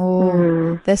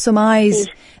 Oh, there's some eyes.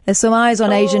 There's some eyes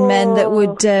on Asian men that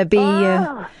would be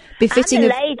befitting and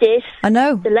the ladies. I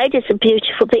know. The ladies are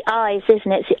beautiful. The eyes,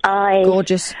 isn't it? It's the eyes.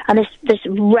 Gorgeous. And this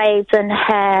raven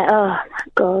hair. Oh, my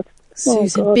God.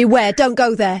 Susan, God. beware. Don't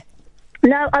go there.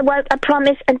 No, I won't. I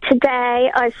promise. And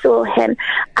today I saw him,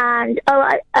 and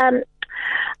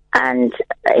and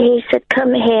he said,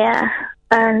 "Come here,"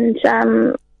 and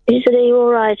he said, "Are you all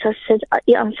right?" I said,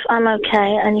 "Yeah, I'm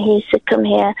okay." And he said, "Come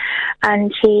here,"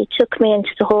 and he took me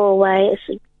into the hallway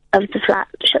of the flat,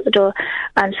 shut the door,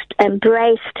 and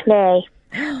embraced me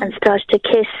and started to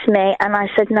kiss me. And I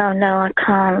said, "No, I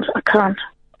can't.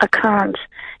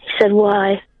 He said,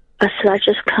 "Why?" I said, "I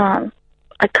just can't.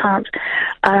 I can't."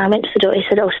 And I went to the door. He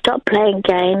said, "Oh, stop playing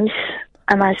games."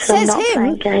 And I said, "I'm not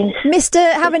playing games."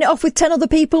 Mr. having it off with 10 other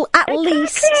people, at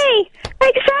least.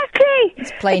 Exactly.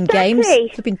 He's playing games.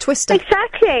 Flipping twister.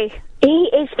 Exactly. He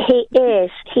is.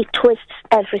 He twists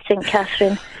everything,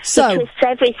 Catherine. So he twists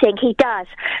everything. He does.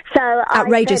 So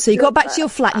outrageous. So you got back to your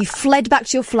flat. You fled back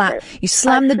to your flat. You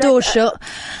slammed the door shut.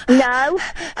 No,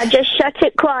 I just shut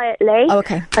it quietly. Oh,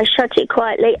 okay. I shut it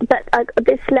quietly. But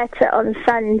this letter on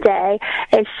Sunday,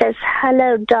 it says,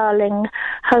 "Hello, darling.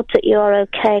 Hope that you're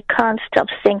okay. Can't stop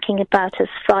thinking about us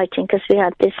fighting because we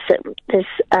had this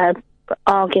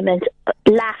argument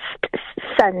last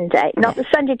Sunday, not the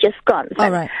Sunday just gone. All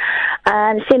right.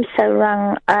 Seems so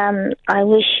wrong. I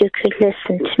wish you could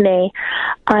listen to me.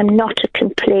 I'm not a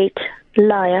complete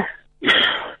liar."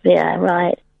 Yeah,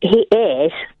 right. He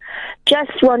is.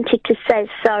 Just wanted to say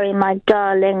sorry, my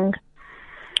darling.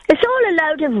 It's all a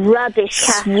load of rubbish,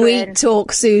 Catherine. Sweet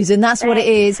talk, Susan. That's what it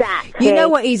is. Exactly. You know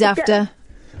what he's after.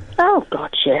 Oh,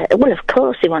 God, yeah. Well, of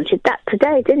course he wanted that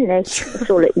today, didn't he? That's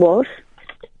all it was.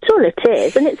 That's all it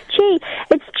is. And it's cheap.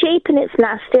 It's cheap and it's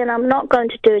nasty, and I'm not going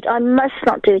to do it. I must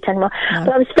not do it anymore. No.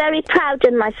 But I was very proud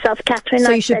of myself, Catherine.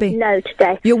 So I you should said be. no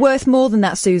today. You're worth more than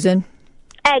that, Susan.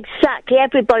 Exactly.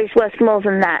 Everybody's worth more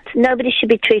than that. Nobody should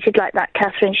be treated like that,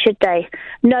 Catherine, should they?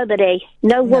 Nobody.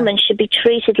 No woman should be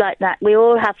treated like that. We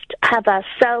all have to have our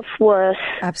self-worth.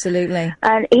 Absolutely.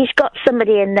 And he's got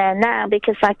somebody in there now,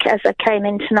 because as I came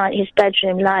in tonight, his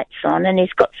bedroom light's on, and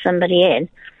he's got somebody in.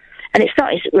 And it's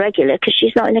not his regular, because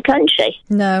she's not in the country.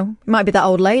 No. It might be that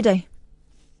old lady.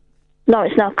 No,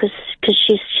 it's not, because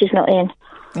she's not in.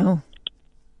 Oh.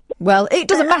 Well, it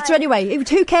doesn't matter anyway.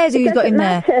 Who cares who's got him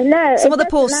there? No, some other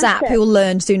poor sap who'll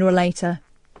learn sooner or later.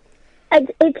 But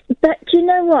do you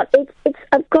know what?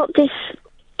 I've got this,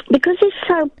 because it's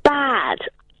so bad.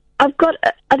 I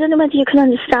don't know whether you can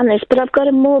understand this, but I've got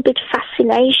a morbid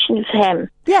fascination for him.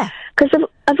 Yeah. Because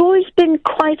I've always been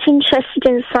quite interested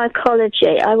in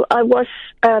psychology. I was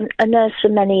a nurse for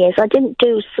many years. I didn't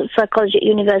do psychology at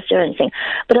university or anything,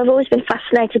 but I've always been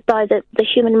fascinated by the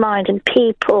human mind and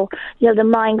people, the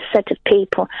mindset of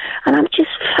people. And I'm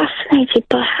just fascinated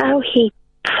by how he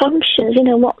functions,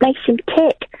 what makes him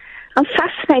tick. I'm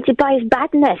fascinated by his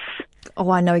badness. Oh,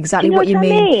 I know exactly what you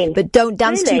mean. But don't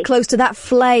dance too close to that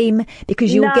flame,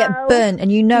 because you'll get burnt,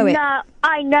 and you know it. No,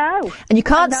 I know. And you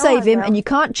can't save him, and you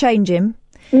can't change him.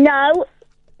 No,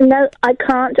 I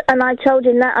can't. And I told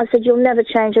him that. I said, you'll never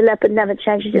change. A leopard never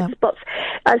changes its spots.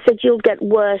 I said, you'll get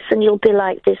worse, and you'll be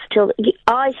like this till...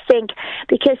 I think,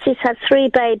 because he's had 3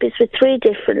 babies with 3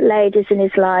 different ladies in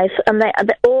his life, and they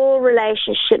all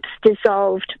relationships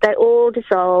dissolved. They all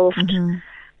dissolved. Mm-hmm.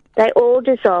 They all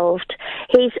dissolved.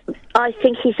 I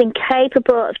think he's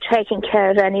incapable of taking care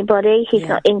of anybody. He's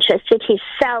not interested. He's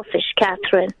selfish,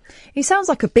 Catherine. He sounds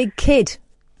like a big kid,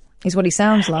 is what he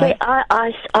sounds like.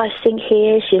 I think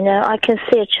he is, I can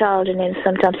see a child in him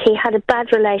sometimes. He had a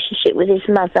bad relationship with his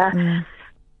mother.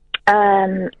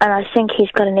 And I think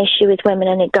he's got an issue with women,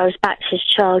 and it goes back to his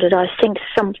childhood. I think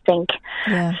something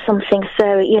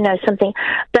very, something.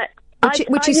 But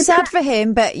Which is sad for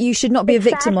him, but you should not be a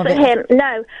victim of it. Him.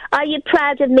 No. Are you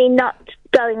proud of me not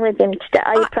going with him today?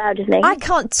 Are you proud of me? I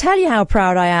can't tell you how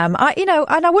proud I am.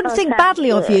 And I wouldn't think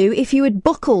badly of you if you had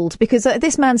buckled, because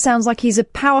this man sounds like he's a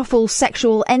powerful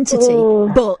sexual entity.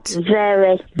 But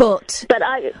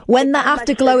when that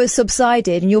afterglow has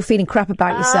subsided and you're feeling crap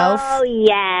about yourself.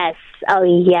 Oh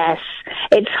yes,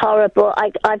 it's horrible.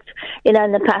 I've in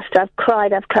the past I've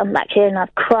cried. I've come back here and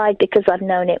I've cried because I've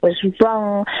known it was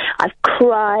wrong. I've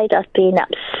cried. I've been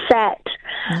upset.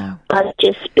 No. I've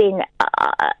just been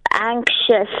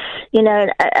anxious.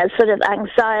 A sort of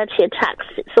anxiety attacks.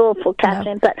 It's awful,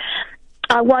 Catherine. But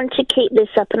I want to keep this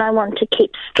up, and I want to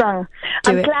keep strong.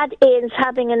 I'm glad Ian's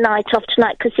having a night off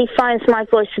tonight, because he finds my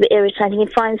voice a bit irritating. He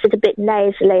finds it a bit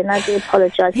nasally, and I do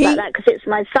apologise about that, because it's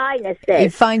my sinuses. He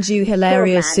finds you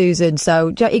hilarious, Susan,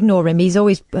 so ignore him. He's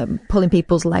always pulling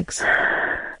people's legs.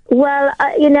 Well,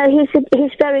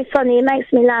 he's very funny. He makes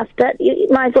me laugh, but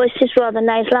my voice is rather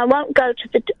nasal. I won't go to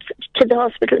the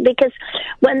hospital, because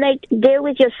when they deal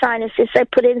with your sinuses, they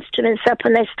put instruments up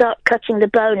and they start cutting the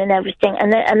bone and everything,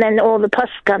 and then all the pus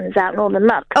comes out and all the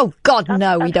muck. Oh God,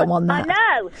 no, we don't want that.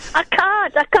 I know. I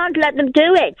can't let them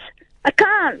do it. I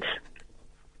can't.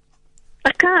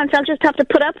 I'll just have to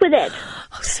put up with it.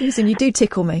 Oh, Susan, you do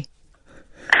tickle me.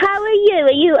 How are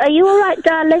you? Are you all right,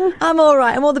 darling? I'm all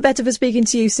right. I'm all the better for speaking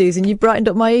to you, Susan. You brightened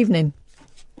up my evening.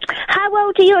 How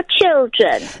old are your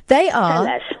children? They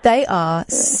are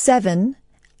 7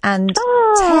 and 10.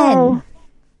 Oh,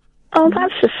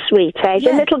 that's a sweet age.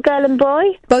 A little girl and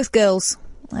boy? Both girls.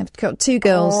 I've got 2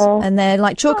 girls, and they're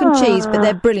like chalk and cheese, but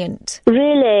they're brilliant.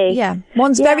 Really? Yeah.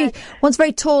 One's very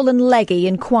tall and leggy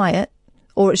and quiet,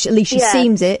 or at least she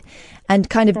seems it, and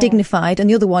kind of dignified, and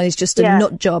the other one is just a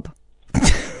nut job.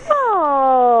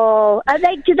 Oh,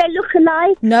 do they look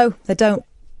alike? No, they don't.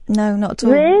 No, not at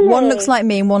all. Really? One looks like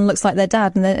me and one looks like their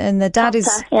dad, and their dad is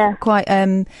quite,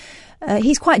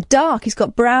 he's quite dark. He's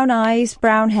got brown eyes,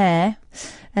 brown hair,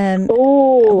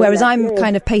 whereas I'm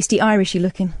kind of pasty Irishy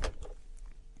looking.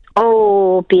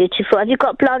 Oh, beautiful. Have you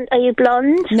got blonde? Are you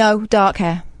blonde? No, dark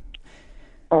hair.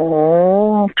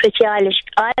 Oh, pretty Irish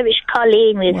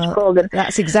Colleen, we call them.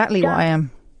 That's exactly what I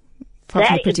am.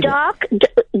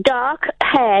 Dark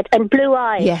haired and blue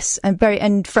eyes. Yes, and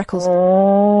freckles.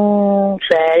 Oh,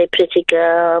 very pretty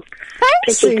girl.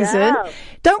 Thanks, Susan.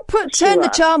 Don't turn the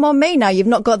charm on me now. You've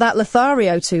not got that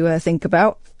Lothario to think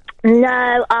about.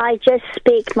 No, I just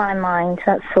speak my mind,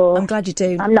 that's all. I'm glad you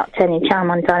do. I'm not turning charm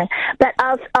on, darling. But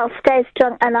I'll stay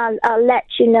strong, and I'll let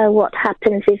you know what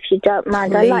happens if you don't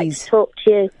mind. I like to talk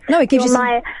to you. No, it gives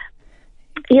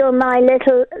You're my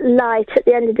little light at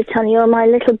the end of the tunnel. You're my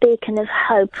little beacon of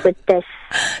hope with this.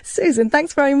 Susan,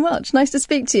 thanks very much. Nice to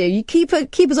speak to you. You keep us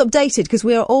updated, because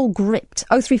we are all gripped.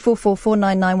 0344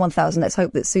 499 1000. Let's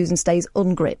hope that Susan stays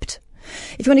ungripped.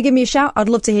 If you want to give me a shout, I'd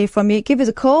love to hear from you. Give us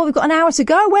a call. We've got an hour to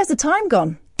go. Where's the time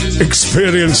gone?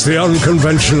 Experience the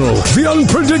unconventional, the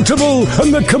unpredictable,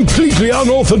 and the completely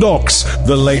unorthodox.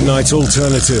 The Late Night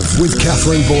Alternative with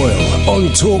Katherine Boyle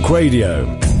on Talk Radio.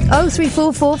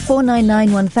 0344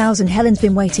 499 1000. Helen's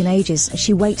been waiting ages.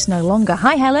 She waits no longer.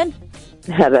 Hi, Helen.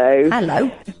 Hello.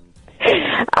 Hello.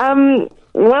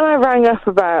 When I rang up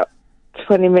about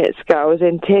 20 minutes ago, I was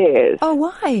in tears. Oh,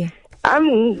 why?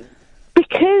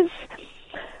 Because,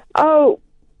 a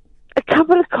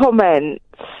couple of comments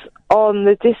on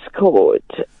the Discord,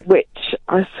 which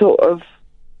I sort of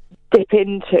dip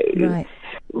into,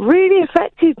 really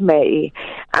affected me.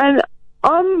 And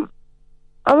I'm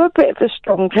a bit of a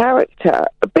strong character,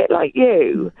 a bit like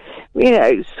you,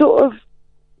 sort of.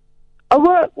 I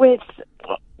work with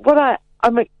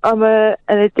I'm an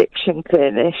addiction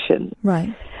clinician,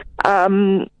 right?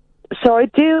 So I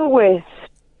deal with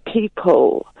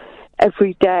people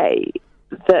every day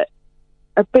that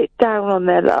are a bit down on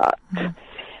their luck.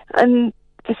 And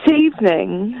this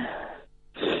evening,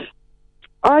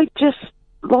 I just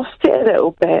lost it a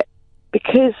little bit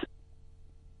because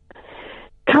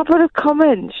a couple of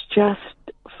comments just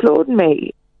floored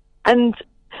me. And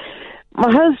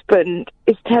my husband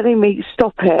is telling me,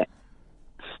 stop it.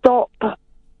 Stop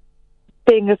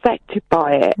being affected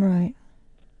by it. Right.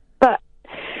 But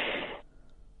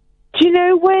do you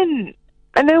know when...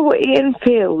 I know what Ian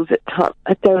feels at times.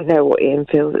 I don't know what Ian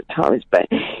feels at times, but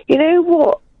you know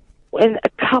what? When a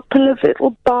couple of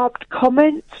little barbed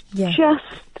comments just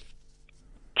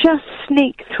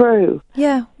sneak through.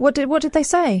 Yeah. What did they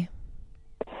say?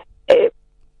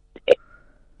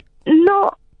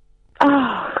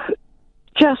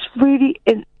 Just really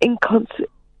inconsequential.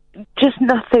 Just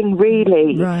nothing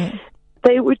really. Right.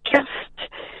 They were just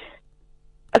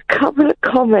a couple of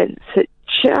comments that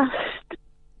just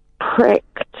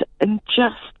pricked and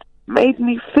just made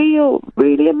me feel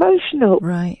really emotional.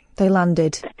 Right. They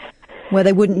landed where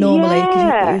they wouldn't normally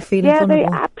because you were feeling vulnerable. Yeah,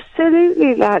 they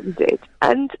absolutely landed.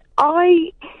 And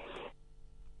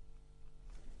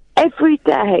every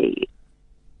day,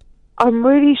 I'm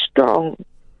really strong.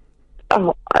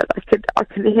 Oh, I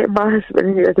can hear my husband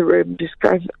in the other room just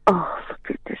going, oh, for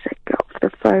goodness sake, get off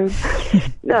the phone.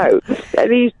 No,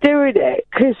 and he's doing it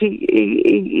because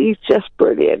he's just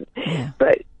brilliant. Yeah.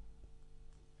 But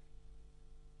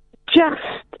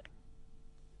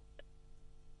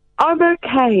I'm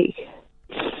okay.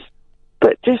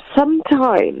 But just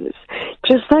sometimes,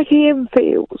 just like Ian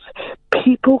feels,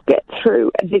 people get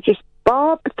through and they just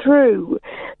barb through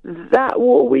that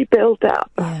wall we built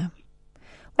up. Yeah.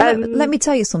 Well, let me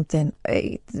tell you something.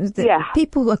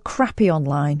 People are crappy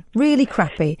online, really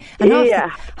crappy. And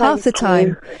half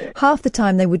the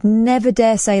time they would never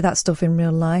dare say that stuff in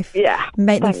real life. Yeah,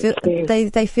 make them feel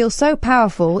they feel so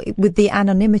powerful with the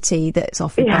anonymity that's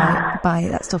offered by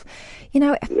that stuff.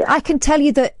 I can tell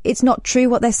you that it's not true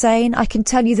what they're saying. I can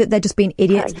tell you that they're just being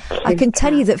idiots. I can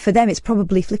tell you that for them it's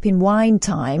probably flipping wine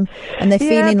time and they're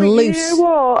feeling loose. You know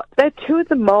what? They're two of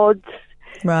the mods,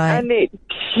 right? And it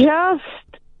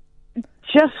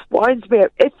just winds me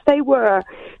up. If they were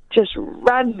just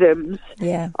randoms,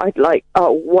 I'd like,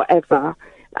 whatever.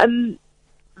 And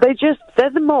they're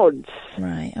the mods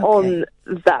on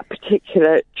that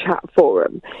particular chat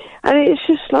forum. And it's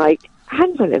just like,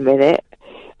 hang on a minute.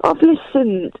 I've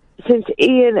listened since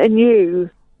Ian and you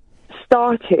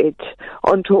started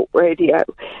on Talk Radio,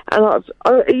 and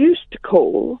I used to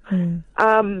call, and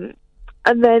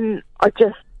then I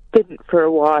just didn't for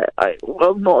a while.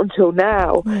 Not until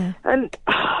now. Yeah. And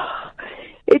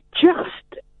it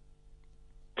just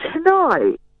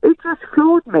tonight it just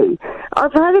floored me.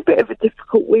 I've had a bit of a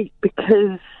difficult week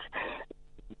because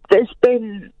there's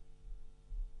been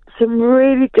some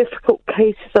really difficult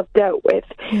cases I've dealt with,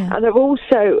 and I've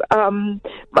also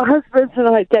my husband's an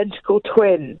identical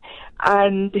twin,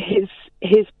 and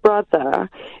his brother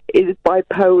is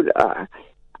bipolar,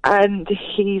 and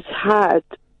he's had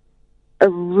a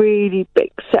really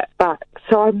big setback.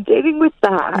 So I'm dealing with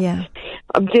that. Yeah.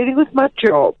 I'm dealing with my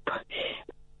job,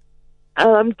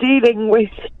 and I'm dealing with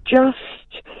just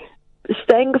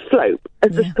staying afloat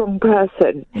as a strong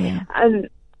person, and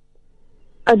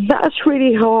that's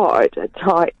really hard at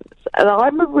times. And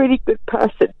I'm a really good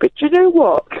person, but you know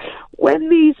what? when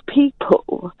these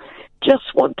people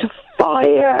just want to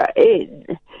fire in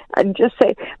and just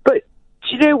say, but do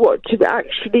you know what? To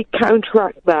actually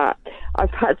counteract that, I've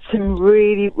had some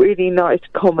really, really nice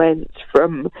comments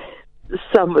from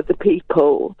some of the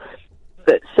people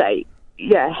that say,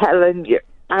 yeah, Helen, you're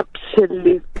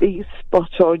absolutely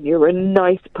spot on. You're a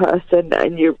nice person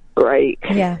and you're great.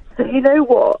 Yeah. So you know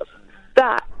what?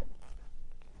 That's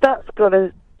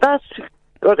gotta,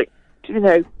 you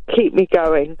know, keep me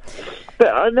going. But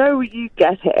I know you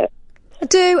get it. I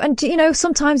do, and you know,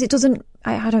 sometimes it doesn't.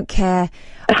 I don't care.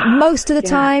 Most of the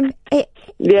time, I'm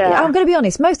going to be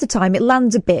honest. Most of the time, it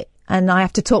lands a bit, and I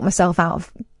have to talk myself out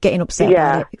of getting upset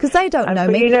about it because they don't know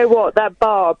me. You know what? That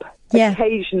barb. Yeah.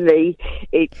 Occasionally,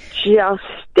 it just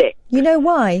sticks. You know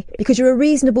why? Because you're a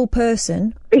reasonable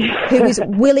person who is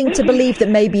willing to believe that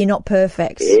maybe you're not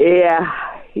perfect.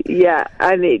 Yeah,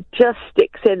 and it just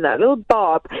sticks in that little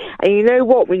barb. And you know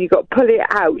what? When you got to pull it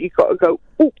out, you got to go,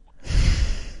 ooh.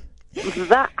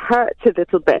 That hurts a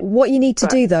little bit. What you need to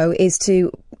do, though, is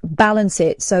to balance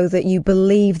it so that you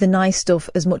believe the nice stuff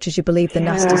as much as you believe the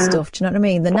nasty stuff. Do you know what I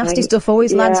mean? The nasty stuff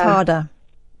always lands harder.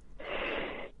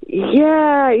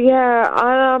 Yeah.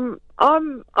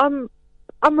 I'm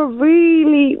a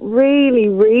really, really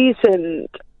reasoned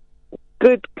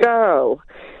good girl,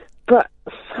 but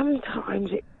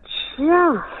sometimes it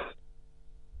just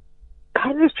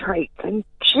penetrates and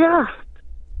just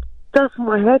does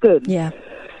my head in. Yeah.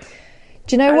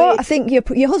 Do you know what? I think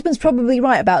your husband's probably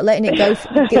right about letting it go.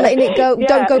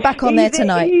 Don't go back on there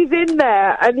tonight. He's in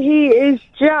there, and he is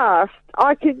just.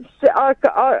 I can't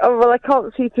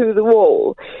see through the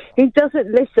wall. He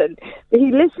doesn't listen.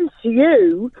 He listens to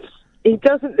you. He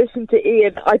doesn't listen to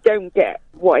Ian. I don't get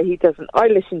why he doesn't. I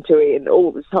listen to Ian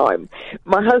all the time.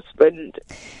 My husband.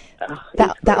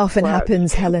 That often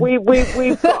happens, Helen.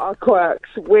 We've got our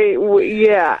quirks. He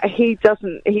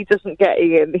doesn't get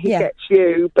Ian. He gets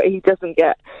you, but he doesn't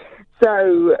get.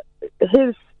 So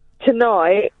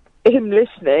tonight, him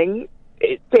listening,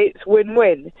 it's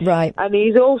win-win. Right. And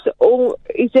he's also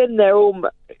he's in there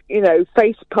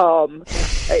face palm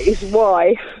at his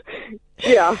wife.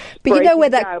 Yeah. But you know where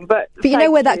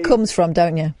that comes from,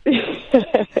 don't you?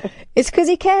 It's because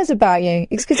he cares about you.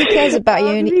 It's because he cares about you,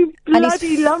 and he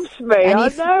loves me. I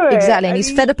know it. Exactly, and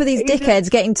he's fed up with these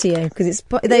dickheads getting to you because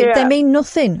they mean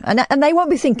nothing, and they won't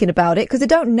be thinking about it because they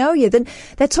don't know you. Then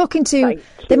they're talking to.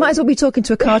 They might as well be talking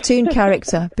to a cartoon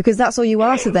character because that's all you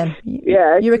are to them.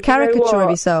 Yeah, you're a caricature of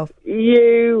yourself.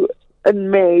 You and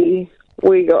me,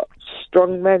 we got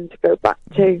strong men to go back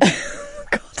to.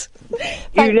 God,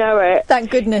 you know it.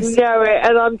 Thank goodness. You know it,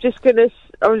 and I'm just gonna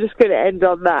end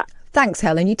on that. Thanks,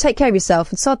 Helen. You take care of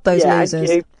yourself and sod those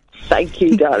losers. Thank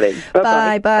you, darling.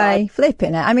 Bye.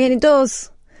 Flipping it. I mean, it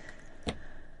does.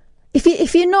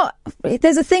 If you're not,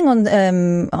 there's a thing on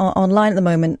online at the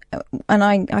moment, and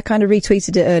I kind of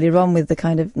retweeted it earlier on with the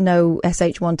kind of no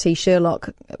SH1T Sherlock,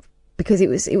 because it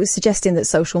was suggesting that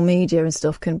social media and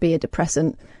stuff can be a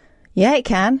depressant. Yeah, it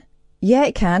can.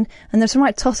 And there's some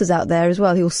right tossers out there as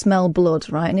well who'll smell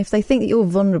blood, right? And if they think that you're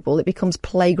vulnerable, it becomes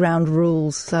playground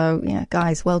rules. So, yeah,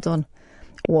 guys, well done.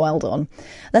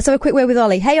 Let's have a quick word with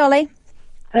Ollie. Hey, Ollie.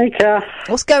 Hey, Kath.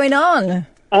 What's going on?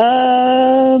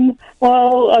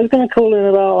 Well, I was going to call in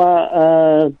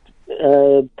about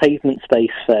that pavement space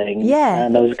thing. Yeah.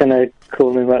 And I was going to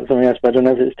call in about something else, but I don't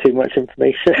know if it's too much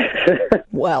information.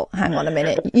 Well, hang on a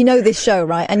minute. You know this show,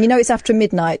 right? And you know it's after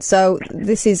midnight, so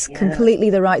this is completely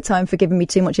the right time for giving me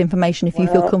too much information if you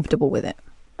feel comfortable with it.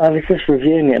 I was just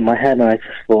reviewing it in my head and I just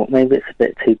thought maybe it's a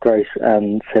bit too gross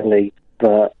and silly,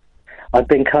 but I've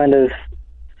been kind of...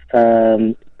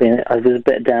 I was a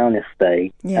bit down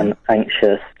yesterday and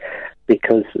anxious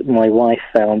because my wife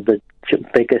found the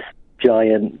biggest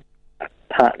giant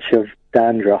patch of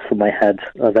dandruff on my head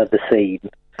I've ever seen.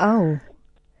 Oh.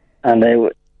 And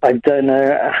I don't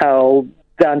know how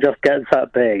dandruff gets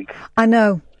that big. I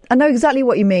know exactly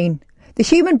what you mean. The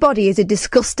human body is a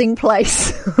disgusting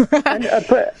place.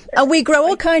 And we grow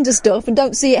all kinds of stuff and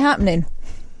don't see it happening.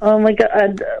 Oh my God.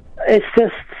 And it's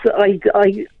just, I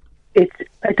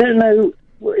don't know,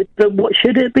 what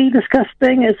should it be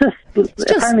disgusting? It's just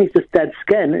apparently it's just dead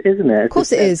skin, isn't it? Of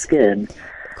course it is. Skin.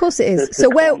 Of course it is. So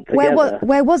where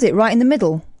was it? Right in the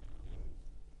middle?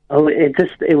 Oh, it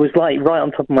was like right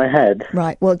on top of my head.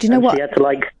 Right. Well, do you know what? She had to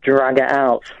like drag it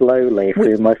out slowly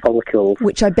through my follicles,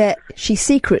 which I bet she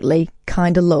secretly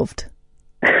kind of loved,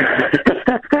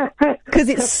 because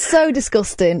it's so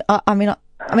disgusting. I mean,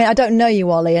 I don't know you,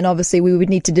 Ollie, and obviously we would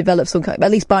need to develop some kind.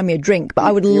 At least buy me a drink. But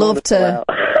I would love to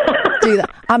do that.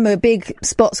 I'm a big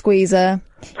spot squeezer.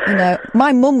 You know,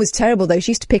 my mum was terrible though.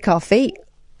 She used to pick our feet.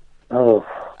 Oh.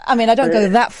 I mean, I don't go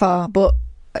that far, but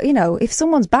if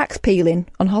someone's back's peeling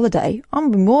on holiday,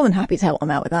 I'm more than happy to help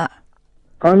them out with that.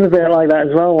 I'm a bit like that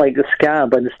as well, like the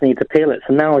scab, I just need to peel it.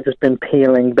 So now I've just been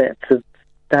peeling bits of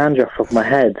dandruff off my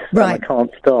head. Right. And I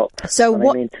can't stop. So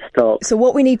I need to stop. So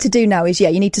what we need to do now is,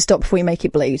 you need to stop before you make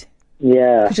it bleed.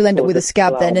 Yeah. Because you'll end up with a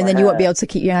scab then, and then you won't be able to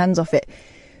keep your hands off it.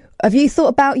 Have you thought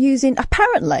about using,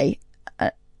 apparently,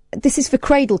 this is for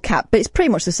cradle cap, but it's pretty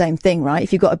much the same thing, right?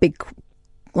 If you've got a big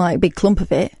clump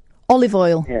of it, olive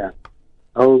oil. Yeah.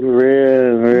 Oh,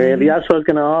 really? That's what I was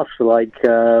going to ask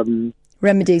for,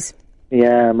 remedies.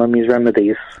 Yeah, mummy's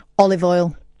remedies. Olive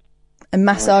oil. And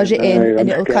massage it in, and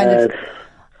it'll kind of...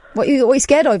 What are you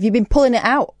scared of? You've been pulling it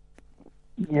out.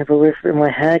 Yeah, but if my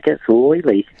hair gets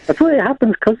oily. I thought it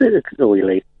happens because it's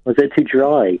oily. Was it too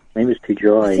dry? Maybe it's too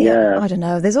dry, I don't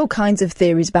know. There's all kinds of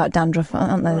theories about dandruff,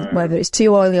 aren't there? Whether it's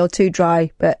too oily or too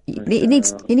dry, but it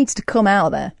needs to come out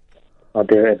of there. I'll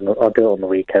do it on the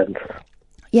weekend.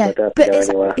 Yeah, but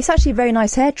it's actually a very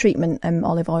nice hair treatment,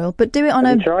 olive oil. But do it on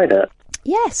Have you tried it?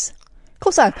 Yes. Of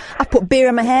course I've put beer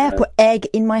in my hair, I put egg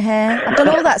in my hair. I've done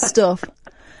all that stuff.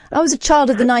 I was a child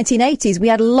of the 1980s. We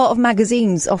had a lot of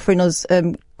magazines offering us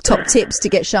top tips to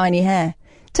get shiny hair.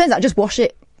 Turns out just wash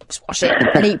it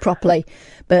and eat properly.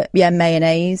 But yeah,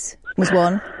 mayonnaise was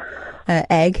one.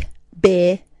 Egg,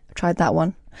 beer. I tried that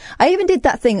one. I even did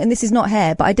that thing, and this is not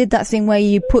hair, but I did that thing where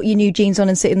you put your new jeans on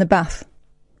and sit in the bath.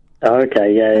 Oh,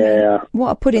 okay, yeah.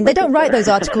 What a pudding. They don't write those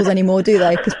articles anymore, do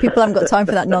they? Because people haven't got time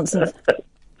for that nonsense.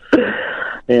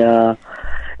 Yeah.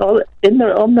 On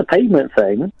the payment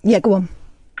thing. Yeah, go on.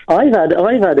 I've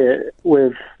had it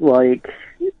with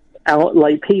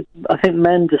people. I think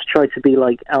men just try to be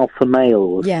like alpha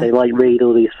males. Yeah. They read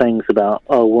all these things about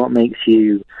what makes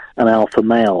you an alpha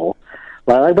male.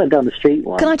 I went down the street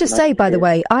once. Can I just say, by the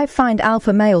way, I find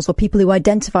alpha males, or people who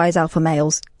identify as alpha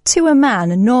males, to a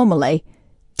man normally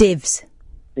divs.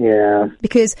 Yeah.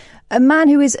 Because a man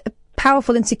who is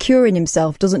powerful and secure in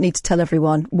himself doesn't need to tell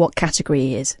everyone what category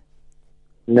he is.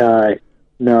 No.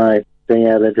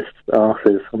 Yeah, they're just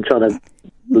arses. I'm trying to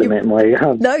limit my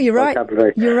No, you're right.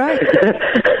 vocabulary. You're right.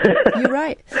 You're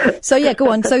right. So yeah,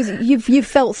 go on. So you've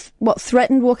felt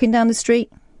threatened walking down the street?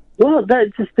 Well,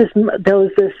 there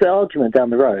was this argument down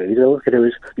the road. I looked at it,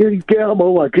 was, you get out of my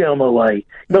way.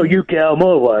 No, you get out of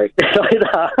my way. Like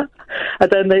that.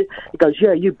 And then he goes,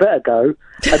 yeah, you better go.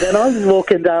 And then I was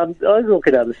walking down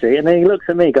the street, and then he looks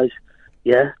at me and goes,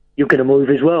 yeah, you're going to move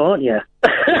as well, aren't you?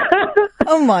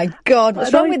 Oh my God,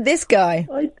 what's wrong with this guy?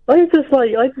 I just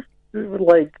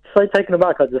so taken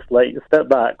aback, I just stepped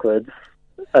backwards.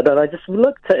 And then I just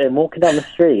looked at him walking down the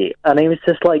street, and he was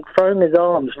just throwing his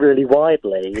arms really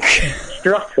widely,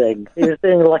 strutting. He was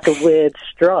doing a weird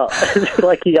strut,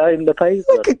 like he owned the pavement.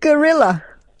 Like a gorilla.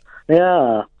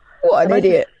 Yeah. What an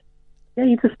idiot. Yeah,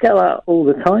 you just get that all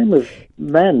the time with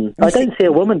men. I don't see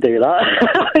a woman do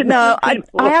that. No, I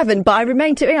haven't, but I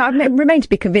remain to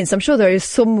be convinced. I'm sure there is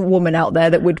some woman out there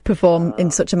that would perform in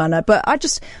such a manner. But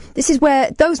this is where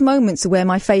those moments are where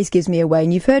my face gives me away.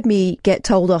 And you've heard me get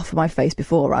told off for my face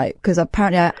before, right? Because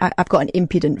apparently I've got an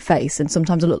impudent face, and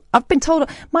sometimes I've been told.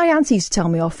 My auntie used to tell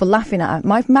me off for laughing at her.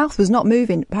 My mouth was not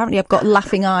moving. Apparently I've got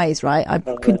laughing eyes, right? I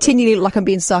continually look like I'm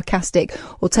being sarcastic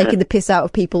or taking the piss out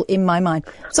of people in my mind.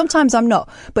 Sometimes I'm not.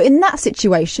 But in that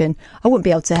situation, I wouldn't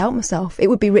be able to help myself. It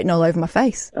would be written all over my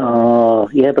face. Oh,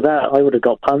 yeah, but I would have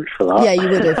got punched for that. Yeah, you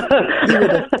would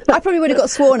have. I probably would have got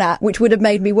sworn at, which would have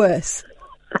made me worse.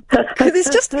 Because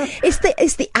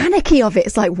it's the anarchy of it.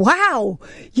 It's like, wow,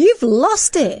 you've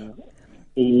lost it.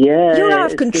 Yeah. You're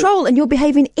out of control, and you're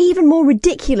behaving even more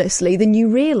ridiculously than you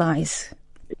realise.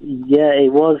 Yeah,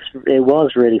 it was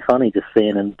really funny just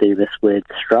seeing him do this weird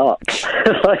strut.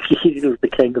 Like he was the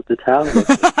king of the town.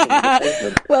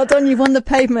 Well done, you've won the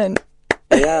pavement.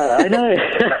 Yeah, I know.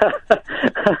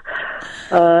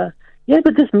 Yeah,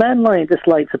 but just men just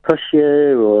like to push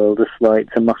you, or just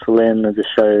like to muscle in and just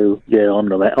show I'm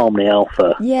the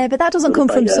alpha. Yeah, but that doesn't come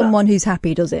from someone who's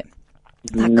happy, does it?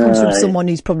 That comes from someone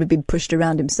who's probably been pushed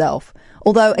around himself.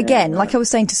 Although, again, like I was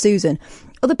saying to Susan,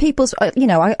 other people's,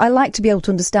 I like to be able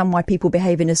to understand why people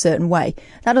behave in a certain way.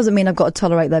 That doesn't mean I've got to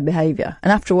tolerate their behaviour.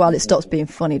 And after a while, it stops being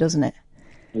funny, doesn't it?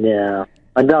 Yeah.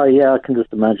 I know, I can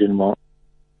just imagine what,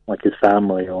 his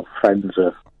family or friends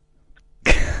are.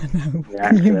 No,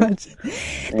 can you imagine?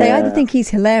 They either think he's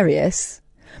hilarious.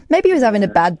 Maybe he was having a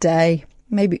bad day.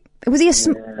 Maybe. Was he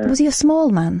a small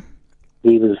man?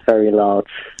 He was very large.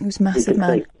 He was a massive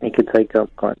man. He could take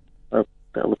up quite a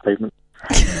bit of the pavement.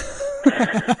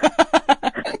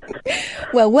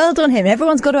 Well done him.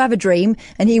 Everyone's got to have a dream,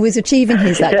 and he was achieving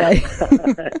his that day.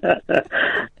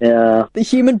 Yeah. The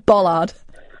human bollard.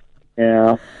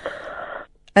 Yeah.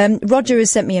 Roger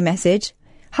has sent me a message.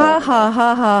 Ha ha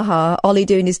ha ha ha. Ollie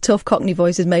doing his tough Cockney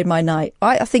voice has made my night.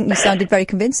 I think you sounded very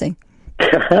convincing.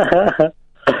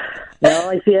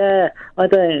 No, I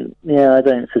don't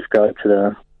subscribe to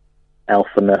the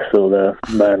alphaness or the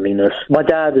manliness. My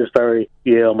dad is very,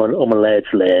 I'm a lad's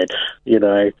lad, you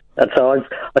know. And so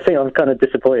I think I'm kind of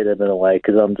disappointed in a way,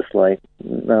 because I'm just like,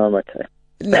 no, I'm okay.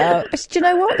 No, do you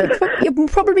know what? You're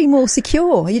probably more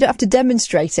secure. You don't have to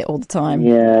demonstrate it all the time.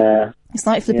 Yeah. It's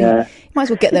like flipping. You might as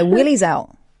well get their willies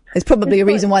out. There's probably a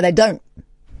reason why they don't.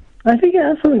 I think it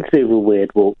has something to do with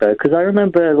Weird Walk, though, because I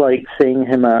remember, like, seeing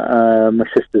him at my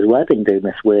sister's wedding doing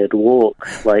this weird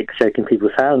walk, like, shaking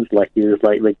people's hands like he was,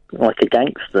 like a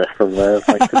gangster from, like,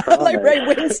 like Ray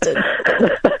Winston.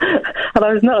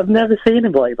 And I've never seen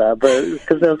him like that, but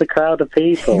because there was a crowd of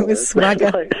people. It was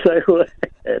swagger. Like, so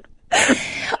weird. I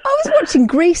was watching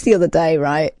Grease the other day,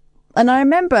 right? And I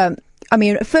remember,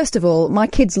 first of all, my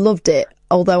kids loved it.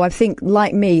 Although I think,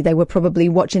 like me, they were probably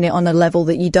watching it on a level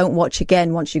that you don't watch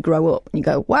again once you grow up. And you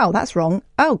go, wow, that's wrong.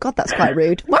 Oh, God, that's quite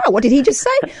rude. Wow, what did he just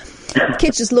say?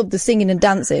 Kids just loved the singing and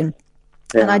dancing.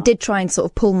 Yeah. And I did try and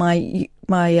sort of pull my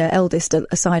eldest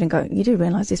aside and go, you do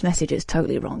realise this message is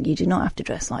totally wrong. You do not have to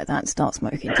dress like that and start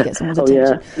smoking to get someone's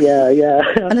attention. Yeah.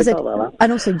 And I said,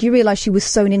 and also, do you realise she was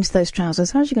sewn into those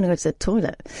trousers? How's she going to go to the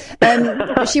toilet?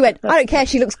 But she went, I don't care,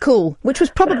 she looks cool, which was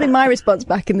probably my response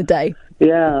back in the day.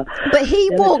 Yeah. But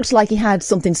he walked like he had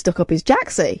something stuck up his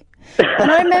jacksie.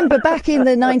 And I remember back in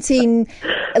the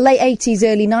late 80s,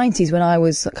 early 90s, when I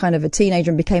was kind of a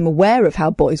teenager and became aware of how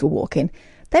boys were walking,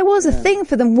 there was a thing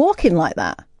for them walking like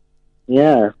that.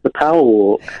 Yeah, the power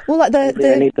walk. Well, like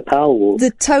the power walk.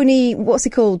 The Tony, what's he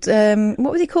called? What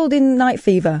was he called in Night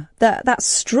Fever? That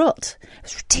strut. It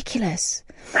was ridiculous.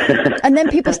 And then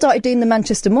people started doing the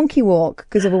Manchester Monkey Walk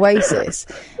because of Oasis.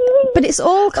 But it's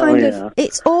all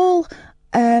it's all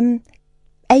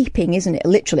aping, isn't it?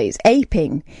 Literally, it's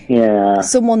aping. Yeah.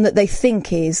 Someone that they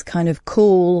think is kind of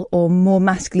cool or more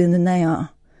masculine than they are.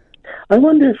 I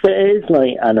wonder if it is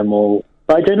like animal.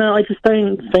 I don't know. I just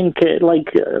don't think it.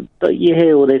 Like you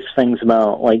hear all these things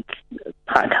about like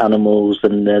pack animals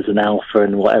and there's an alpha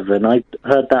and whatever, and I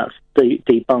heard that's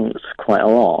debunked quite a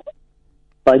lot.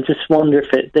 But I just wonder if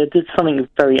there's something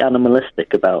very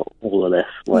animalistic about all of this.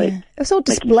 Like it's all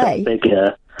display,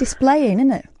 bigger, displaying,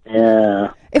 isn't it?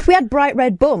 Yeah. If we had bright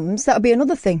red bums, that would be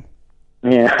another thing.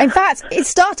 Yeah. In fact, it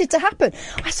started to happen.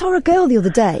 I saw a girl the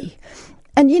other day.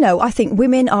 And, you know, I think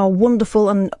women are wonderful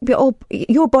and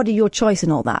your body, your choice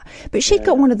and all that. But she'd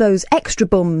got one of those extra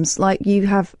bums, like you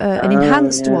have an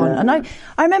enhanced one. And I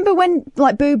remember when,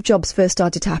 like, boob jobs first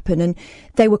started to happen and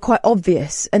they were quite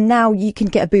obvious. And now you can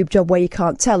get a boob job where you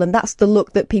can't tell. And that's the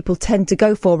look that people tend to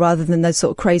go for rather than those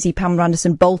sort of crazy Pamela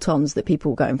Anderson bolt-ons that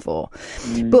people were going for.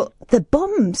 But the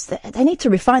bums, they need to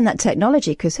refine that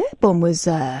technology because her bum was,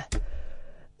 that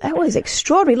was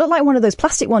extraordinary. It looked like one of those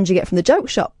plastic ones you get from the joke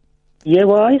shop. Yeah,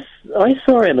 well, I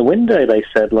saw it in the window. They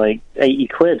said like 80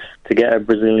 quid to get a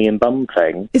Brazilian bum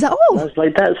thing. Is that all? And I was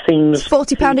like, that seems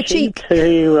 £40 a cheek.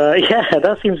 Yeah,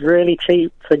 that seems really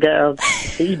cheap to get a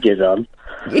procedures on.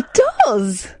 It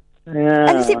does. Yeah.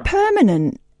 And is it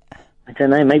permanent? I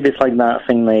don't know. Maybe it's like that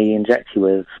thing they inject you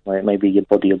with. Like maybe your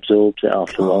body absorbs it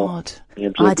after a while.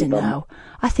 I don't know.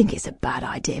 I think it's a bad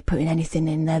idea putting anything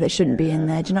in there that shouldn't be in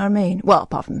there. Do you know what I mean? Well,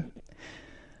 apart from.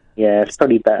 Yeah, it's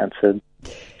probably better to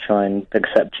try and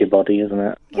accept your body, isn't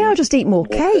it? Yeah, I'll just eat more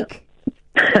cake.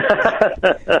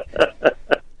 But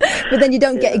then you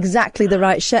don't get exactly the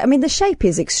right shape. I mean, the shape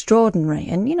is extraordinary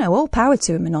and, you know, all power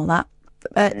to him and all that.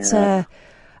 But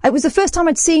it was the first time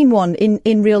I'd seen one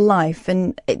in real life.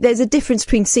 And there's a difference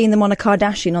between seeing them on a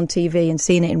Kardashian on TV and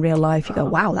seeing it in real life. You go,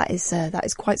 wow, that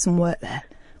is quite some work there.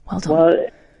 Well done. Well,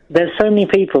 there's so many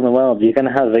people in the world. You're going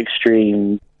to have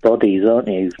extreme bodies, aren't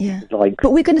you? Yeah.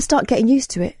 But we're going to start getting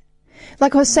used to it.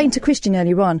 Like I was saying to Christian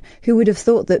earlier on, who would have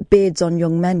thought that beards on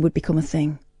young men would become a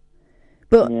thing?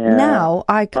 But now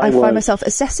I find myself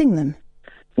assessing them.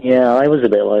 Yeah, I was a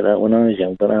bit like that when I was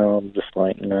young, but now I'm just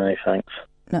like, no, thanks.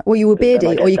 No, well, you were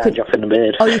beardy, or you couldn't. Off in the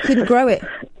beard. Oh, you couldn't grow it.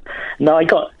 No, I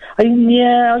was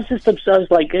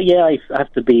like, I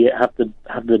have to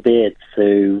the beard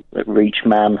to reach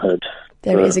manhood.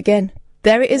 There it is again.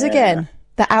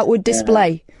 The outward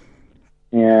display.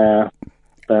 Yeah.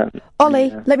 But,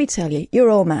 Ollie, let me tell you, you're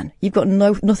all man. You've got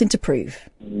nothing to prove.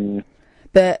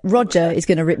 But Roger is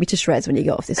going to rip me to shreds when you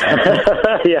get off this phone.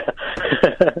 Yeah.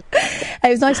 It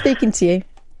was nice speaking to you.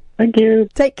 Thank you.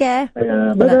 Take care.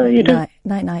 Night.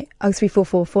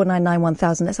 0344 499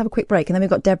 1000. Let's have a quick break, and then we've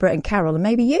got Deborah and Carol, and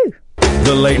maybe you.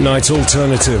 The Late Night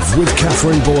Alternative with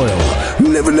Katherine Boyle.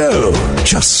 Never know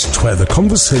just where the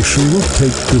conversation will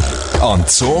take you. On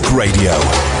Talk Radio.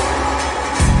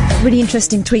 Really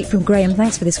interesting tweet from Graham.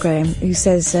 Thanks for this, Graham, who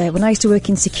says, when I used to work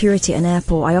in security at an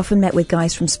airport, I often met with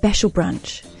guys from Special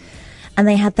Branch. And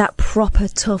they had that proper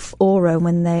tough aura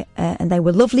when and they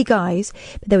were lovely guys,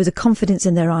 but there was a confidence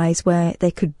in their eyes where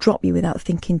they could drop you without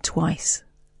thinking twice.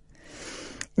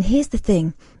 And here's the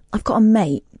thing. I've got a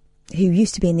mate who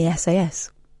used to be in the SAS.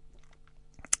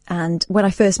 And when I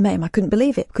first met him, I couldn't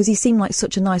believe it because he seemed like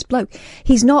such a nice bloke.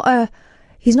 He's not a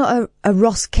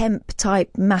Ross Kemp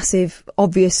type, massive,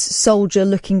 obvious soldier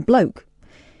looking bloke.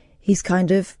 He's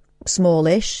kind of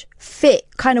smallish, fit,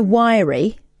 kind of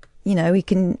wiry. You know, he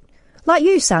can, like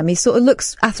you, Sam, he sort of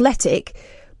looks athletic,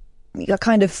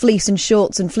 kind of fleece and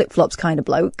shorts and flip-flops kind of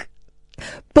bloke.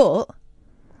 But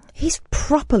he's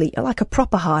properly, like a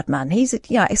proper hard man.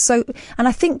 And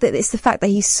I think that it's the fact that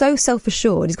he's so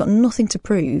self-assured, he's got nothing to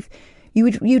prove.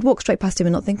 You'd walk straight past him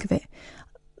and not think of it.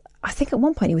 I think at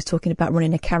one point he was talking about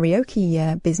running a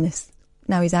karaoke business.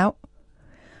 Now he's out.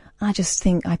 I just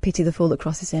think I pity the fool that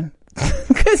crosses him.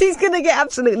 Because he's going to get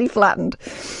absolutely flattened.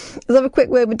 Let's have a quick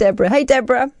word with Deborah. Hey,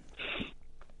 Deborah.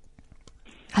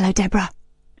 Hello, Deborah.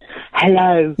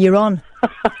 Hello. You're on.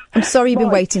 I'm sorry you've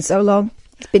been waiting so long.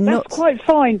 It's been nuts. That's quite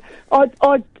fine. I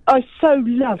so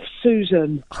love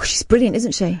Susan. Oh, she's brilliant,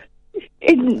 isn't she?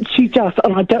 Isn't she just?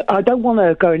 And I don't want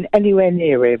her going anywhere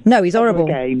near him. No, he's horrible.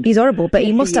 He's horrible, but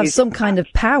he must have some kind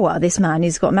of power, this man.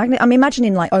 He's got a magnet. I'm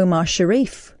imagining like Omar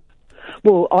Sharif.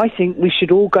 Well, I think we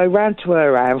should all go round to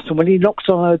her house, and when he knocks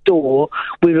on her door,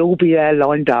 we'll all be there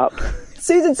lined up.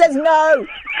 Susan says no.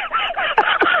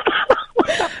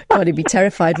 God, he'd be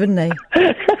terrified, wouldn't he?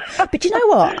 But you know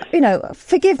what?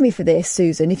 Forgive me for this,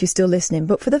 Susan, if you're still listening,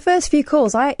 but for the first few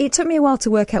calls, it took me a while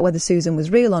to work out whether Susan was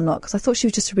real or not, because I thought she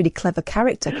was just a really clever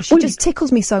character, because she just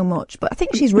tickles me so much, but I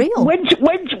think she's real. When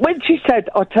she said,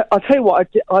 I'll tell you what,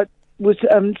 I was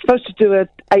supposed to do an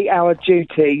 8-hour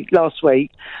duty last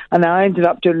week, and I ended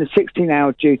up doing a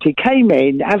 16-hour duty. Came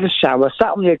in, had a shower, sat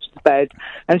on the edge of the bed,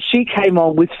 and she came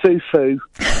on with foo-foo,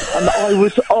 and I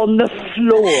was on the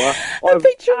floor. A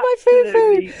picture of my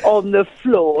foo-foo. On the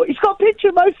floor. He's got a picture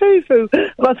of my foo-foo,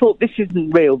 and I thought, this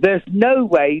isn't real. There's no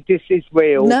way this is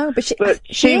real. No, but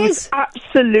she was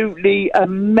absolutely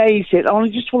amazing. I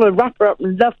just want to wrap her up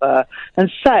and love her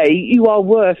and say, you are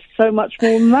worth so much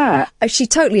more than that. She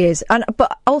totally is.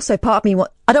 But also part of me,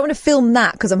 I don't want to film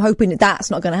that because I'm hoping that's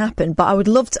not going to happen. But I would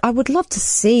love to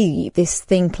see this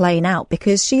thing playing out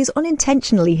because she's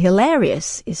unintentionally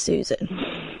hilarious. Is Susan?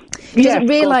 She doesn't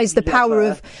realise the power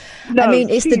of. No, I mean,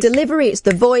 it's the delivery, it's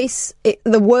the voice,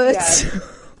 the words. Yeah.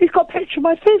 He's got a picture of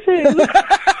my foo-foo.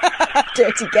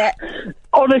 Dirty get.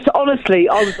 Honestly,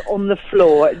 I was on the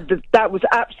floor. That was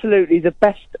absolutely the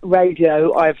best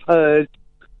radio I've heard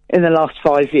in the last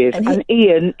 5 years. And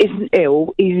Ian isn't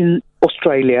ill, he's in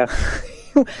Australia.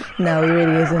 No, he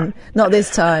really isn't. Not this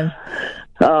time.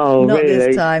 Oh, not really? Not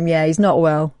this time, yeah, he's not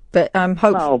well. But I'm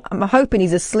hoping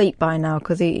he's asleep by now,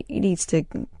 because he needs to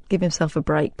give himself a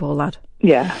break, poor lad.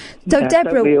 Yeah. So, yeah,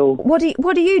 Deborah, what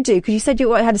do you do? Because you said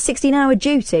you had a 16-hour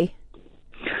duty.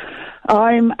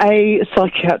 I'm a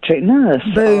psychiatric nurse.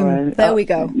 Boom. There we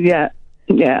go. Yeah.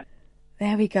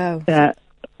 There we go. Yeah.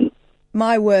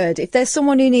 My word, if there's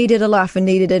someone who needed a laugh and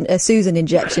needed a Susan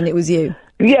injection, it was you.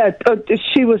 Yeah,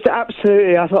 she was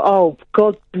absolutely, I thought, oh,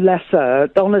 God bless her.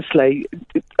 Honestly,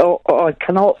 I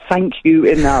cannot thank you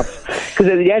enough. Because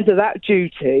at the end of that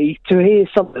duty, to hear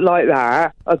something like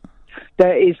that,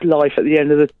 there is life at the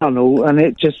end of the tunnel, and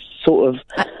it just sort of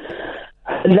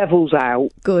levels out.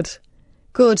 Good.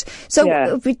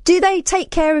 So, do they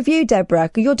take care of you, Deborah?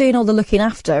 You're doing all the looking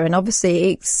after, and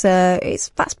obviously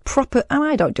that's proper. And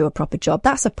I don't do a proper job.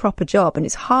 That's a proper job, and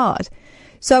it's hard.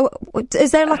 So,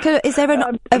 is there a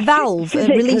valve, a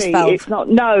release valve? It's not.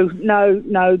 No.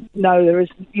 There is.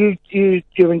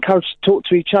 You're encouraged to talk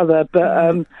to each other,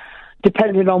 but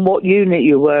depending on what unit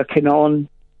you're working on,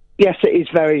 yes, it is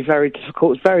very, very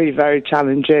difficult. It's very, very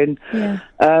challenging. Yeah.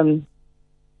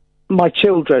 My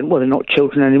children, well, they're not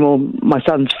children anymore. My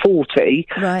son's 40,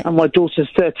 right, and my daughter's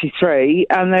 33,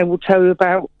 and they will tell you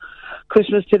about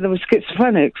Christmas dinner with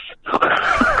schizophrenics.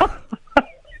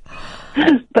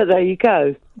 But there you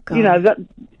go. God. You know,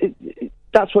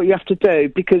 that's what you have to do,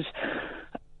 because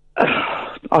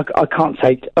I can't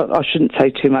say, I shouldn't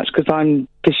say too much, because I'm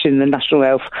dishing the National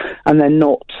Health, and they're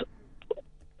not.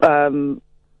 The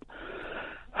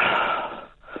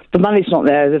money's not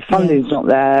there, the funding's not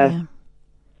there. Yeah.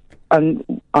 And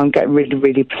I'm getting really,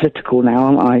 really political now,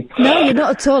 aren't I? No, you're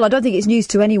not at all. I don't think it's news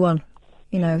to anyone.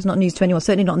 You know, it's not news to anyone,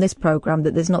 certainly not on this programme,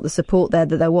 that there's not the support there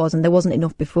that there was, and there wasn't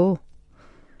enough before.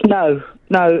 No,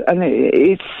 and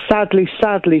it's sadly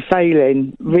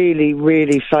failing, really,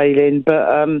 really failing.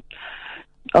 But,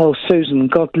 Susan,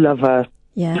 God love her.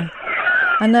 Yeah.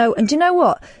 I know. And do you know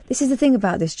what? This is the thing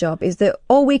about this job, is that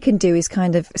all we can do is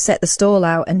kind of set the stall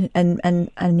out,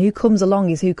 and who comes along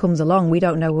is who comes along. We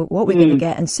don't know what we're going to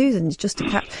get. And Susan is just a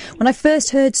cat. When I first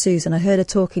heard Susan, I heard her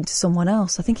talking to someone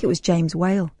else. I think it was James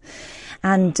Whale.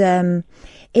 And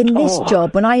in this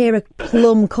job, when I hear a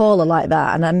plum caller like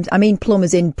that, and I mean plum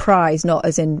as in prize, not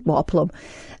as in what a plum,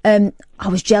 I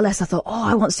was jealous. I thought,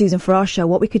 I want Susan for our show.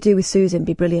 What we could do with Susan would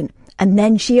be brilliant. And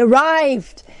then she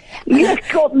arrived. Yeah,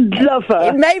 God love her.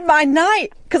 It made my night,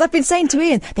 because I've been saying to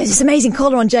Ian, there's this amazing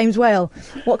caller on James Whale.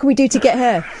 What can we do to get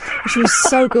her? And she was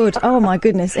so good. Oh, my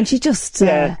goodness. And she just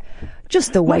the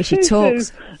way she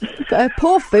talks.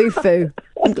 Poor Foo-Foo.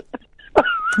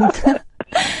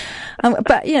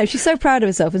 But, she's so proud of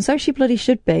herself, and so she bloody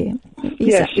should be.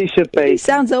 She should be. He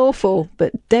sounds awful,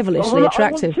 but devilishly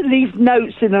attractive. I want to leave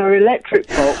notes in her electric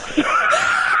box.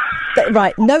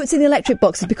 Right, notes in the electric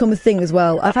box has become a thing as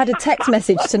well. I've had a text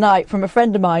message tonight from a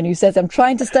friend of mine who says, I'm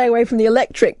trying to stay away from the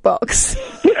electric box.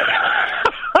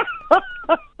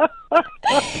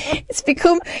 It's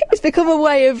become a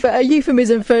way of a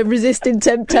euphemism for resisting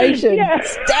temptation.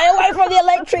 Yes. Stay away from the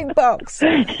electric box.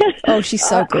 Oh, she's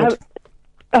so good.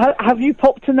 Have you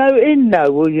popped a note in?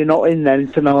 No, well, you're not in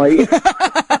then tonight.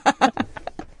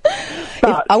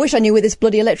 I wish I knew where this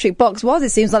bloody electric box was.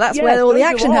 It seems like that's where all the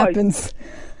action happens.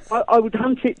 I would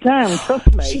hunt it down,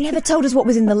 trust me. She never told us what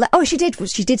was in the letter. Oh, she did.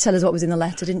 She did tell us what was in the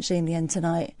letter, didn't she, in the end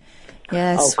tonight?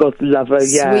 Yes. Oh, God love her,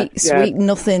 yeah. Sweet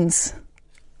nothings.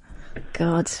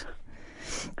 God.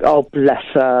 Oh, bless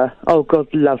her. Oh, God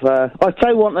love her. I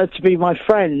so want her to be my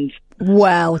friend.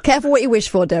 Well, careful what you wish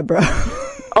for, Deborah.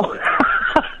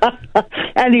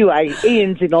 Anyway,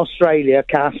 Ian's in Australia,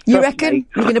 Cass. You reckon?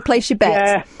 You're going to place your bet?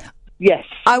 Yeah. Yes.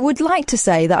 I would like to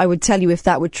say that I would tell you if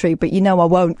that were true, but I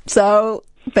won't. So...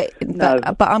 But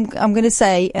I'm going to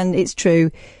say, and it's true,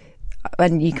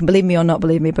 and you can believe me or not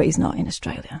believe me, but he's not in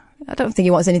Australia. I don't think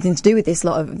he wants anything to do with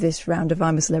this round of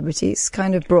I'm a Celebrity. It's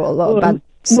kind of brought a lot of bad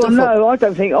stuff up. No, I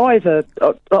don't think either.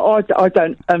 I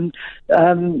don't.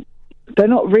 They're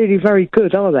not really very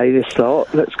good, are they, this lot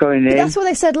that's going in? But that's what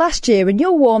they said last year, and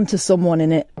you're warm to someone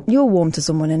in it.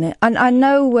 And I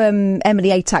know Emily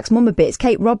Atack's mum a bit. It's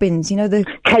Kate Robbins,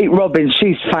 Kate Robbins,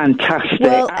 she's fantastic.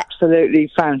 Well,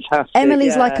 absolutely fantastic.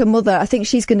 Emily's like a mother. I think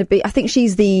she's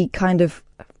the kind of...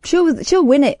 She'll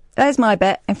win it. There's my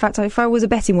bet. In fact, if I was a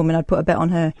betting woman, I'd put a bet on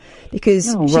her.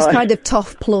 Because she's kind of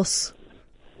tough plus...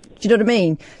 Do you know what I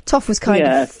mean? Toff was kind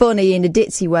of funny in a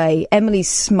ditzy way. Emily's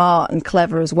smart and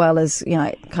clever as well as,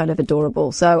 kind of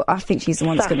adorable. So I think she's the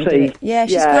one that's going to do it. Yeah,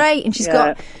 she's great. And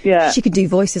she could do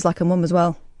voices like her mum as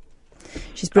well.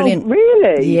 She's brilliant. Oh,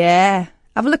 really? Yeah.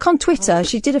 Have a look on Twitter.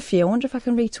 She did a few. I wonder if I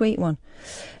can retweet one.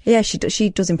 Yeah, she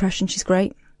does impressions. She's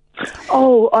great.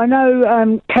 Oh, I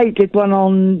know Kate did one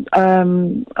on,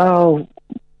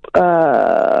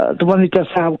 the one who does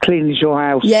How Clean Is Your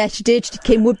House. Yeah, she did. She did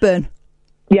Kim Woodburn.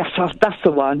 Yes, that's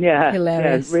the one, yeah.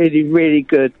 Hilarious. Yeah, really, really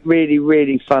good. Really,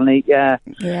 really funny, yeah.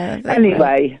 Yeah.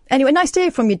 Anyway, nice to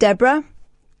hear from you, Deborah.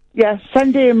 Yeah,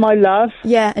 send Ian my love.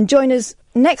 Yeah, and join us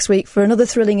next week for another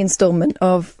thrilling instalment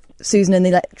of Susan and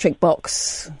the Electric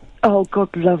Box. Oh,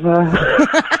 God love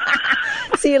her.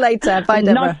 See you later. Bye,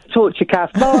 Deborah. Nice to talk to you,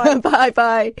 Kath. Bye.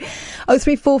 Bye.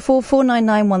 0344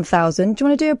 499 1000. Do you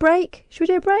want to do a break? Should we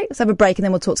do a break? Let's have a break and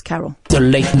then we'll talk to Carol. The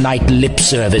late night lip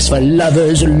service for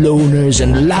lovers, loners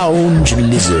and lounge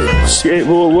lizards. Yeah,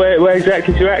 well, where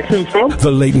exactly is your accent from?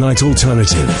 The Late Night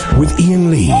Alternative with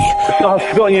Ian Lee. I've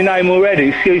forgotten your name already,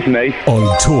 excuse me.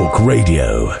 On Talk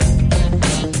Radio.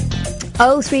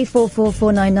 0344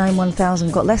 499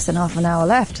 1000. Got less than half an hour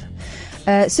left.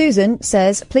 Susan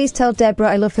says, please tell Deborah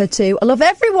I love her too. I love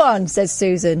everyone, says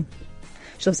Susan.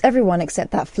 She loves everyone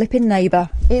except that flipping neighbour.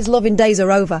 His loving days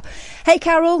are over. Hey,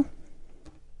 Carol.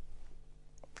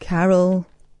 Carol.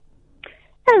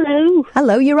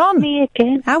 Hello, you're on. Me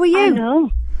again. How are you? Hello.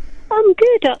 I'm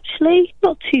good, actually.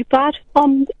 Not too bad.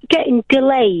 I'm getting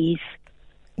delays.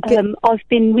 I've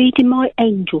been reading my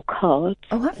angel cards.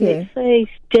 Oh, have you? It says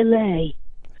delay.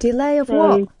 Delay of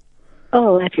what?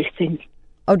 Oh, everything.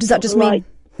 Oh, does that just mean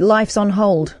life's on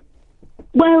hold?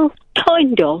 Well,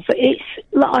 kind of. It's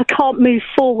like I can't move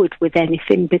forward with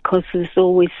anything because there's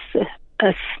always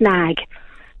a snag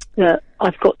that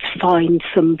I've got to find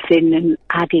something and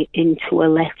add it into a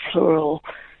letter or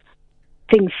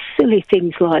silly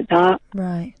things like that.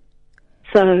 Right.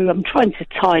 So I'm trying to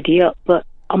tidy up, but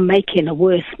I'm making a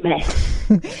worse mess.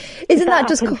 Isn't that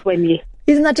just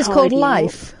called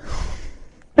life?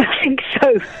 I think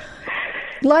so.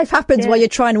 Life happens while you're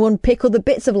trying to unpick other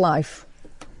bits of life.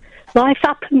 Life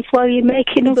happens while you're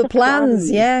making other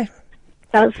plans. Yeah.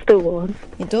 That's the one.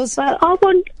 It does. Well,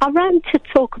 I ran to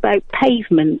talk about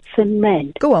pavements and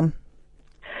men. Go on.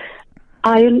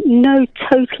 I know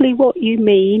totally what you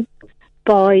mean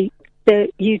by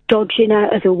you dodging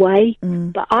out of the way,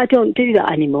 but I don't do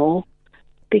that anymore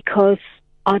because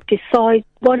I decide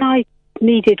when I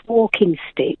needed walking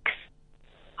sticks,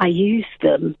 I use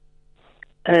them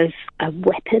as a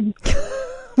weapon.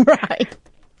 Right.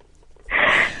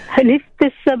 And if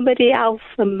there's somebody else,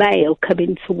 a male,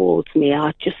 coming towards me,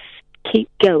 I just keep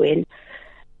going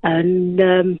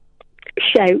and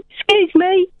shout, "Excuse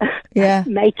me!" Yeah.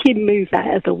 Make him move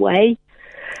out of the way.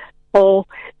 Or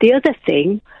the other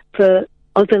thing for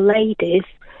other ladies,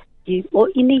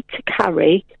 what you need to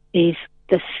carry is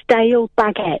the stale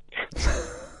baguette.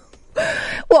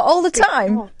 What, all the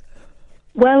time?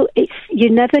 Well, you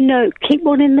never know. Keep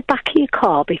one in the back of your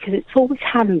car because it's always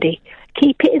handy.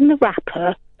 Keep it in the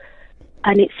wrapper,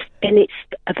 and it's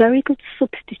a very good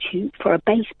substitute for a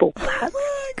baseball bat.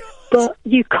 Oh my God. But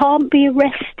you can't be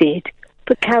arrested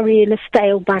for carrying a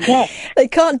stale baguette. They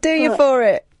can't do you for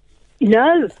it.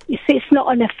 No, you see, it's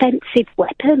not an offensive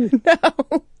weapon.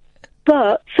 No.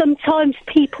 But sometimes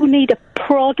people need a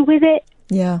prod with it.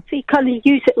 Yeah. So you kind of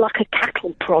use it like a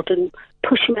cattle prod and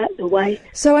push them out of the way.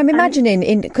 So I'm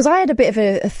imagining, because I had a bit of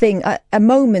a thing, a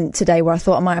moment today where I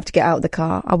thought I might have to get out of the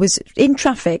car. I was in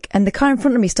traffic and the car in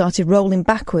front of me started rolling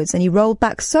backwards and he rolled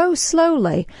back so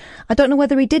slowly. I don't know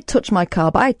whether he did touch my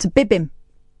car, but I had to bib him.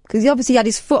 Because he obviously had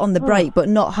his foot on the brake, but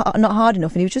not hard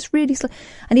enough, and he was just really slow.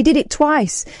 And he did it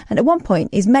twice. And at one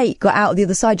point, his mate got out the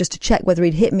other side just to check whether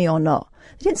he'd hit me or not.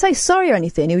 He didn't say sorry or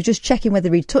anything. He was just checking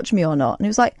whether he'd touched me or not. And he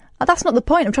was like, "Oh, that's not the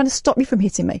point. I'm trying to stop you from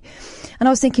hitting me." And I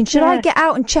was thinking, should I get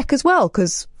out and check as well?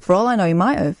 Because for all I know, he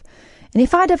might have. And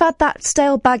if I'd have had that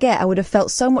stale baguette, I would have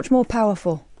felt so much more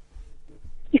powerful.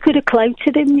 You could have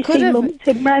clouted him. You could have lumped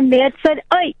him round the head, said,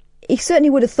 "Oi." He certainly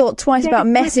would have thought twice about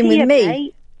messing with me.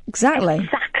 Mate. Exactly.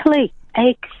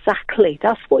 Exactly.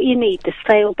 That's what you need, the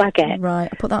stale baguette. Right,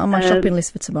 I'll put that on my shopping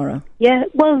list for tomorrow. Yeah,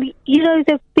 well, you know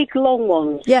the big long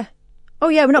ones? Yeah. Oh,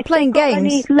 yeah, we're not playing games.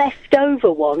 Any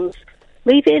leftover ones,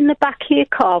 leave it in the back of your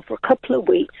car for a couple of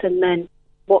weeks and then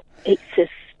what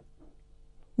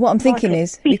I'm thinking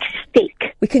is... big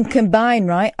stick. We can combine,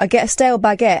 right? I get a stale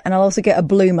baguette and I'll also get a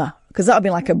bloomer, because that'll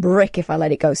be like a brick if I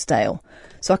let it go stale.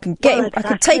 So I can I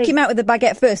can take him out with the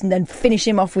baguette first and then finish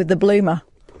him off with the bloomer.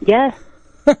 Yeah.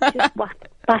 Just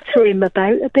batter him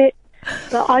about a bit.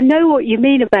 But I know what you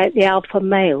mean about the alpha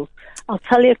males. I'll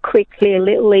tell you quickly a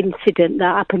little incident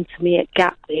that happened to me at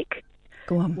Gatwick.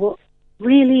 Go on. What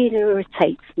really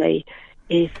irritates me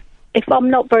is if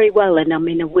I'm not very well and I'm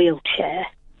in a wheelchair,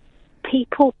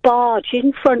 people barge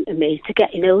in front of me to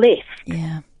get in a lift.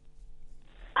 Yeah.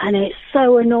 And it's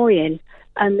so annoying.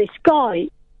 And this guy,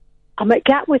 I'm at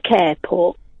Gatwick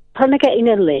Airport, trying to get in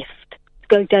a lift to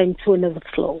go down to another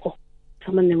floor.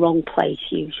 I'm in the wrong place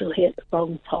usually at the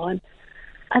wrong time.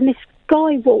 And this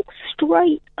guy walks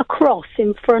straight across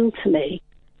in front of me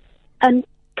and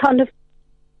kind of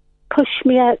pushed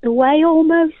me out the way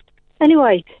almost.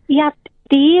 Anyway, he had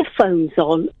the earphones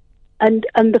on and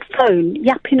the phone,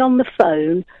 yapping on the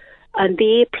phone and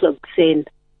the earplugs in.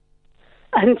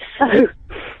 And so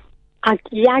I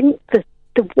yanked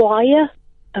the wire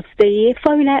of the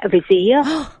earphone out of his ear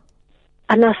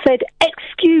and I said,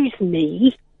 "Excuse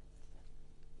me,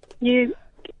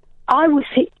 I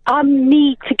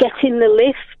need to get in the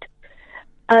lift,"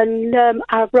 and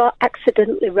I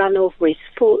accidentally ran over his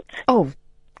foot. Oh,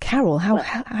 Carol,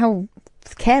 how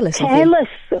careless of you.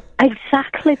 Careless,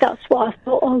 exactly. That's what I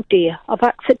thought. Oh dear, I've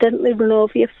accidentally run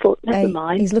over your foot. Never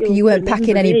mind. He's lucky you weren't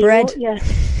packing any bread. Yeah,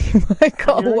 I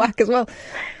got a whack as well.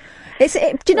 Do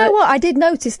you know what? I did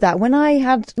notice that when I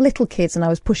had little kids and I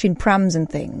was pushing prams and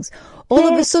things,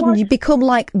 all of a sudden you become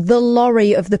like the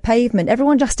lorry of the pavement.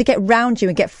 Everyone has to get round you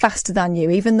and get faster than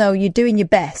you, even though you're doing your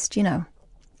best, you know.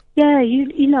 Yeah,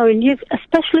 you know, and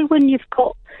especially when you've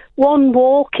got one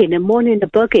walking and one in a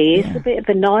buggy, it's a bit of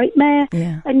a nightmare.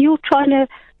 Yeah. And you're trying to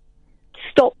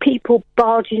stop people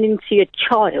barging into your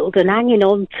child and hanging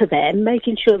on to them,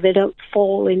 making sure they don't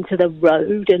fall into the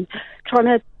road and trying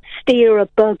to steer a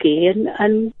buggy,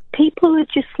 and people are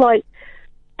just like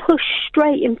push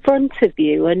straight in front of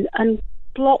you and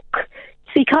block,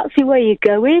 so you can't see where you're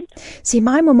going. See,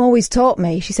 my mum always taught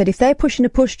me, she said if they're pushing a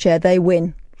pushchair, they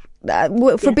win.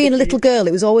 For being a little girl,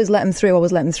 it was always let them through,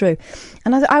 always let them through.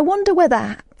 And I wonder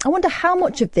how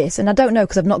much of this, and I don't know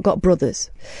because I've not got brothers,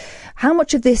 how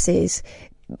much of this is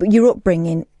your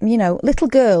upbringing. You know, little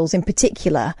girls in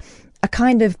particular are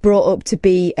kind of brought up to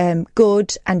be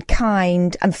good and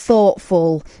kind and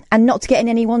thoughtful and not to get in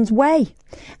anyone's way.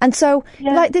 And so,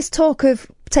 like this talk of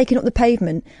taking up the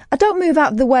pavement, I don't move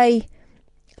out of the way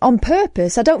on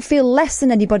purpose. I don't feel less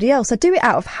than anybody else. I do it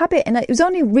out of habit. And it was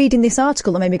only reading this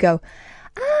article that made me go,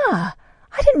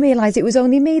 I didn't realise it was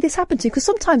only me this happened to, because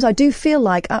sometimes I do feel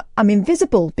like I'm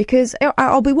invisible, because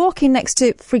I'll be walking next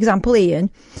to, for example, Ian.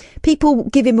 People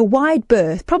give him a wide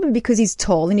berth, probably because he's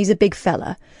tall and he's a big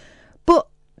fella. But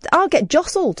I'll get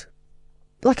jostled.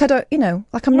 Like I don't,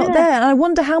 like I'm not there. And I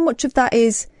wonder how much of that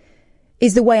is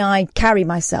the way I carry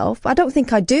myself. I don't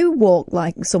think I do walk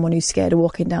like someone who's scared of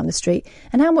walking down the street.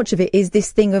 And how much of it is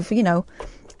this thing of,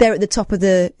 they're at the top of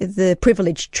the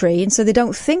privilege tree, and so they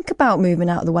don't think about moving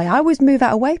out of the way. I always move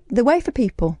out of the way for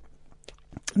people.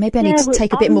 Maybe I need to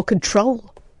take a bit more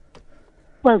control.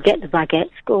 Well, get the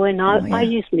baguettes going. I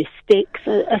use my sticks.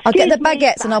 I'll get the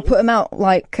baguettes and I'll put them out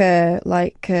like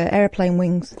airplane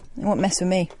wings. It won't mess with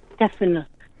me. Definitely.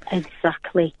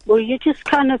 Exactly. Well, you just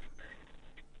kind of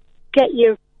get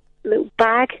your little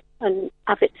bag and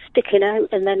have it sticking out,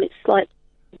 and then it's like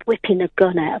whipping a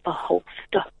gun out of a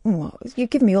holster. Well, you're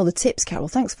giving me all the tips, Carol.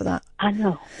 Thanks for that. I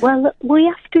know. Well, we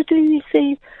have to do, you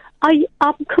see,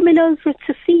 I'm coming over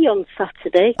to see you on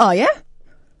Saturday. Oh, yeah?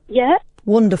 Yeah.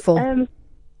 Wonderful.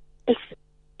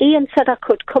 Ian said I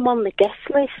could come on the guest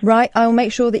list. Right, I'll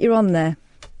make sure that you're on there.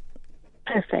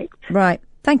 Perfect. Right.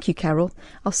 Thank you, Carol.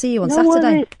 I'll see you on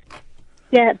Saturday. Worries.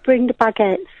 Yeah, bring the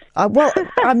baguettes. Well,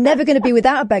 I'm never going to be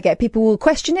without a baguette. People will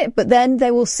question it, but then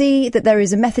they will see that there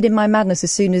is a method in my madness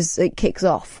as soon as it kicks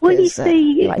off. Well, you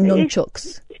see... like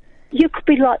nunchucks. You could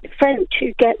be like the French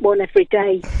who get one every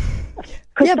day.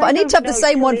 Yeah, but I need to have the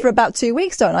same one for about 2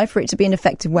 weeks, don't I, for it to be an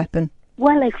effective weapon?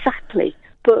 Well, exactly.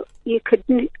 But you could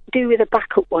do with a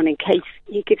backup one in case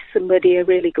you give somebody a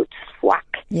really good thwack.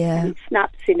 Yeah. And it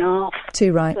snaps in half.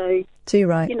 Too right. So, Too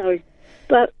right.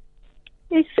 But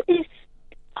it's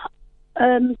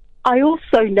I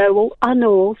also know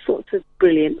all sorts of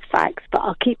brilliant facts, but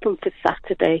I'll keep them for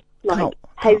Saturday, like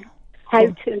how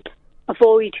to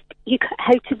avoid,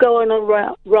 how to go on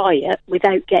a riot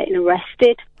without getting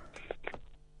arrested.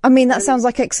 I mean, that sounds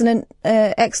like excellent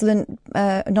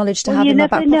knowledge to have in my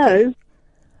back pocket.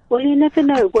 Well, you never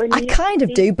know. I kind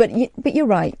of do, but you're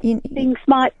right. Things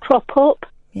might crop up.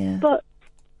 Yeah. But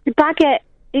the baguette,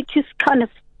 it just kind of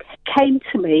came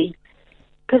to me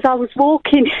because I was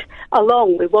walking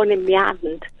along with one in my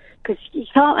hand, because you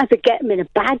can't ever get them in a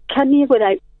bag, can you,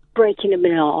 without breaking them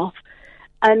in half?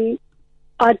 And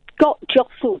I got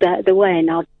jostled out of the way,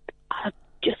 and I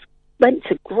just went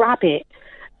to grab it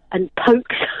and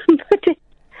poke somebody.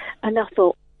 And I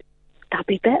thought, that'd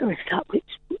be better if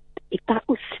that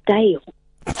was stale.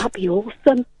 That'd be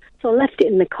awesome. So I left it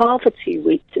in the car for 2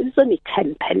 weeks. It was only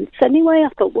 10 pence anyway.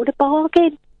 I thought, what a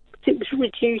bargain. It was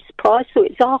reduced price, so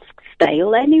it's half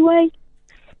stale anyway.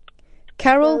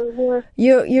 Carol,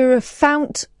 you're a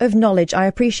fount of knowledge. I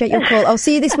appreciate your call. I'll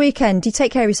see you this weekend. You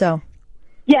take care of yourself.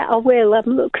 Yeah, I will. I'm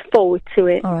looking forward to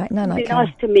it. All right, It'd be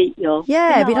nice to meet you.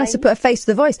 Yeah, it'd be nice to put a face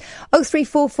to the voice.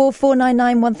 0344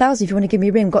 499 1000 if you want to give me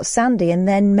a ring. We've got Sandy, and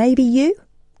then maybe you.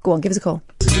 Go on, give us a call.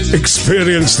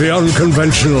 Experience the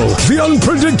unconventional, the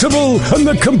unpredictable, and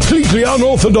the completely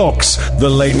unorthodox. The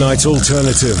Late Night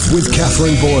Alternative with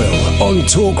Katherine Boyle on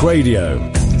Talk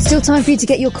Radio. Still time for you to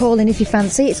get your call in if you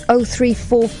fancy. It's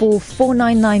 0344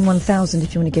 499 1000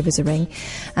 if you want to give us a ring.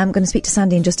 I'm going to speak to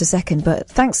Sandy in just a second, but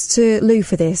thanks to Lou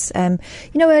for this.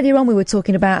 Earlier on we were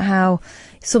talking about how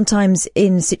sometimes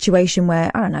in a situation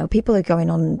where, I don't know, people are going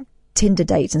on Tinder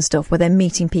dates and stuff, where they're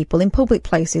meeting people in public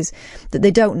places that they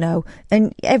don't know,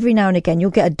 and every now and again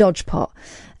you'll get a dodge pot.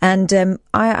 And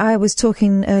I was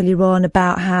talking earlier on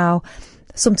about how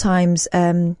sometimes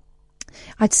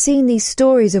I'd seen these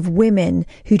stories of women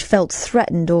who'd felt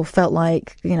threatened or felt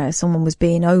like, someone was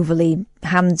being overly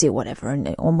handsy or whatever,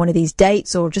 and on one of these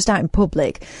dates or just out in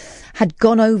public had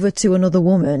gone over to another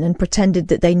woman and pretended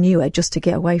that they knew her just to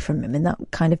get away from him, and that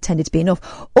kind of tended to be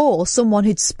enough. Or someone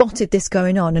who'd spotted this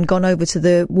going on and gone over to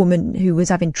the woman who was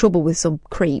having trouble with some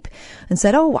creep and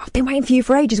said, "Oh, I've been waiting for you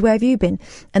for ages, where have you been?"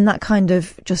 And that kind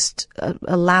of just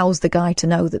allows the guy to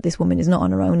know that this woman is not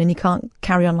on her own and he can't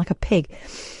carry on like a pig.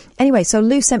 Anyway, so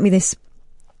Lou sent me this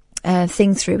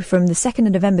thing through from the 2nd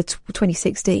of November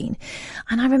 2016,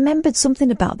 and I remembered something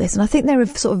about this, and I think there are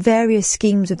sort of various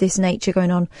schemes of this nature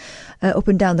going on up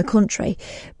and down the country,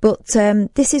 but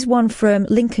this is one from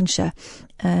Lincolnshire,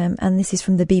 and this is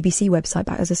from the BBC website,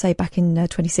 back in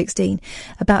 2016,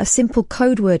 about a simple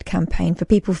code word campaign for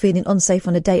people feeling unsafe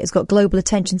on a date has got global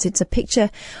attention since a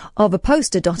picture of a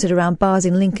poster dotted around bars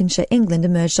in Lincolnshire, England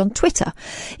emerged on Twitter.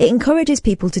 It encourages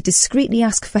people to discreetly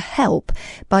ask for help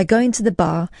by going to the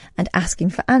bar and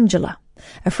asking for Angela.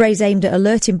 a phrase aimed at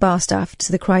alerting bar staff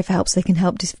to the cry for help so they can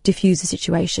help diffuse the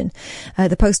situation.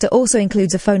 The poster also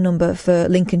includes a phone number for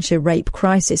Lincolnshire Rape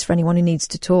Crisis for anyone who needs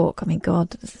to talk. I mean,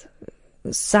 God,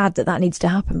 it's sad that needs to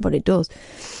happen, but it does.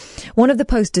 One of the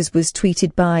posters was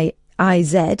tweeted by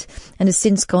IZ and has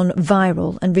since gone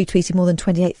viral and retweeted more than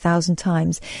 28,000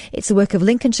 times. It's the work of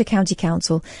Lincolnshire County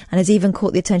Council and has even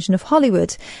caught the attention of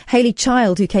Hollywood. Hayley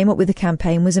Child, who came up with the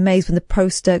campaign, was amazed when the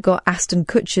poster got Aston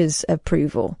Kutcher's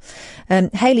approval.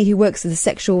 Hayley, who works as the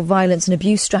Sexual Violence and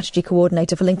Abuse Strategy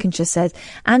Coordinator for Lincolnshire, says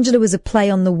Angela was a play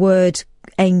on the word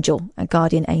angel, a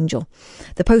guardian angel.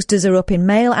 The posters are up in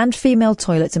male and female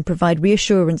toilets and provide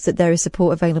reassurance that there is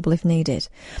support available if needed.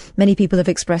 Many people have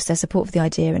expressed their support for the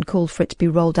idea and called for it to be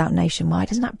rolled out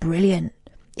nationwide. Isn't that brilliant?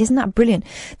 Isn't that brilliant?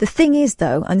 The thing is,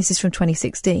 though, and this is from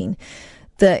 2016,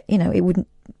 that,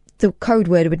 the code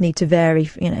word would need to vary,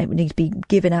 it would need to be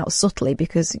given out subtly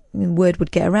because the word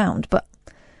would get around. But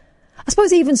I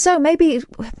suppose even so, maybe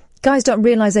guys don't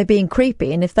realise they're being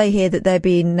creepy, and if they hear that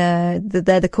that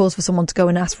they're the cause for someone to go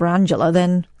and ask for Angela,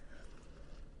 then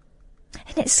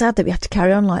isn't it sad that we have to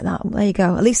carry on like that? There you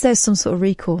go. At least there's some sort of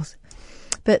recourse.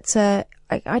 But I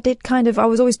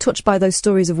was always touched by those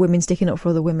stories of women sticking up for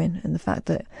other women, and the fact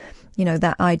that,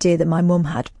 that idea that my mum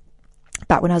had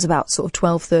back when I was about sort of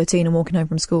 12, 13 and walking home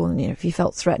from school, and if you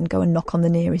felt threatened, go and knock on the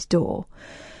nearest door,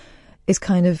 is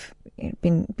kind of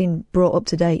been brought up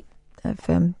to date. Of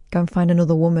go and find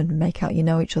another woman and make out you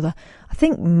know each other. I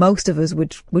think most of us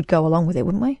would go along with it,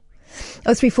 wouldn't we?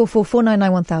 0344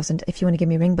 499 1000 if you want to give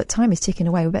me a ring, but time is ticking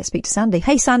away. We better speak to Sandy.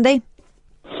 Hey, Sandy.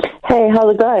 Hey,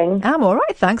 how's it going? I'm all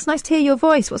right, thanks. Nice to hear your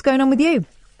voice. What's going on with you?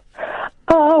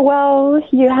 Oh, well,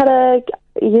 you had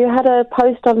a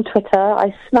post on Twitter.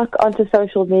 I snuck onto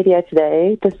social media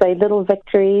today to say little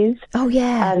victories. Oh,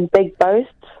 yeah. And big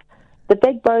boasts. The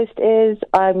big boast is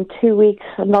I'm 2 weeks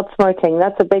not smoking.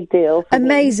 That's a big deal.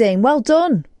 Amazing. Well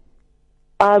done.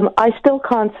 I still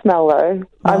can't smell though.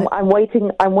 Right. I'm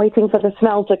waiting for the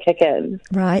smell to kick in.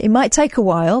 Right. It might take a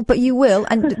while, but you will.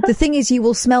 And the thing is, you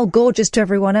will smell gorgeous to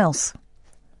everyone else.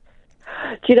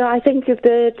 Do you know, I think if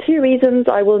the two reasons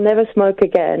I will never smoke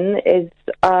again is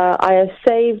I have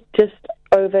saved just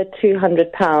over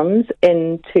 £200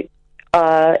 in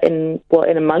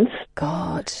a month.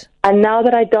 God. And now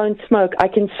that I don't smoke, I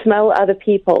can smell other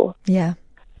people. Yeah.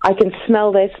 I can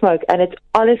smell their smoke, and it's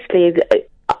honestly,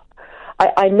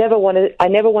 I never want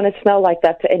to smell like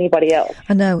that to anybody else.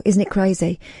 I know, isn't it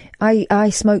crazy? I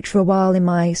smoked for a while in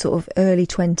my sort of early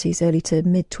to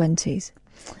mid-20s.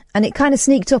 And it kind of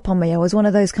sneaked up on me. I was one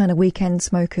of those kind of weekend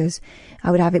smokers.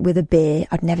 I would have it with a beer.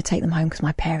 I'd never take them home because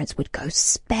my parents would go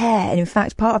spare. And in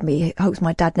fact, part of me hopes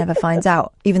my dad never finds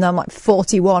out, even though I'm like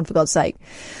 41, for God's sake.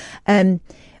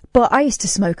 But I used to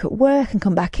smoke at work and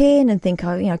come back in and think,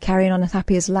 carrying on as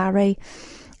happy as Larry.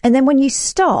 And then when you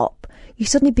stop, you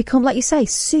suddenly become, like you say,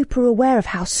 super aware of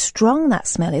how strong that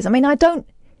smell is. I mean, I don't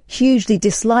hugely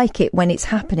dislike it when it's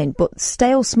happening, but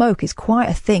stale smoke is quite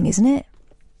a thing, isn't it?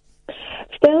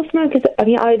 Stale smoke is,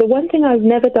 the one thing I've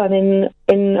never done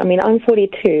I'm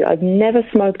 42, I've never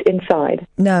smoked inside.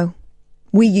 No.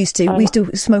 We used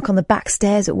to smoke on the back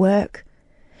stairs at work.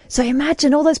 So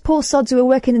imagine all those poor sods who were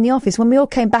working in the office when we all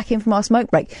came back in from our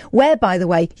smoke break, where, by the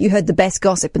way, you heard the best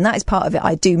gossip, and that is part of it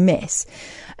I do miss.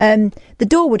 The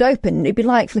door would open, it'd be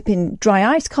like flipping Dry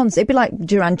Ice concert, it'd be like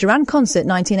Duran Duran concert,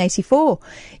 1984.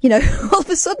 All of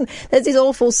a sudden, there's this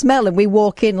awful smell, and we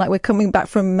walk in like we're coming back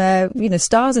from,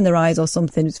 stars in their eyes or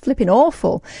something. It's flipping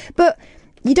awful. But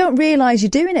you don't realise you're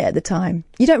doing it at the time.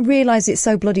 You don't realise it's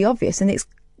so bloody obvious, and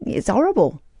it's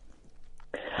horrible.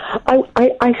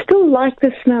 I still like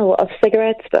the smell of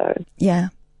cigarettes, though. Yeah.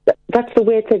 That's the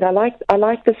weird thing. I like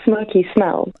the smoky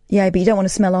smell. Yeah, but you don't want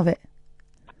to smell of it.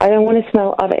 I don't want to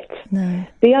smell of it. No.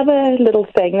 The other little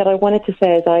thing that I wanted to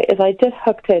say is I just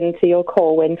hooked into your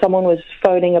call when someone was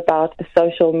phoning about a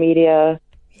social media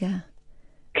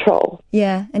troll.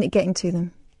 Yeah, and it getting to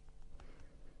them.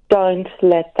 Don't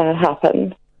let that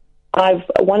happen.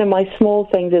 One of my small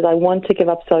things is I want to give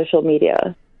up social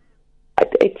media.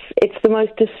 It's the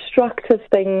most destructive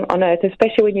thing on earth,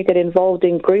 especially when you get involved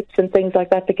in groups and things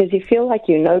like that, because you feel like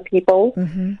you know people,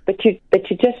 but you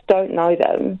just don't know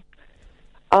them.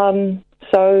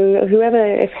 So whoever,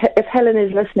 if Helen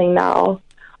is listening now,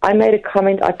 I made a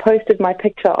comment. I posted my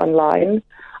picture online.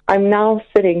 I'm now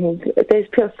sitting. There's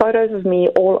photos of me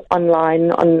all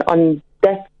online on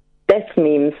death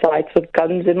meme sites with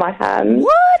guns in my hands.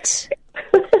 What?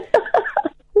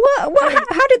 What?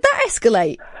 How did that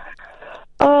escalate?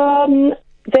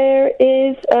 There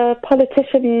is a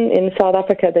politician in South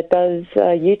Africa that does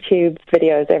YouTube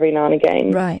videos every now and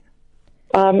again. Right.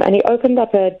 and he opened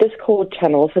up a Discord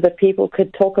channel so that people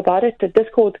could talk about it. The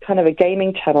Discord's kind of a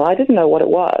gaming channel. I didn't know what it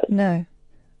was. No.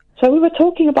 So we were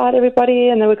talking about everybody,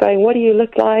 and they were going, "What do you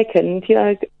look like?" And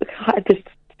I just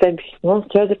said, "Well,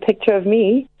 here's a picture of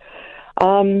me."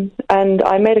 And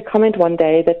I made a comment one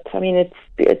day that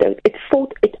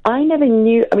I never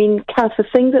knew. I mean, Cass, the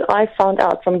things that I found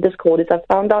out from Discord is I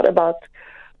found out about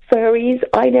furries.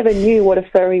 I never knew what a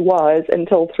furry was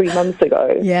until 3 months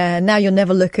ago. Yeah, now you'll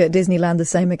never look at Disneyland the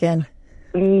same again.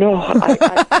 No,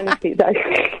 I honestly,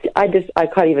 I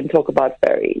can't even talk about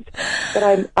furries.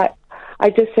 But I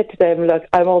just said to them, look,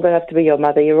 I'm old enough to be your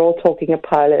mother. You're all talking a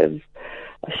pile of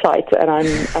shite, and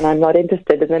I'm not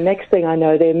interested. And the next thing I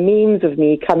know, there are memes of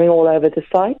me coming all over the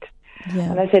site.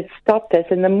 Yeah. And I said, stop this.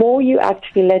 And the more you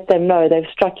actually let them know they've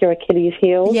struck your Achilles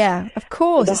heel, yeah, of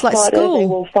course, the it's like harder school. They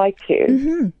will fight you.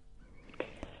 Mm-hmm.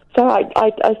 So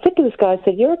I said to this guy, I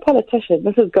said, you're a politician.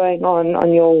 This is going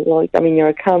on your, you're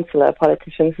a councillor, a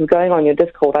politician. This is going on your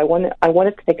Discord. I want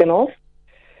it taken off.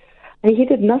 And he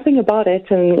did nothing about it.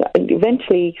 And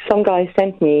eventually some guy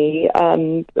sent me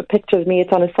a picture of me.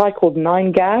 It's on a site called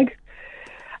 9gag.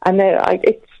 And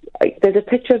there's a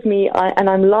picture of me, and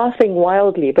I'm laughing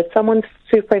wildly, but someone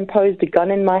superimposed a gun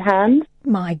in my hand.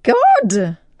 My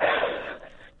God!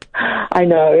 I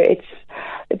know,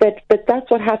 but that's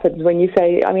what happens when you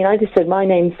say, I just said, my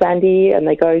name's Sandy, and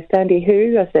they go, Sandy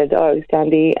who? I said, oh,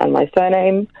 Sandy, and my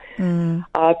surname.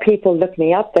 People look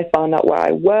me up, they found out where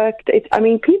I worked.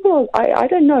 People, I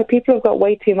don't know, people have got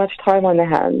way too much time on their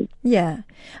hands. Yeah.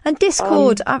 And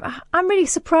Discord, I'm really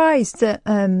surprised at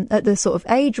the sort of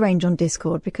age range on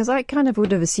Discord, because I kind of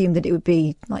would have assumed that it would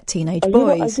be like teenage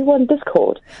boys. Are you on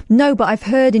Discord? No, but I've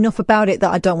heard enough about it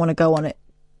that I don't want to go on it.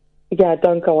 Yeah,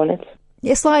 don't go on it.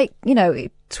 It's like,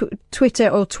 Twitter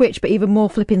or Twitch, but even more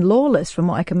flipping lawless from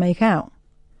what I can make out.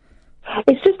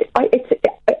 It's just,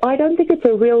 I don't think it's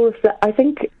a real, I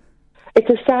think it's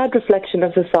a sad reflection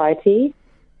of society,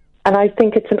 and I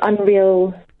think it's an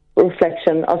unreal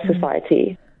reflection of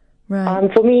society.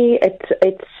 Right. For me,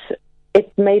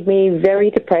 it made me very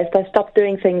depressed. I stopped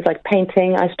doing things like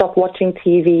painting. I stopped watching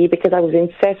TV because I was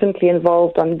incessantly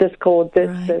involved on Discord,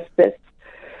 this.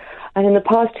 And in the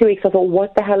past 2 weeks, I thought,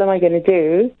 what the hell am I going to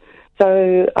do?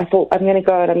 So I thought, I'm going to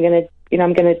go and I'm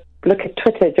going to look at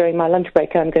Twitter during my lunch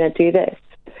break, and I'm going to do this.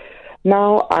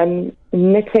 Now I'm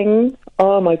knitting.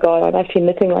 Oh my God, I'm actually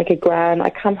knitting like a gran.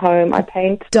 I come home, I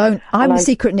paint. I'm a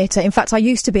secret knitter. In fact, I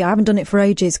used to be. I haven't done it for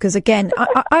ages because, again,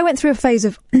 I went through a phase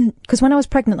of, because when I was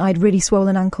pregnant, I had really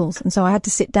swollen ankles, and so I had to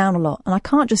sit down a lot, and I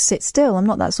can't just sit still. I'm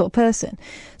not that sort of person.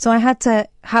 So I had to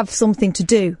have something to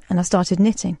do, and I started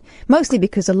knitting, mostly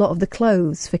because a lot of the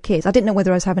clothes for kids, I didn't know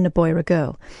whether I was having a boy or a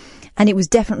girl. And it was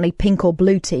definitely pink or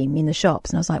blue team in the shops.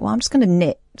 And I was like, well, I'm just going to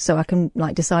knit so I can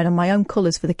decide on my own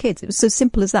colours for the kids. It was so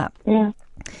simple as that. Yeah.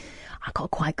 I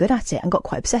got quite good at it and got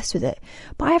quite obsessed with it.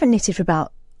 But I haven't knitted for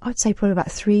I'd say probably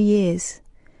about 3 years.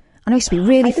 And I used to be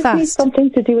really fast. I just need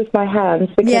something to do with my hands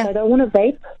because I don't want to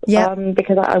vape. Yeah.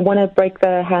 Because I want to break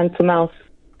the hand to mouth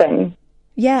thing.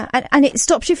 Yeah. And it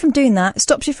stops you from doing that. It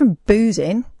stops you from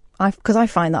boozing. Because I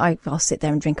find that I'll sit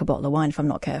there and drink a bottle of wine if I'm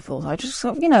not careful. I just,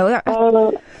 I gave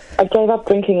up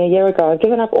drinking a year ago. I've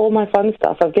given up all my fun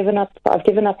stuff. I've given up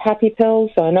happy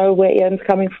pills, so I know where Ian's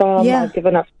coming from. Yeah. I've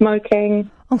given up smoking.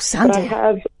 Oh, Sandy.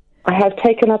 But I have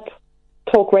taken up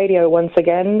talk radio once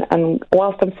again, and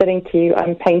whilst I'm sitting to you,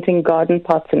 I'm painting garden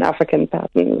pots in African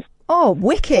patterns. Oh,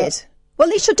 wicked. Well,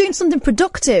 at least you're doing something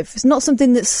productive. It's not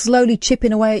something that's slowly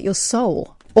chipping away at your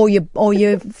soul. Or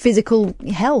your physical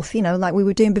health, like we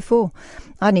were doing before.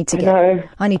 I need to do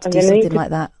something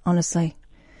like that, honestly.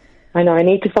 I know. I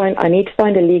need to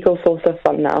find a legal source of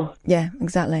fun now. Yeah,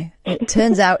 exactly. It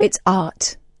turns out it's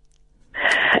art.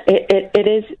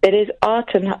 It is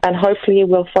art, and hopefully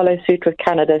we'll follow suit with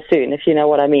Canada soon, if you know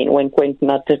what I mean. Wink, wink,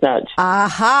 nudge, nudge.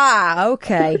 Aha!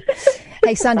 Okay.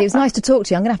 Hey, Sandy, it was nice to talk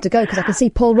to you. I'm going to have to go because I can see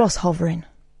Paul Ross hovering.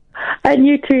 And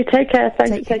you too. Take care.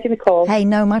 Thanks for taking the call. Hey,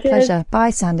 no, my pleasure. Bye,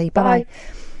 Sandy. Bye.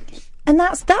 And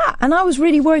that's that. And I was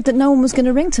really worried that no one was going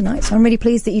to ring tonight, so I'm really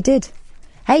pleased that you did.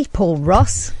 Hey, Paul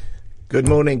Ross. Good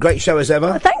morning. Great show as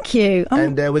ever. Oh, thank you.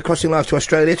 And we're crossing live to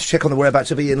Australia to check on the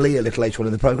whereabouts of Ian Lee a little later on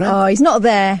in the programme. Oh, he's not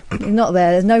there. He's not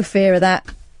there. There's no fear of that.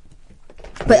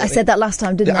 But I said that last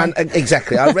time, didn't I?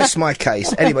 Exactly. I rest my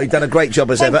case. Anyway, you've done a great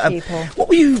job as ever. Thank you, Paul. What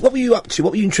were you up to?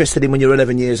 What were you interested in when you were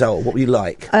 11 years old? What were you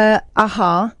like?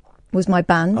 Aha was my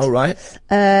band. Oh, right.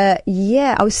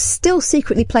 Yeah, I was still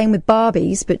secretly playing with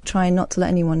Barbies, but trying not to let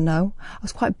anyone know. I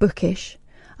was quite bookish.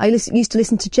 I used to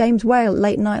listen to James Whale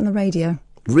late night on the radio.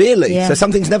 Really? Yeah. So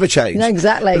something's never changed? No,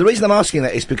 exactly. But the reason I'm asking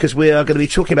that is because we are going to be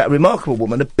talking about a remarkable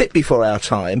woman a bit before our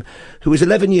time who was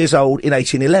 11 years old in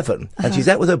 1811. And she's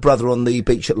out with her brother on the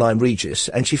beach at Lyme Regis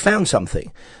and she found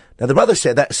something. Now, the brother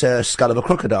said that's a skull of a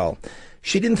crocodile.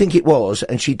 She didn't think it was,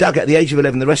 and she dug at the age of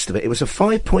 11 the rest of it. It was a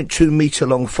 5.2 metre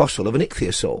long fossil of an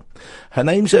ichthyosaur. Her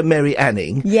name's Mary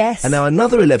Anning. Yes. And now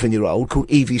another 11-year-old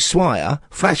called Evie Swire,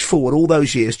 flash forward all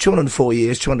those years, 204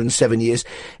 years, 207 years,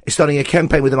 is starting a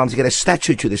campaign with her mum to get a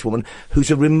statue to this woman, who's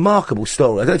a remarkable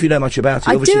story. I don't know if you know much about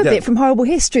her. I do a bit from Horrible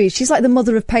Histories. She's like the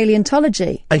mother of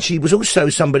paleontology. And she was also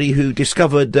somebody who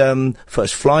discovered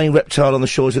first flying reptile on the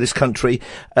shores of this country.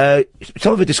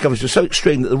 Some of her discoveries were so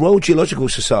extreme that the Royal Geological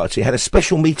Society had a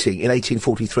special meeting in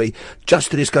 1843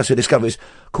 just to discuss her discoveries.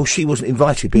 Of course, she wasn't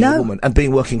invited, being a woman and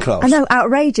being working class. I know,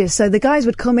 outrageous. So the guys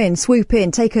would come in, swoop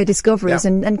in, take her discoveries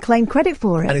and claim credit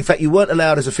for it. And in fact, you weren't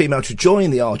allowed as a female to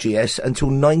join the RGS until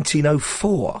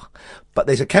 1904. But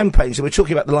there's a campaign, so we're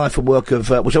talking about the life and work of,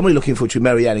 which I'm really looking forward to,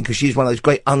 Mary Anning, because she's one of those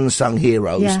great unsung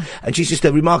heroes. Yeah. And she's just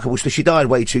a remarkable, so she died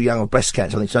way too young of breast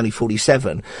cancer, I think she's only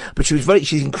 47. But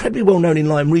she's incredibly well known in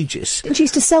Lyme Regis. And she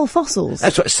used to sell fossils.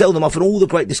 That's right, sell them off, and all the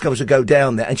great discoveries would go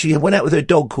down there. And she went out with her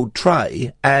dog called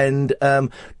Trey, and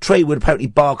Trey would apparently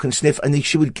bark and sniff, and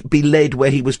she would be led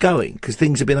where he was going, because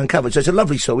things had been uncovered. So it's a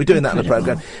lovely story. We're doing that on the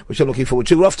programme, which I'm looking forward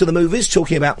to. We're off to the movies,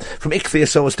 talking about from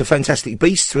ichthyosaurs to fantastic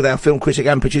beasts with our film critic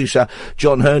and producer,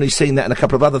 John Hearn, who's seen that in a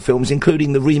couple of other films,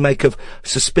 including the remake of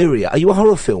Suspiria. Are you a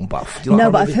horror film buff? Do you like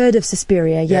No, but horror I've heard of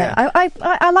Suspiria, yeah.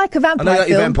 I like a vampire I know film.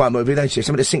 your vampire movie, don't you?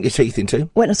 Something to sink your teeth into.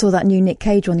 Went and saw that new Nick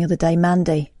Cage one the other day,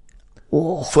 Mandy.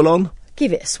 Oh. Full on?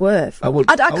 Give it a swerve.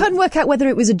 I couldn't work out whether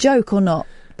it was a joke or not,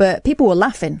 but people were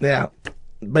laughing. Yeah.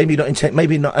 Maybe not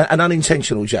an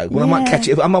unintentional joke. Well, I might catch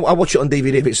it. I'll watch it on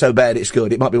DVD if it's so bad it's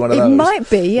good. It might be one of those. It might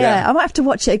be, yeah. I might have to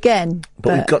watch it again.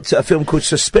 But we've got a film called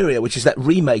Suspiria, which is that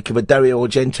remake of a Dario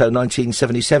Argento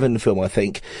 1977 film, I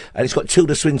think. And it's got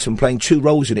Tilda Swinton playing two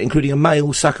roles in it, including a male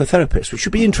psychotherapist, which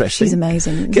should be interesting. She's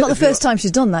amazing. It's not the first time she's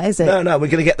done that, is it? No, we're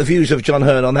going to get the views of John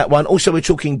Hearn on that one. Also, we're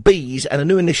talking bees and a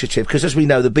new initiative, because as we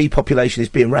know, the bee population is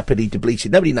being rapidly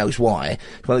depleted. Nobody knows why.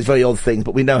 It's one of those very odd things,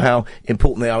 but we know how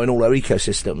important they are in all our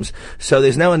ecosystems. So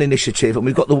there's now an initiative, and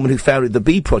we've got the woman who founded the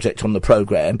Bee Project on the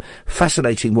programme,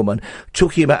 fascinating woman,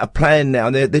 talking about a plan now,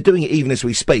 and they're doing it even as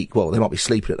we speak. Well, they might be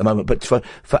sleeping at the moment, but for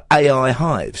AI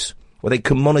hives, where they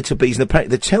can monitor bees, and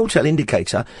apparently the telltale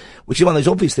indicator, which is one of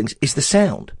those obvious things, is the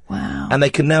sound. Wow. And they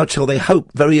can now tell, they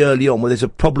hope, very early on, where there's a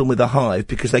problem with the hive,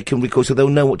 because they can record, so they'll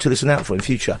know what to listen out for in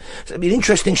future. So it'll be an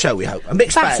interesting show, we hope. A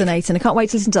mixed bag. Fascinating. I can't wait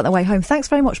to listen to it on the way home. Thanks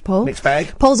very much, Paul. Mixed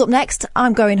bag. Paul's up next.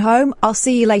 I'm going home. I'll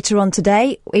see you later on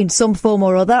today, in some form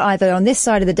or other, either on this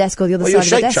side of the desk or the other side of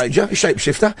the desk. You're a shape changer, you're a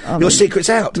shapeshifter. Your secret's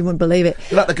out. You wouldn't believe it.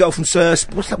 You're like the girl from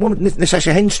what's that woman,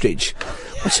 Natasha Henstridge?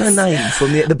 What's her name?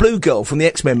 From the blue girl from the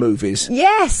X-Men movies.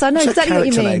 Yes, I know exactly what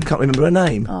you mean. Name? Can't remember her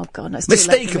name. Oh, God, no, it's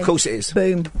Mystique, of course it is.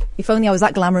 Boom. If only I was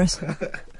that glamorous.